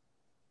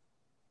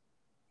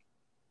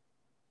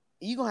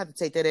 you're going to have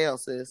to take that L,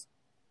 sis.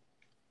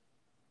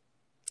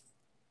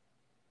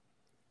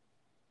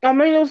 I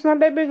mean, it's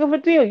not that big of a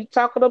deal. You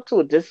talk it up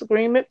to a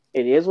disagreement.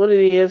 It is what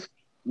it is.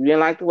 You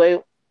didn't like the way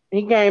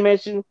he came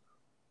at you.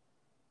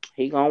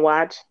 He gonna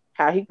watch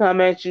how he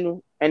come at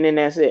you, and then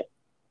that's it.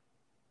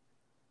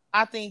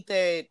 I think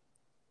that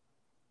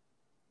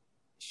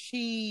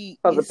she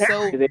Because is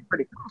apparently they're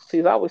pretty close.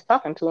 He's always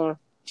talking to him.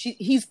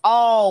 He's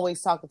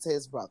always talking to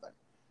his brother.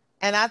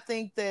 And I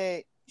think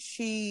that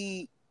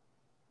she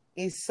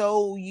is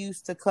so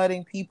used to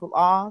cutting people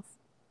off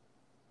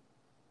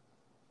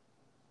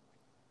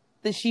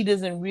that she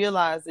doesn't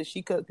realize that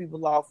she cut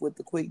people off with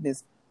the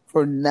quickness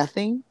for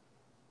nothing.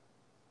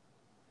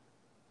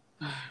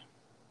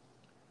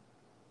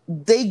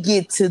 They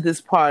get to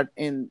this part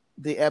in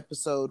the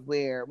episode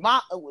where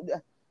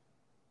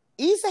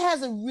Issa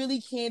has a really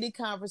candid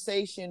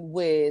conversation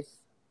with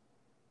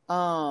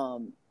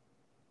Kendrick.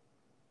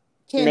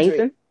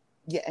 Nathan?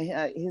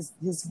 Yeah,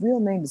 his real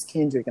name is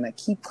Kendrick, and I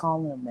keep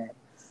calling him that.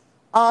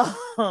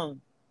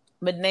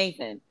 But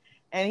Nathan.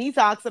 And he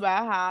talks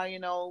about how,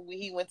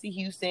 he went to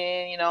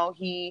Houston,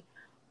 he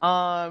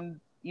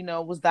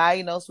was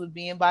diagnosed with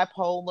being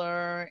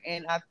bipolar.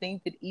 And I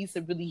think that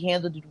Issa really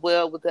handled it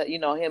well with that,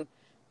 him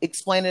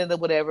explaining it or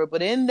whatever.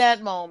 But in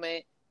that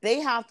moment,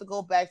 they have to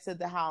go back to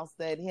the house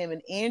that him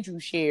and Andrew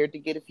shared to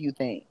get a few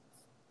things.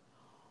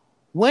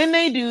 When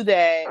they do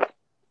that,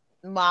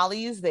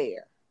 Molly is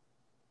there.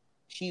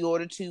 She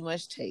ordered too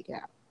much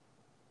takeout.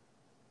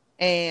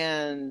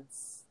 And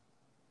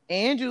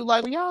Andrew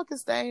like, well, y'all can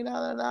stay, da,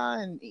 da,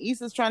 da. And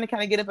Issa's trying to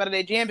kind of get up out of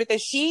their jam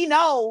because she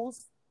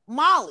knows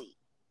Molly.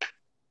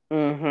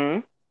 Mm-hmm.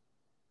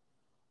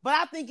 But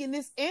I think in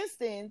this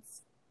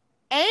instance,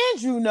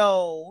 Andrew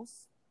knows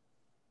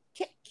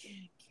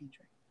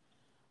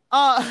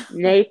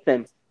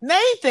Nathan.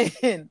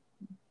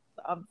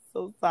 I'm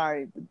so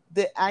sorry.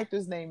 The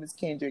actor's name is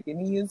Kendrick,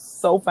 and he is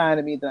so fine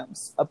to me that I'm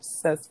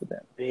obsessed with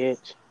him.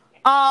 Bitch.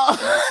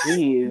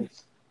 He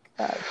is.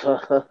 I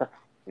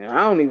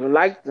don't even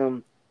like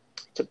them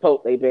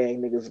Chipotle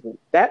bag niggas. But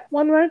that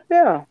one right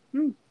there.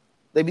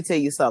 Let me tell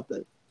you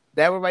something.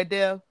 That one right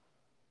there.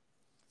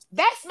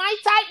 That's my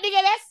type,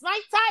 nigga. That's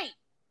my type.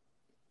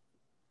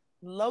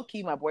 Low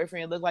key, my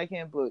boyfriend looked like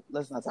him, but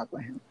let's not talk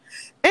about him.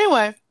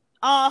 Anyway,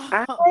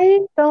 I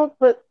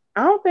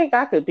don't think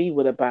I could be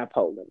with a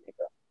bipolar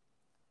nigga.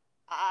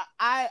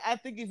 I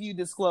think if you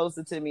disclose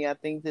it to me, I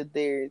think that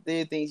there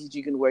are things that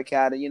you can work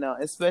out.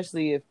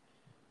 Especially if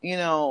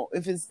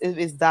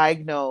it's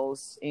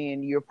diagnosed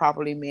and you're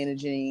properly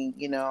managing,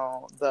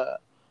 the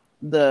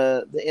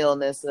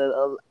illness.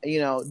 That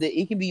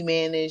it can be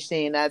managed,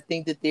 and I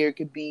think that there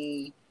could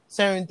be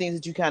certain things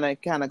that you kind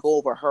of go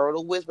over a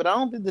hurdle with. But I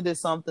don't think that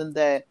it's something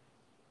that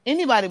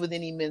anybody with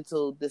any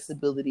mental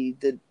disability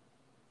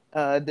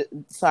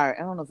sorry,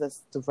 I don't know if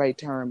that's the right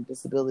term,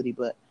 disability,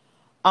 but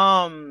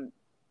I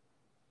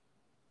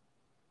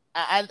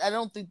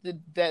don't think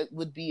that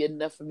would be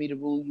enough for me to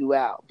rule you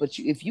out. But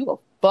if you a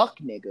fuck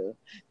nigga,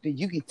 then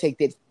you can take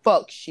that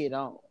fuck shit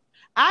on.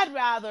 I'd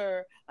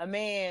rather a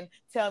man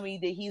tell me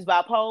that he's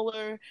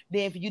bipolar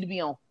than for you to be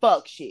on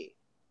fuck shit.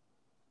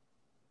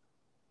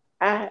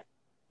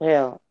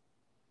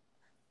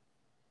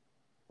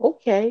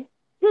 Okay.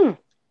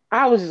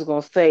 I was just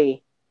gonna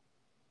say,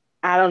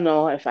 I don't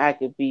know if I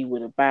could be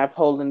with a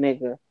bipolar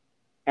nigga,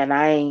 and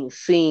I ain't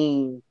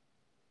seen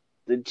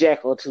the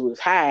Jekyll to his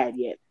Hyde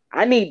yet.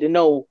 I need to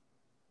know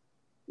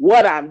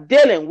what I'm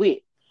dealing with.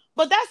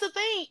 But that's the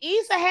thing.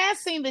 Issa has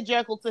seen the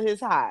Jekyll to his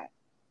Hyde.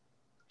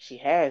 She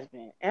has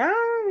been. And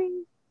I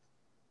mean,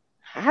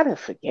 I done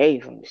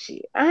forgave him the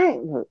shit. I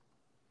ain't.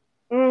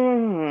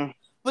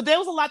 But there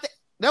was a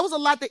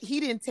lot that he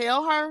didn't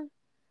tell her,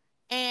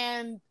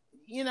 and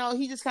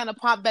he just kind of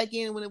popped back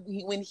in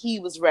when he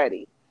was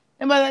ready.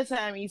 And by that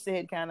time, Issa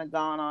had kind of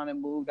gone on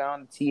and moved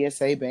on to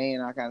TSA Bay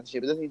and all kinds of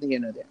shit. But that's neither here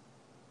nor there.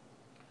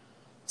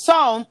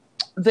 So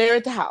they're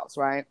at the house,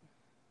 right?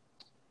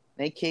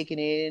 They kicking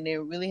it and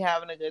they're really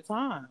having a good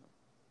time.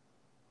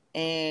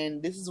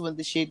 And this is when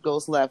the shit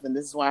goes left, and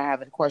this is why I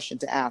have a question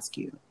to ask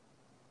you.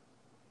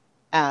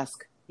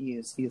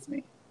 Excuse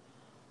me.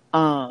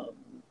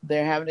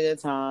 they're having a good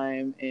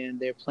time, and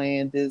they're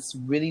playing this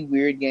really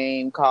weird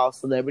game called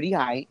Celebrity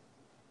Height,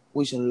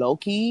 which low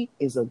key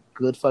is a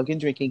good fucking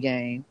drinking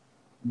game.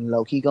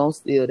 Low key gonna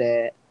steal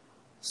that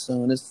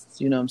soon as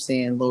you know what I'm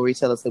saying.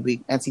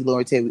 Auntie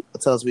Lori tell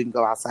us we can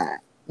go outside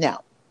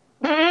now.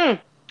 Mm-mm.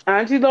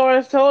 Auntie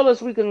Doris told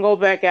us we can go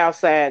back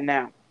outside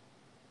now.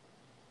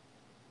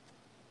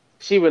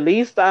 She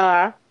released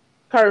our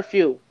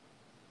curfew.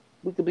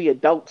 We could be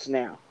adults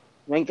now.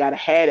 We ain't gotta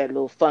have that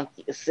little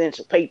funky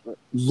essential paper.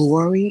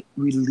 Lori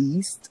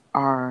released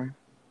our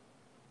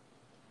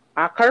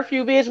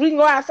curfew, bitch. We can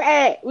go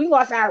outside. We can go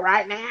outside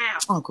right now.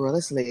 Oh, girl,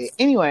 that's late.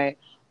 Anyway,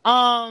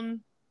 hey,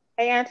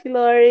 Auntie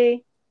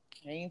Lori.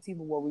 Hey, Auntie,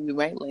 what we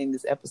might end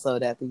this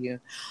episode after you.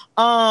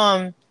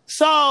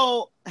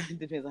 So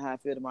depends on how I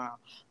feel tomorrow.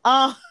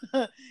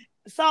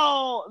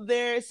 So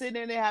they're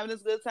sitting there having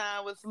this good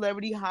time with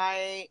Celebrity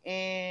Height,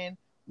 and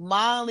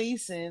Molly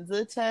sends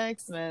a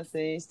text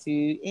message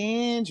to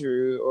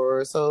Andrew,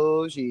 or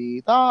so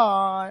she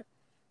thought.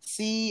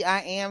 See,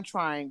 I am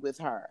trying with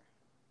her.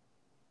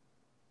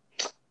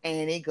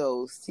 And it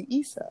goes to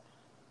Issa.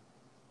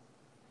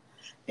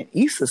 And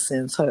Issa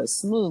sends her a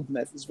smooth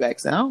message back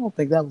saying, I don't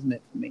think that was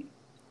meant for me.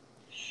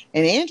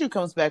 And Andrew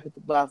comes back with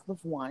the bottle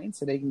of wine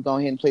so they can go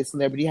ahead and play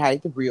Celebrity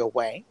Height the real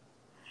way.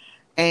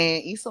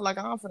 And Issa like,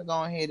 I'm gonna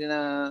go ahead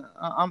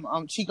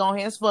and she go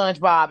ahead and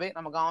SpongeBob it.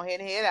 I'm gonna go ahead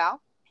and head out.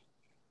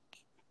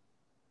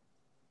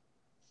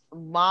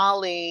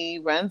 Molly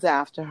runs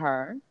after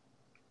her.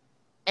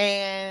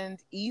 And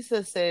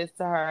Issa says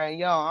to her,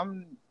 yo,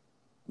 I'm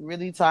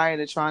really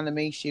tired of trying to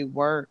make shit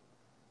work.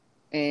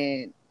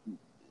 And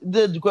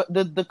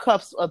the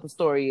cups of the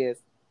story is,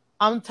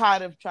 I'm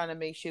tired of trying to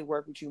make shit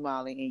work with you,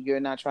 Molly, and you're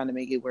not trying to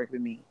make it work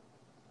with me.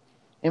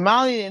 And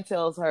Molly then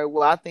tells her,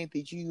 well, I think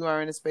that you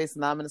are in a space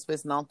and I'm in a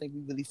space and I don't think we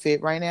really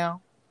fit right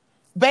now.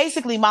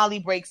 Basically, Molly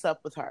breaks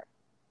up with her.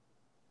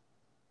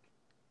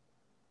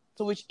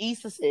 To which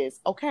Issa says,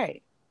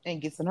 okay, and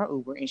gets in her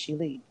Uber and she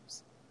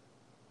leaves.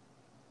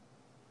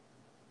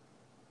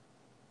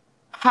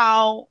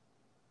 How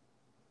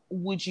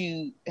would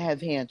you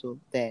have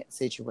handled that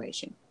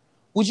situation?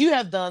 Would you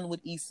have done what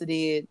Issa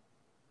did,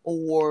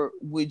 or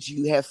would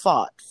you have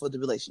fought for the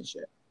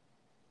relationship?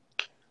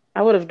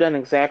 I would have done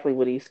exactly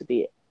what Issa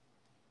did.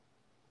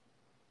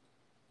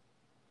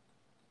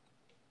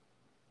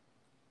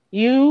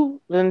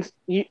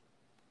 If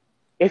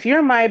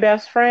you're my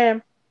best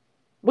friend,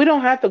 we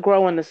don't have to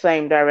grow in the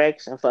same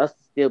direction for us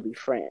to still be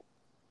friends.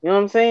 You know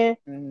what I'm saying?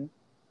 Mm-hmm.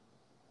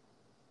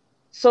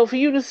 So for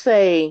you to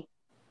say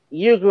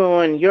you're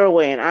growing your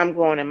way and I'm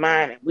growing in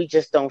mine and we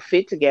just don't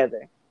fit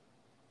together,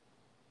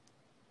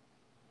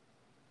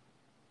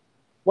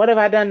 what have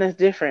I done that's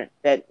different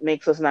that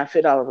makes us not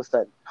fit all of a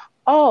sudden?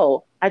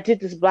 Oh, I did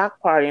this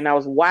block party and I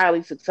was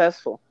wildly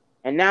successful.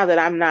 And now that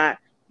I'm not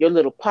your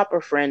little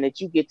pupper friend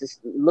that you get to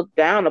look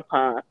down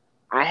upon,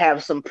 I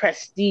have some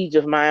prestige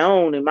of my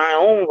own in my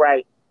own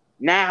right.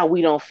 Now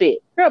we don't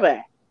fit. Girl,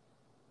 back.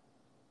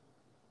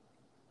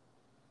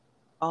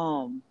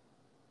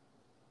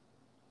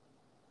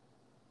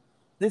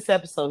 This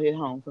episode hit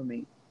home for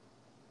me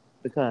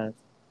because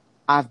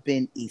I've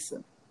been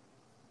Issa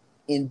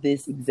in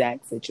this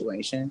exact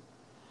situation.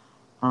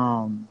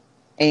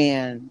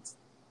 And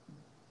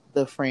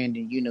the friend,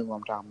 and you know who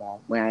I'm talking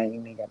about, where I ain't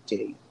even got to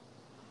tell you.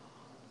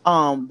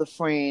 The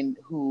friend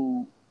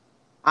who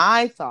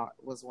I thought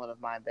was one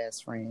of my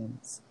best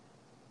friends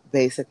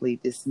basically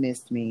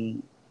dismissed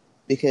me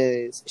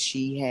because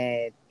she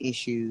had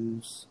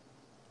issues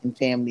and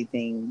family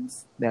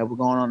things that were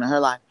going on in her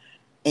life.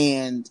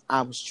 And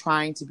I was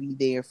trying to be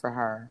there for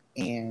her,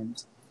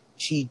 and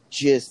she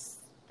just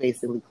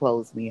basically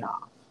closed me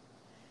off.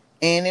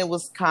 And it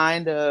was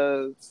kind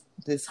of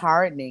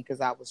disheartening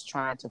because I was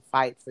trying to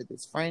fight for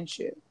this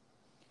friendship.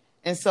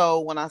 And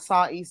so when I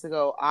saw Issa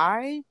go,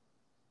 I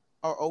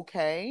are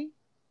okay,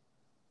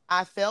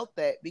 I felt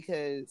that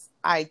because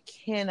I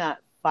cannot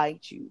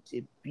fight you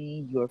to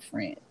be your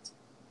friend.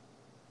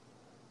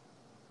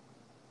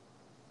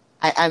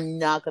 I'm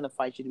not going to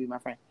fight you to be my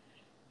friend.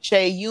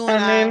 Shay, you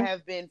and I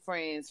have been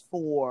friends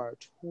for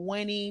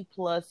 20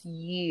 plus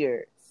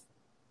years.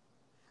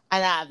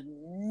 And I've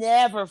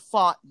never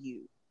fought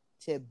you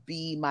to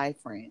be my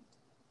friend.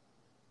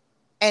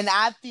 And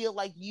I feel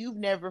like you've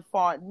never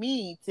fought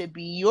me to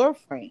be your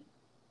friend.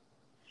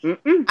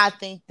 Mm-mm. I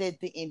think that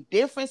the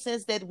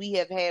indifferences that we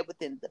have had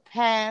within the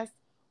past,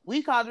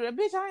 we called her a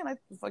bitch. I ain't like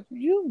the fuck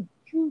you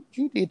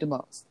did the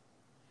most.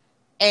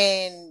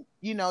 And,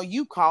 you know,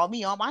 you call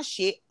me on my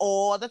shit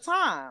all the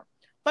time.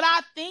 But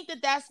I think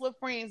that that's what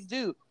friends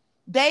do.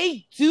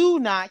 They do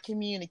not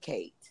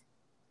communicate.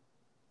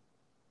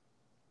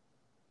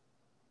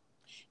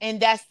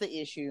 And that's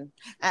the issue.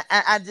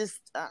 I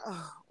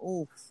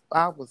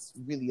was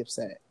really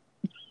upset.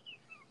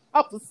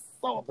 I was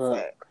so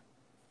upset.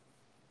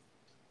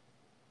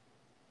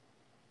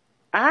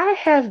 I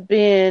have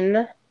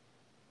been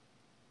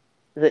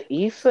the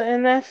Issa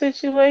in that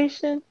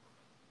situation.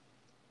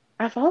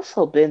 I've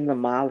also been the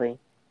Molly.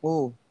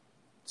 Ooh.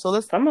 So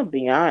let's. I'm gonna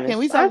be honest. Can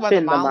we talk about the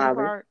Molly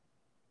part?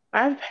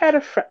 I've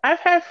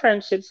had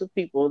friendships with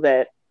people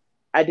that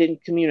I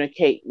didn't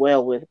communicate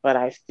well with, but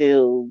I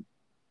still,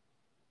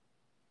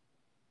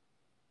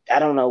 I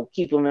don't know,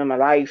 keep them in my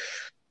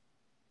life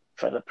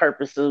for the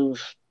purpose of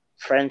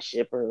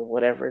friendship or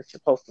whatever it's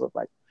supposed to look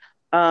like.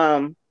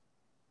 Um,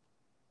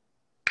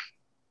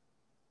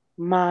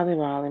 Molly.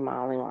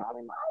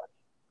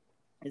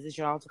 Is this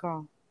your altar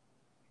call?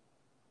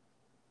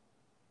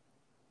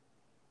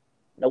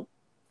 Nope.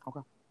 Okay.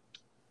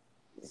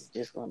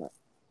 Just gonna.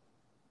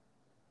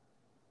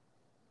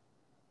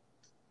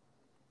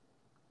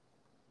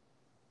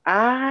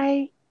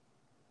 I.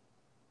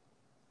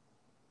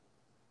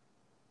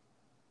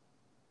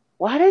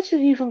 Why did you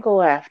even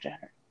go after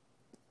her?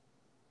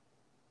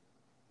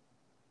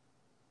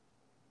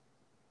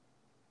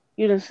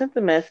 You done sent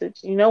the message.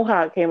 You know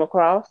how it came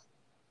across.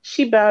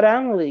 She bowed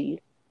down to leave.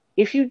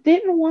 If you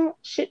didn't want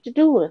shit to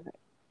do with her,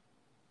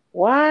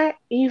 why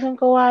even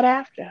go out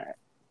after her?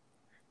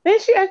 Then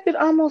she acted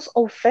almost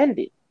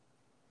offended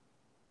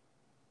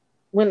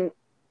when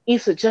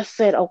Issa just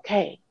said,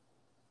 okay.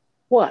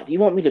 What? You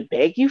want me to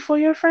beg you for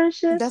your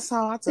friendship? That's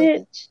how I took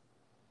it. Bitch,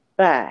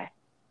 bye.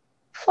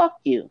 Fuck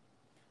you.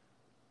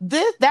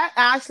 That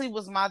actually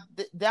was my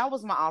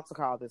altar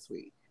call this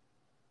week.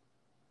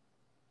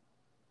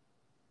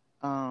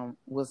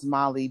 Was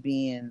Molly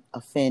being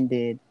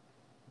offended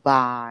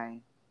by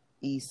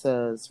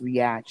Issa's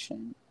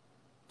reaction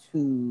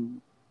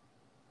to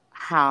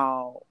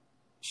how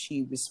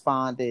she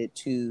responded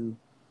to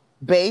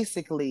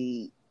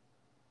basically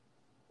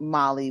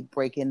Molly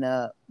breaking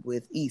up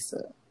with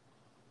Issa.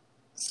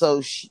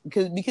 So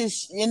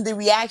because in the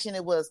reaction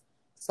it was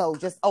so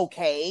just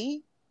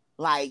okay,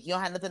 like you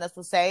don't have nothing else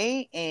to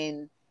say,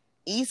 and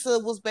Issa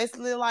was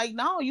basically like,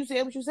 "No, you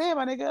said what you said,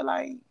 my nigga.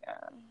 Like,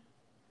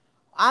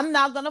 I'm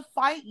not gonna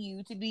fight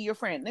you to be your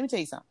friend. Let me tell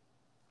you something,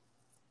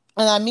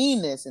 and I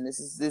mean this, and this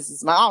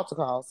is my altar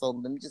call. So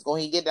let me just go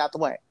ahead and get it out the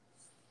way.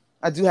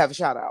 I do have a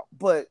shout out,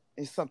 but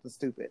it's something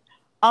stupid.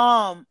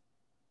 I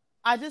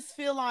just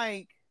feel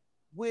like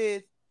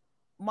with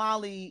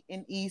Molly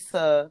and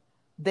Issa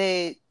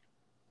that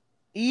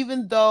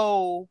even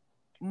though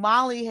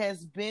Molly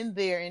has been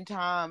there in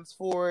times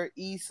for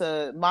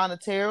Issa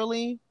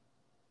monetarily,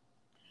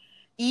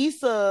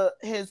 Issa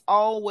has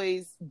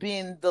always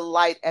been the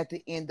light at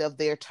the end of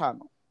their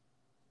tunnel.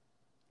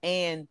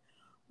 And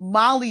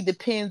Molly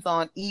depends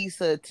on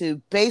Issa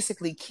to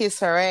basically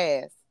kiss her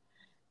ass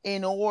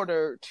in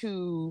order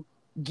to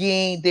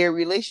gain their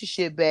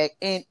relationship back.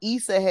 And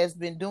Issa has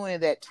been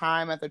doing that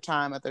time after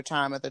time after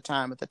time after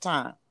time after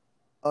time.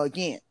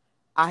 Again,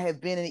 I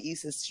have been in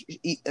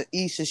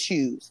Issa's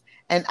shoes,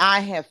 and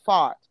I have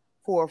fought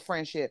for a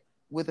friendship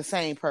with the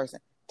same person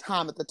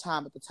time after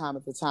time after time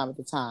after time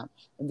after time.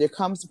 And there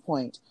comes a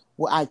point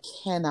where I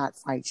cannot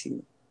fight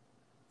you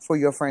for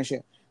your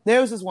friendship.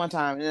 There was this one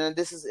time, and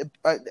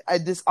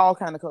this all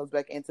kind of goes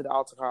back into the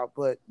altar call,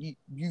 but you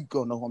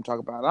go know who I'm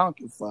talking about. I don't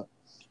give a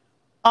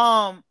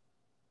fuck.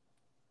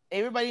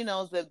 Everybody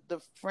knows that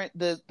the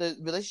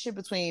relationship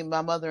between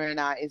my mother and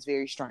I is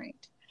very strained.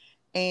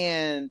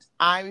 And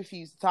I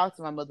refused to talk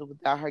to my mother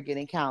without her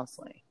getting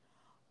counseling.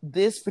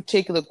 This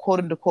particular quote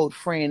unquote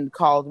friend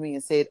called me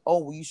and said, "Oh,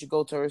 well, you should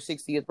go to her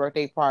 60th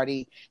birthday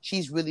party.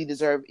 She's really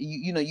deserved.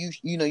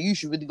 You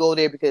should really go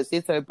there because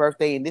it's her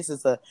birthday and this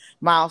is a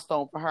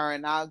milestone for her."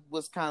 And I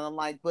was kind of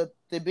like, "But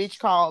the bitch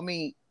called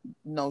me."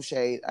 No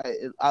shade.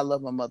 I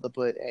love my mother,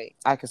 but hey,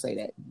 I can say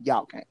that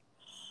y'all can't.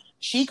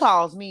 She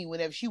calls me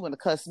whenever she want to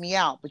cuss me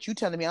out, but you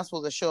telling me I'm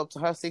supposed to show up to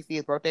her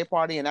 60th birthday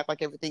party and act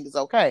like everything is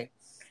okay.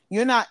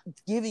 You're not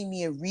giving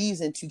me a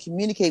reason to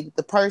communicate with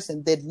the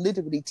person that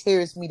literally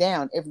tears me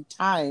down every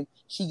time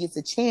she gets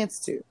a chance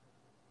to.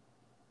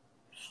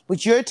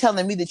 But you're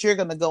telling me that you're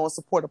going to go and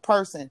support a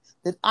person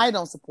that I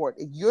don't support.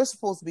 If you're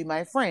supposed to be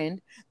my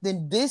friend,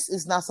 then this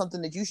is not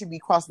something that you should be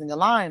crossing the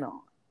line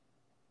on.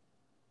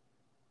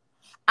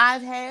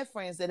 I've had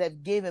friends that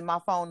have given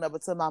my phone number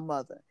to my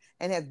mother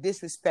and have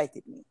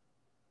disrespected me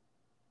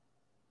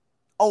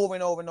over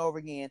and over and over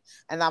again,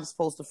 and I'm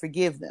supposed to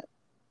forgive them.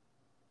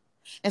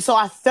 And so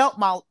I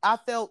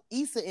felt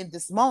Issa in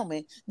this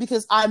moment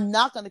because I'm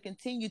not going to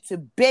continue to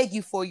beg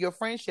you for your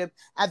friendship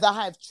as I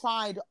have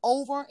tried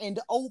over and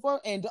over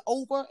and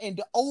over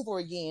and over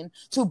again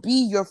to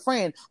be your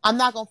friend. I'm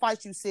not going to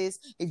fight you, sis.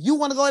 If you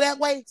want to go that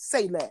way,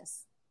 say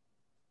less.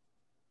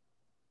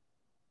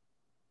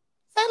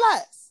 Say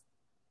less.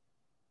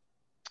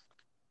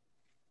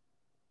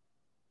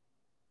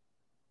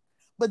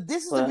 But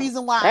this is the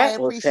reason why I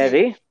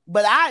appreciate.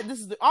 This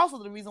is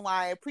also the reason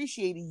why I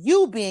appreciated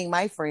you being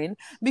my friend,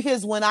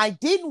 because when I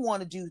didn't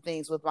want to do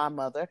things with my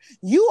mother,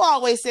 you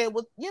always said,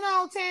 "Well,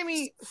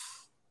 Tammy,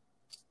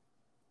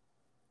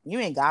 you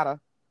ain't gotta.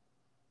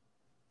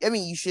 I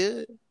mean, you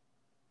should. But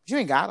you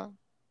ain't gotta.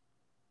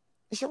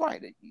 It's your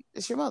right.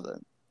 It's your mother,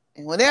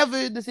 and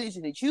whatever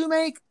decision that you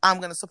make,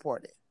 I'm gonna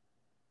support it."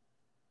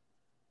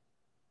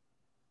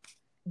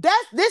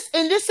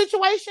 In this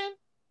situation.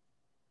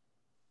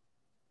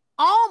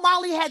 All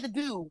Molly had to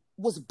do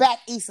was back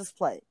Issa's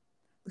play,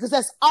 because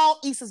that's all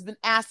Issa's been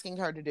asking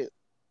her to do.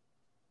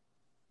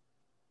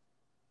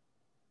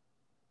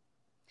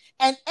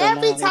 And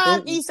Don't know every how they do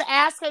time it. Issa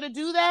asks her to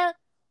do that,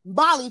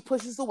 Molly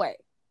pushes away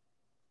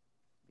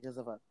because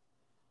of a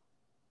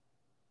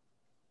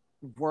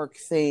work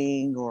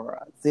thing or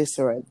a this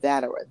or a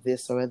that or a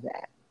this or a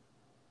that.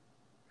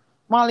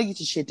 Molly, get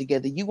your shit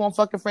together. You want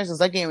fucking friends?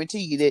 I guarantee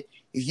you that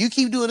if you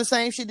keep doing the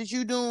same shit that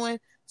you doing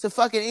to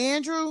fucking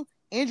Andrew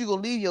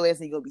gonna leave your ass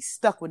and you're gonna be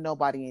stuck with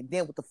nobody. And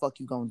then what the fuck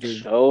you gonna do?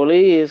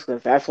 Surely is,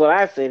 because that's what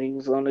I said he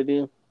was going to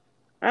do.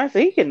 I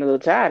said he getting a little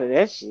tired of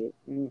that shit.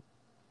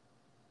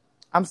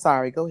 I'm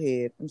sorry. Go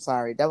ahead. I'm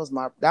sorry. That was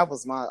my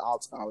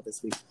alt call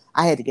this week.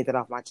 I had to get that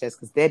off my chest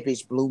because that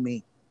bitch blew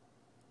me.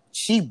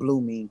 She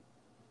blew me.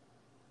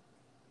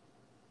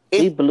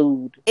 He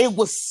blued. It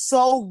was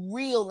so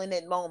real in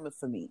that moment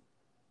for me.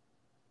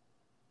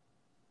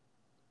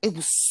 It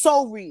was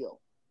so real.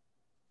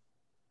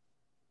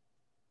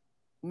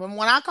 When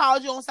I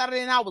called you on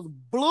Saturday and I was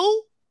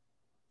blue,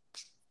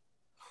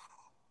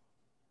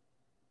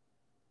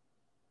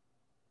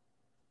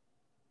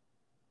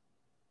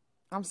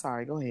 I'm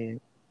sorry. Go ahead.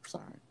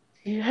 Sorry.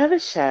 You have a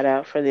shout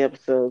out for the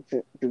episode.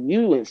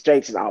 You went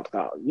straight to the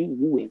alcohol. You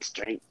went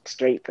straight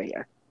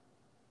there.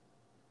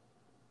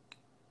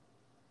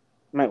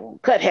 Might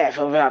want to cut half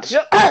of it out the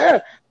show.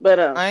 But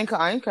I ain't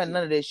cutting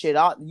none of this shit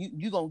out.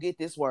 You gonna get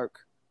this work.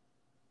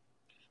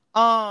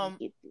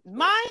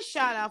 My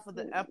shout out for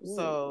the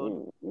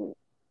episode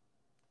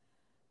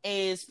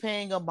is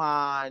paying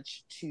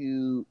homage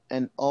to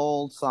an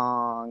old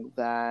song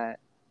that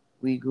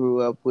we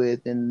grew up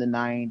with in the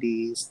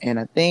 90s. And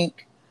I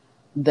think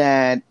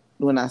that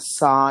when I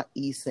saw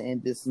Issa in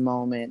this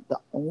moment, the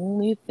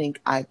only thing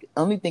I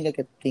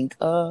could think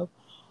of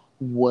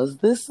was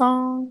this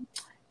song.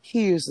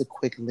 Here's a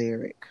quick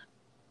lyric.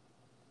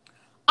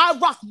 I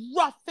rock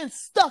rough and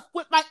stuff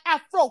with my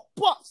Afro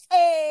puffs.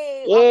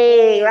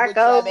 Hey, rock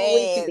on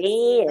with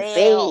your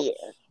dance.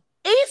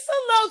 Issa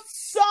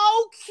looks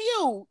so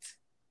cute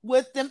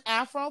with them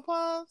Afro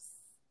puffs.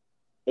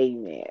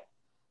 Amen.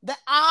 That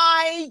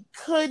I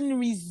couldn't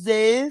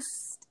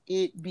resist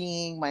it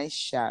being my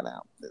shout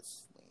out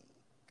this week.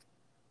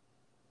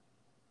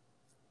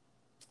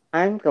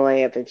 I'm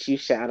glad that you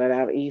shouted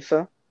out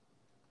Issa.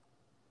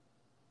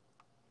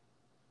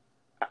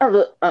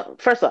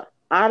 First off,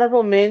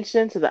 honorable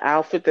mention to the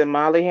outfit that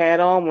Molly had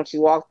on when she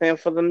walked in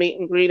for the meet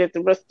and greet at the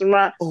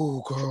restaurant.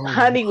 Oh, girl.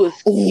 Honey was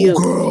cute.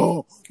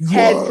 Girl.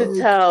 Head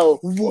to toe.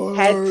 Word.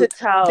 Head to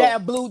toe.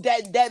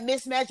 That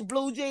mismatched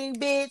blue jean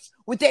bitch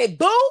with that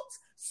boot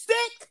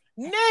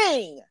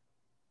sickening.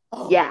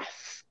 Oh.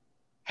 Yes.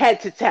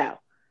 Head to toe.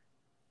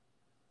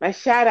 My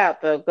shout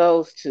out though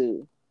goes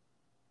to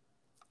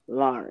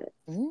Lawrence.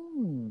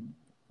 So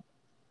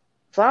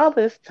all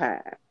this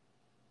time,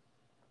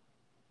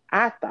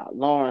 I thought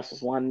Lawrence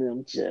was one of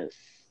them just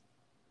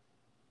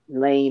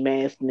lame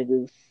ass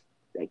niggas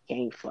that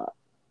can't fuck.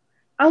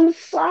 I'm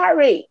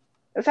sorry.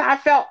 That's how I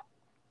felt.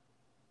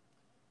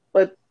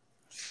 But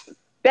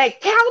that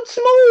couch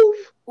move,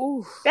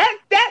 ooh. that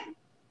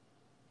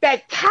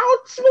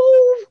couch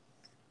move,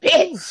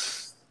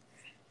 bitch.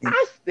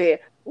 I said,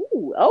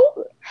 ooh,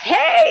 oh,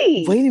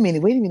 hey. Wait a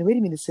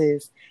minute,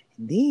 sis.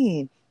 And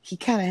then he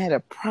kind of had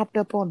her propped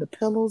up on the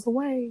pillows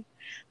away.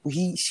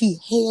 She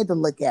had to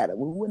look at him.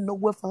 We wouldn't know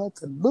where for her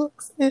to look,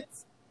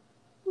 sis.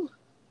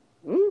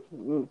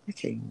 Mm-hmm. I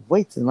can't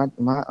wait till my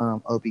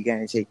OB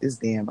gonna check this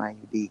damn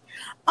IUD. Did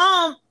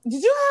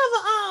you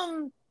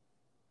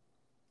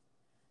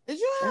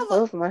have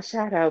that was my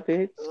shout out,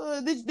 bitch.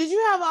 Did you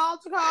have an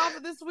altar call for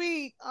this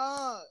week?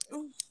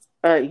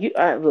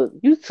 Look,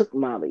 you took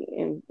Molly,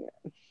 and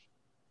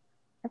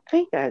I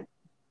think I'm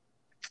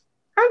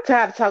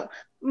tired of talking.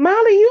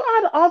 Molly, you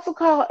ought to altar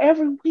call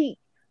every week.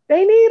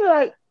 They need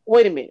to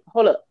wait a minute,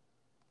 hold up.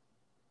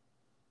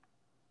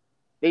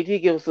 They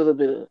did give us a little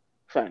bit of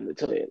fun to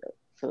toilet,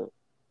 so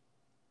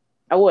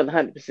I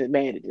wasn't 100%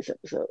 mad at this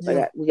episode.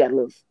 We got a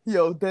little.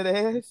 Yo, that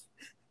ass.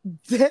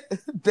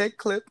 That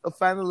clip of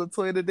Finding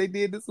LaToya that they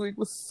did this week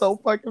was so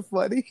fucking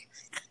funny.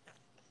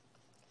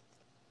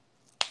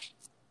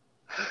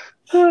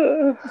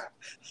 Them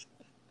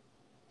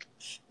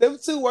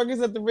two workers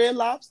at the Red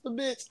Lobster,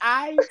 bitch.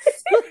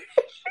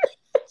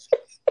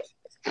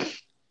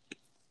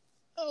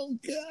 Oh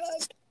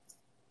God.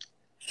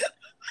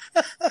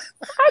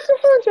 I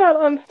just want y'all to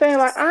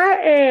understand, I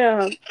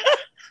am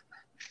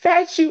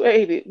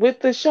infatuated with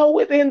the show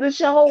within the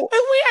show. And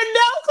we are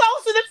no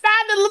closer to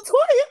Finding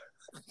LaToya.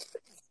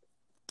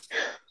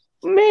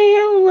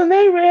 Man, when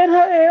they read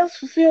her ass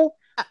for Phil,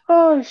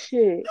 oh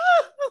shit.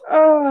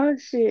 I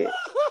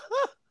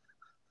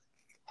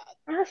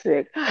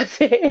said, God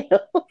damn.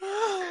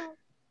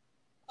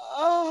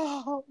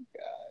 Oh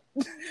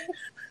God.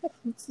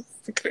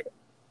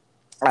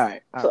 All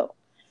right. So,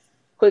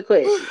 quick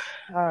question.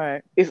 All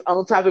right. It's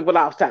on topic but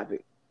off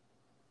topic.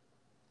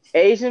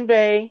 Asian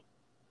Bay,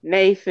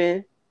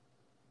 Nathan,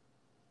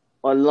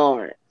 or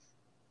Lawrence?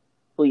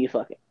 Who you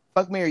fucking?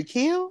 Fuck, Marry,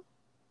 Kill?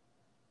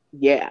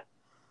 Yeah.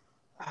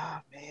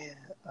 Oh, man.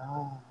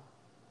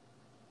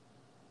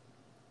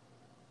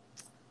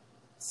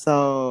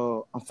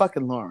 So, I'm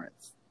fucking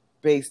Lawrence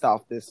based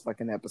off this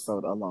fucking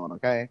episode alone,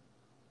 okay?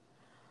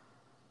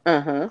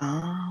 Uh-huh.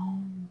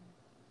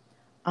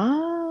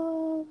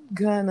 I'm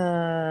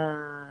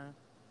gonna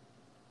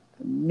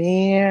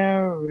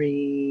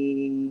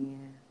marry.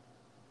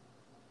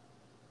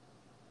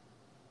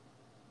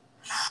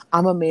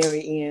 I'm gonna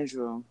marry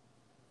Andrew.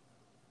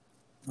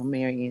 I'm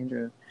marry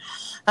Andrew.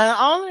 And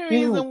the only You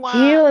reason why,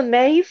 kill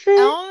Nathan?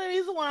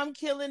 I'm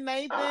killing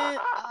Nathan,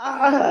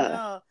 Ah.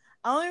 no.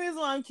 The only reason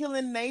why I'm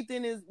killing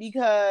Nathan is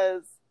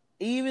because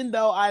even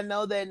though I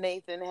know that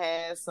Nathan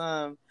has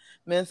some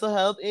mental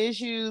health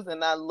issues,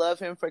 and I love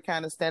him for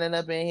kind of standing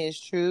up in his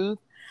truth,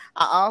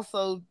 I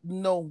also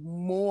know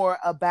more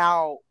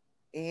about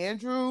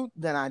Andrew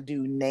than I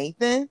do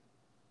Nathan,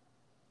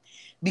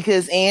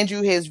 because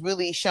Andrew has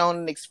really shown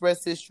and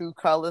expressed his true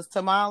colors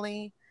to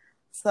Molly.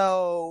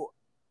 So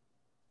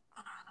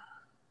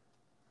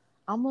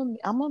I'm gonna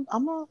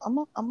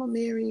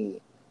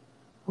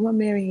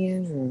marry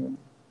Andrew.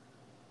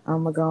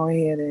 I'm gonna go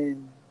ahead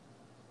and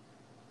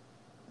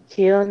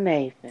Kill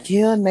Nathan.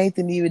 kill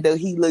Nathan, even though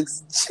he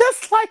looks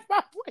just like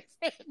my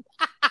boyfriend.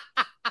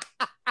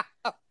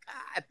 Oh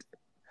God,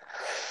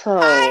 So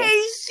I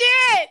hate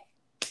shit.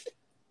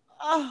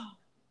 Oh.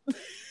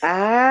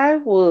 I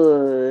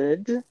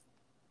would,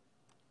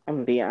 I'm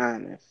gonna be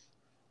honest.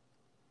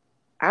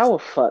 I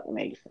would fuck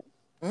Nathan.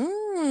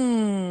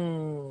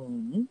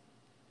 Mm.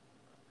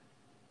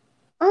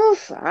 I'm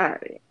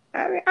sorry.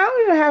 I mean, I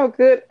don't even have a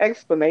good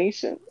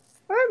explanation.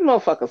 That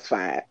motherfucker's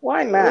fine.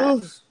 Why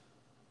not? Oof.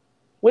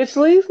 Which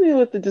leaves me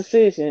with the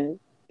decision: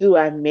 do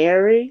I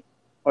marry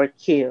or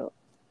kill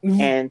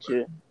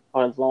Andrew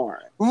or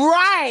Lauren?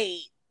 Right.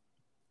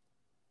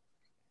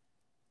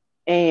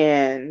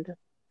 And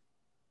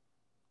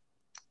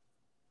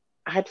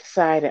I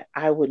decided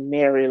I would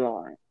marry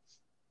Lauren.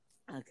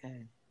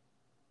 Okay.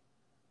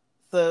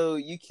 So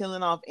you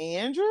killing off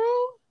Andrew?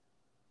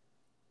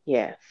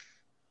 Yes.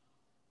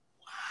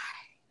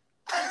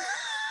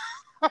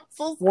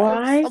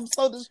 Why? I'm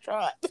so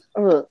distraught.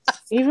 Look,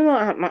 even though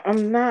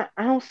I'm not,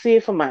 I don't see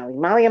it for Molly.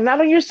 Molly, I'm not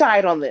on your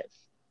side on this.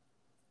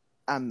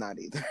 I'm not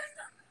either.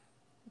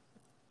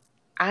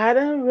 I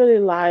don't really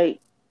like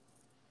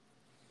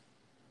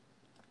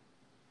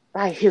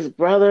his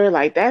brother.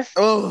 Like that's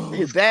Oh,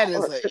 his that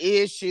is an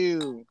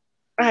issue.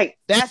 like.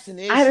 That's an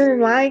I didn't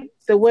issue. like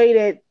the way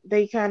that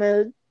they kind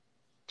of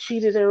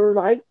treated her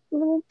like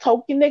little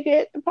token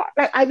nigga at the park.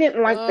 Like I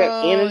didn't like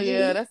that Oh, yeah,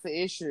 energy. that's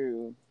the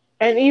issue.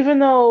 And even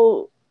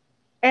though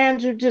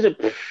Andrew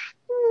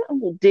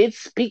did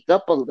speak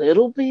up a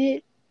little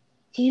bit,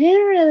 he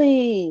didn't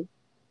really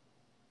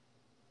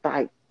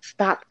like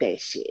stop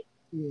that shit.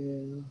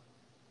 Yeah.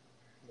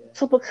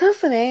 So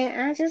because of that,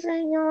 I just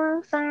say,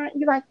 I'm sorry.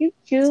 You like you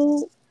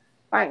cute.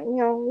 Like,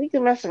 we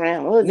can mess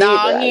around a little bit, No,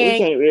 but like we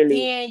can't he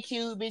really. ain't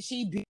cute,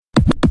 bitch.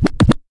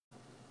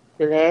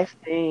 The last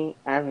thing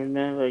I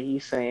remember you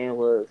saying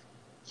was,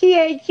 he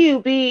ain't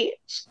cute,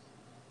 bitch.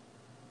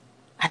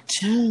 I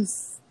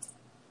just,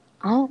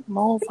 I don't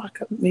know if I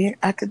could,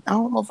 I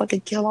don't know if I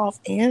could kill off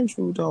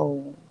Andrew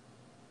though.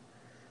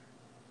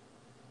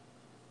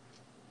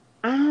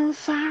 I'm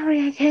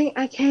sorry,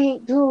 I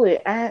can't do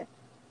it.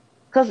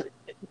 Cause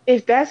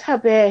if that's how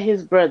bad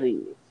his brother is,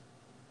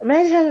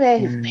 imagine how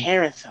bad his Mm.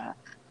 parents are.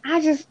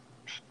 I just,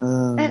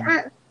 and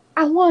Um,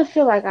 I want to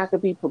feel like I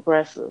could be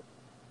progressive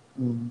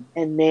mm,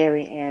 and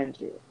marry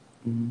Andrew,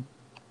 mm.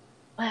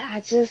 but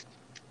I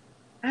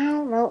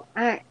don't know.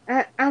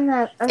 I'm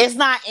not. It's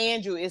not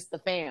Andrew, it's the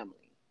family.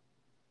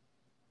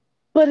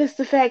 But it's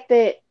the fact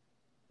that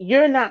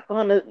you're not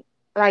gonna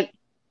like.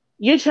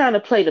 You're trying to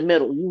play the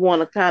middle. You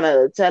want to kind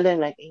of tell him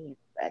like, hey,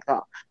 back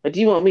off. But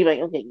you want me like,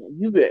 okay,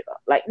 you back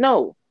off. Like,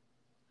 no,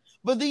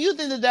 But do you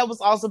think that that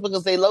was also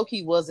because they low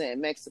key wasn't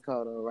in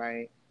Mexico though,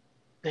 right?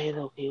 they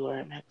look you were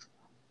in Mexico.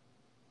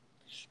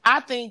 I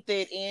think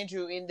that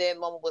Andrew in that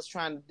moment was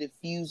trying to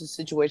diffuse the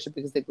situation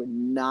because they were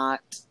not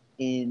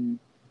in,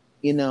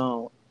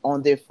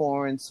 on their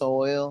foreign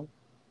soil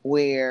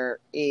where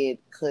it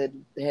could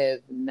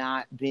have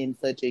not been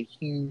such a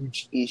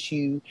huge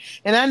issue.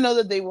 And I know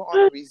that they were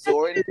on a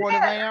resort in Puerto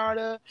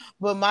Vallarta,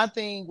 but my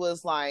thing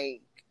was like,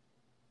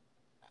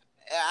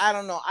 I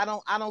don't know. I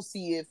don't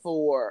see it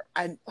for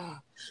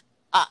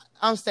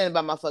I'm standing by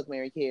my fuck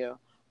Mary Kill.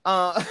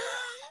 Uh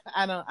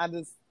I don't I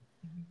just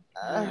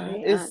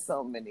it's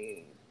so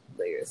many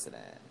layers to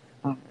that.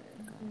 All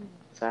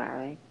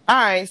Sorry,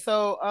 right,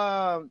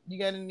 so you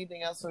got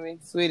anything else for me,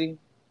 sweetie?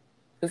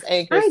 This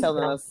Anchor is I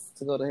telling don't. us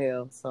to go to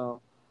hell.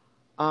 So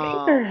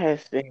Anchor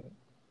has been.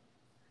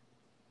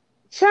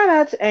 Shout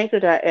out to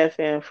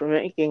Anchor.fm for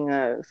making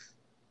us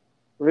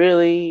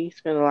really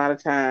spend a lot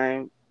of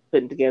time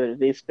putting together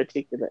this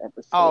particular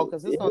episode.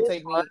 because It is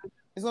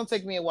it's gonna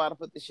take me a while to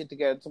put this shit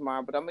together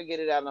tomorrow, but I'm gonna get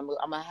it out and I'm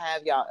gonna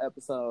have y'all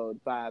episode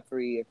by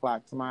 3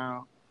 o'clock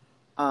tomorrow.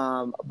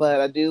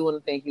 But I do want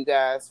to thank you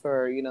guys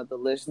for the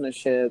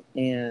listenership,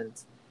 and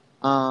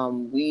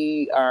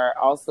we are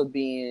also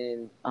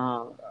being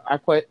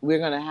we're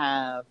gonna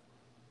have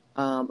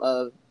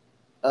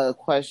a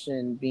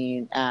question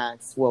being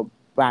asked, well,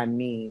 by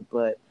me,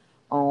 but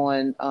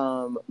on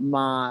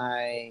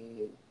my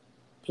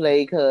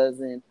play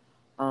cousin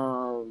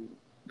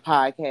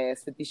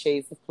podcast, 50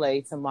 Shades of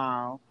Play,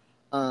 tomorrow.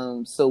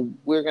 So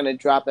we're gonna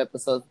drop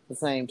episodes at the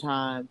same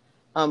time.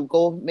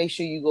 Go make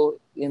sure you go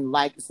and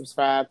like and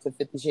subscribe to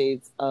 50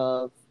 Shades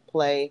of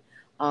Play.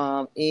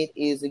 It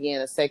is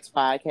again a sex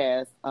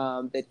podcast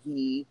that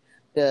he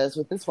does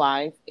with his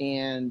wife,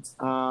 and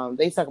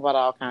they talk about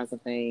all kinds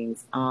of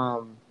things.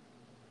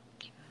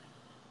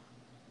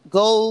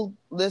 Go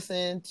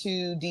listen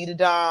to Dita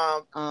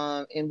Dom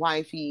and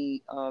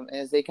Wifey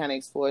as they kind of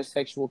explore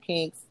sexual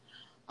kinks.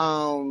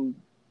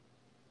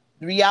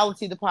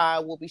 Reality the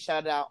Pod will be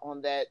shouted out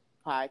on that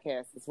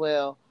podcast as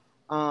well.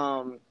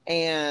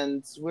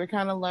 And we're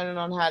kind of learning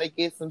on how to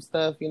get some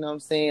stuff, you know what I'm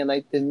saying?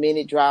 Like the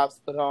minute drops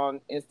put on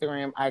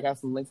Instagram. I got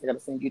some links I got to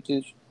send you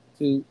to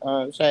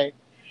Shay.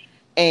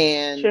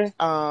 And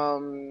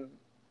Sure.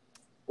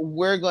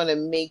 We're going to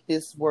make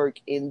this work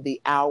in the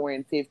hour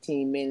and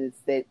 15 minutes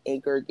that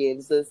Anchor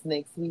gives us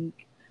next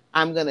week.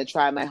 I'm going to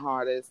try my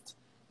hardest.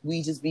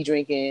 We just be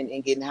drinking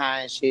and getting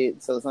high and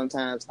shit. So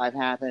sometimes life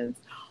happens.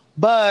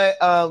 But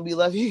we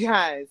love you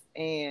guys.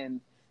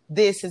 And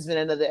this has been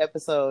another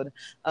episode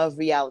of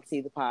Reality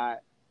the Pod.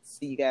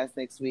 See you guys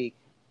next week.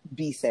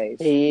 Be safe.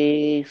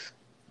 Peace.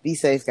 Be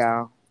safe,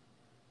 y'all.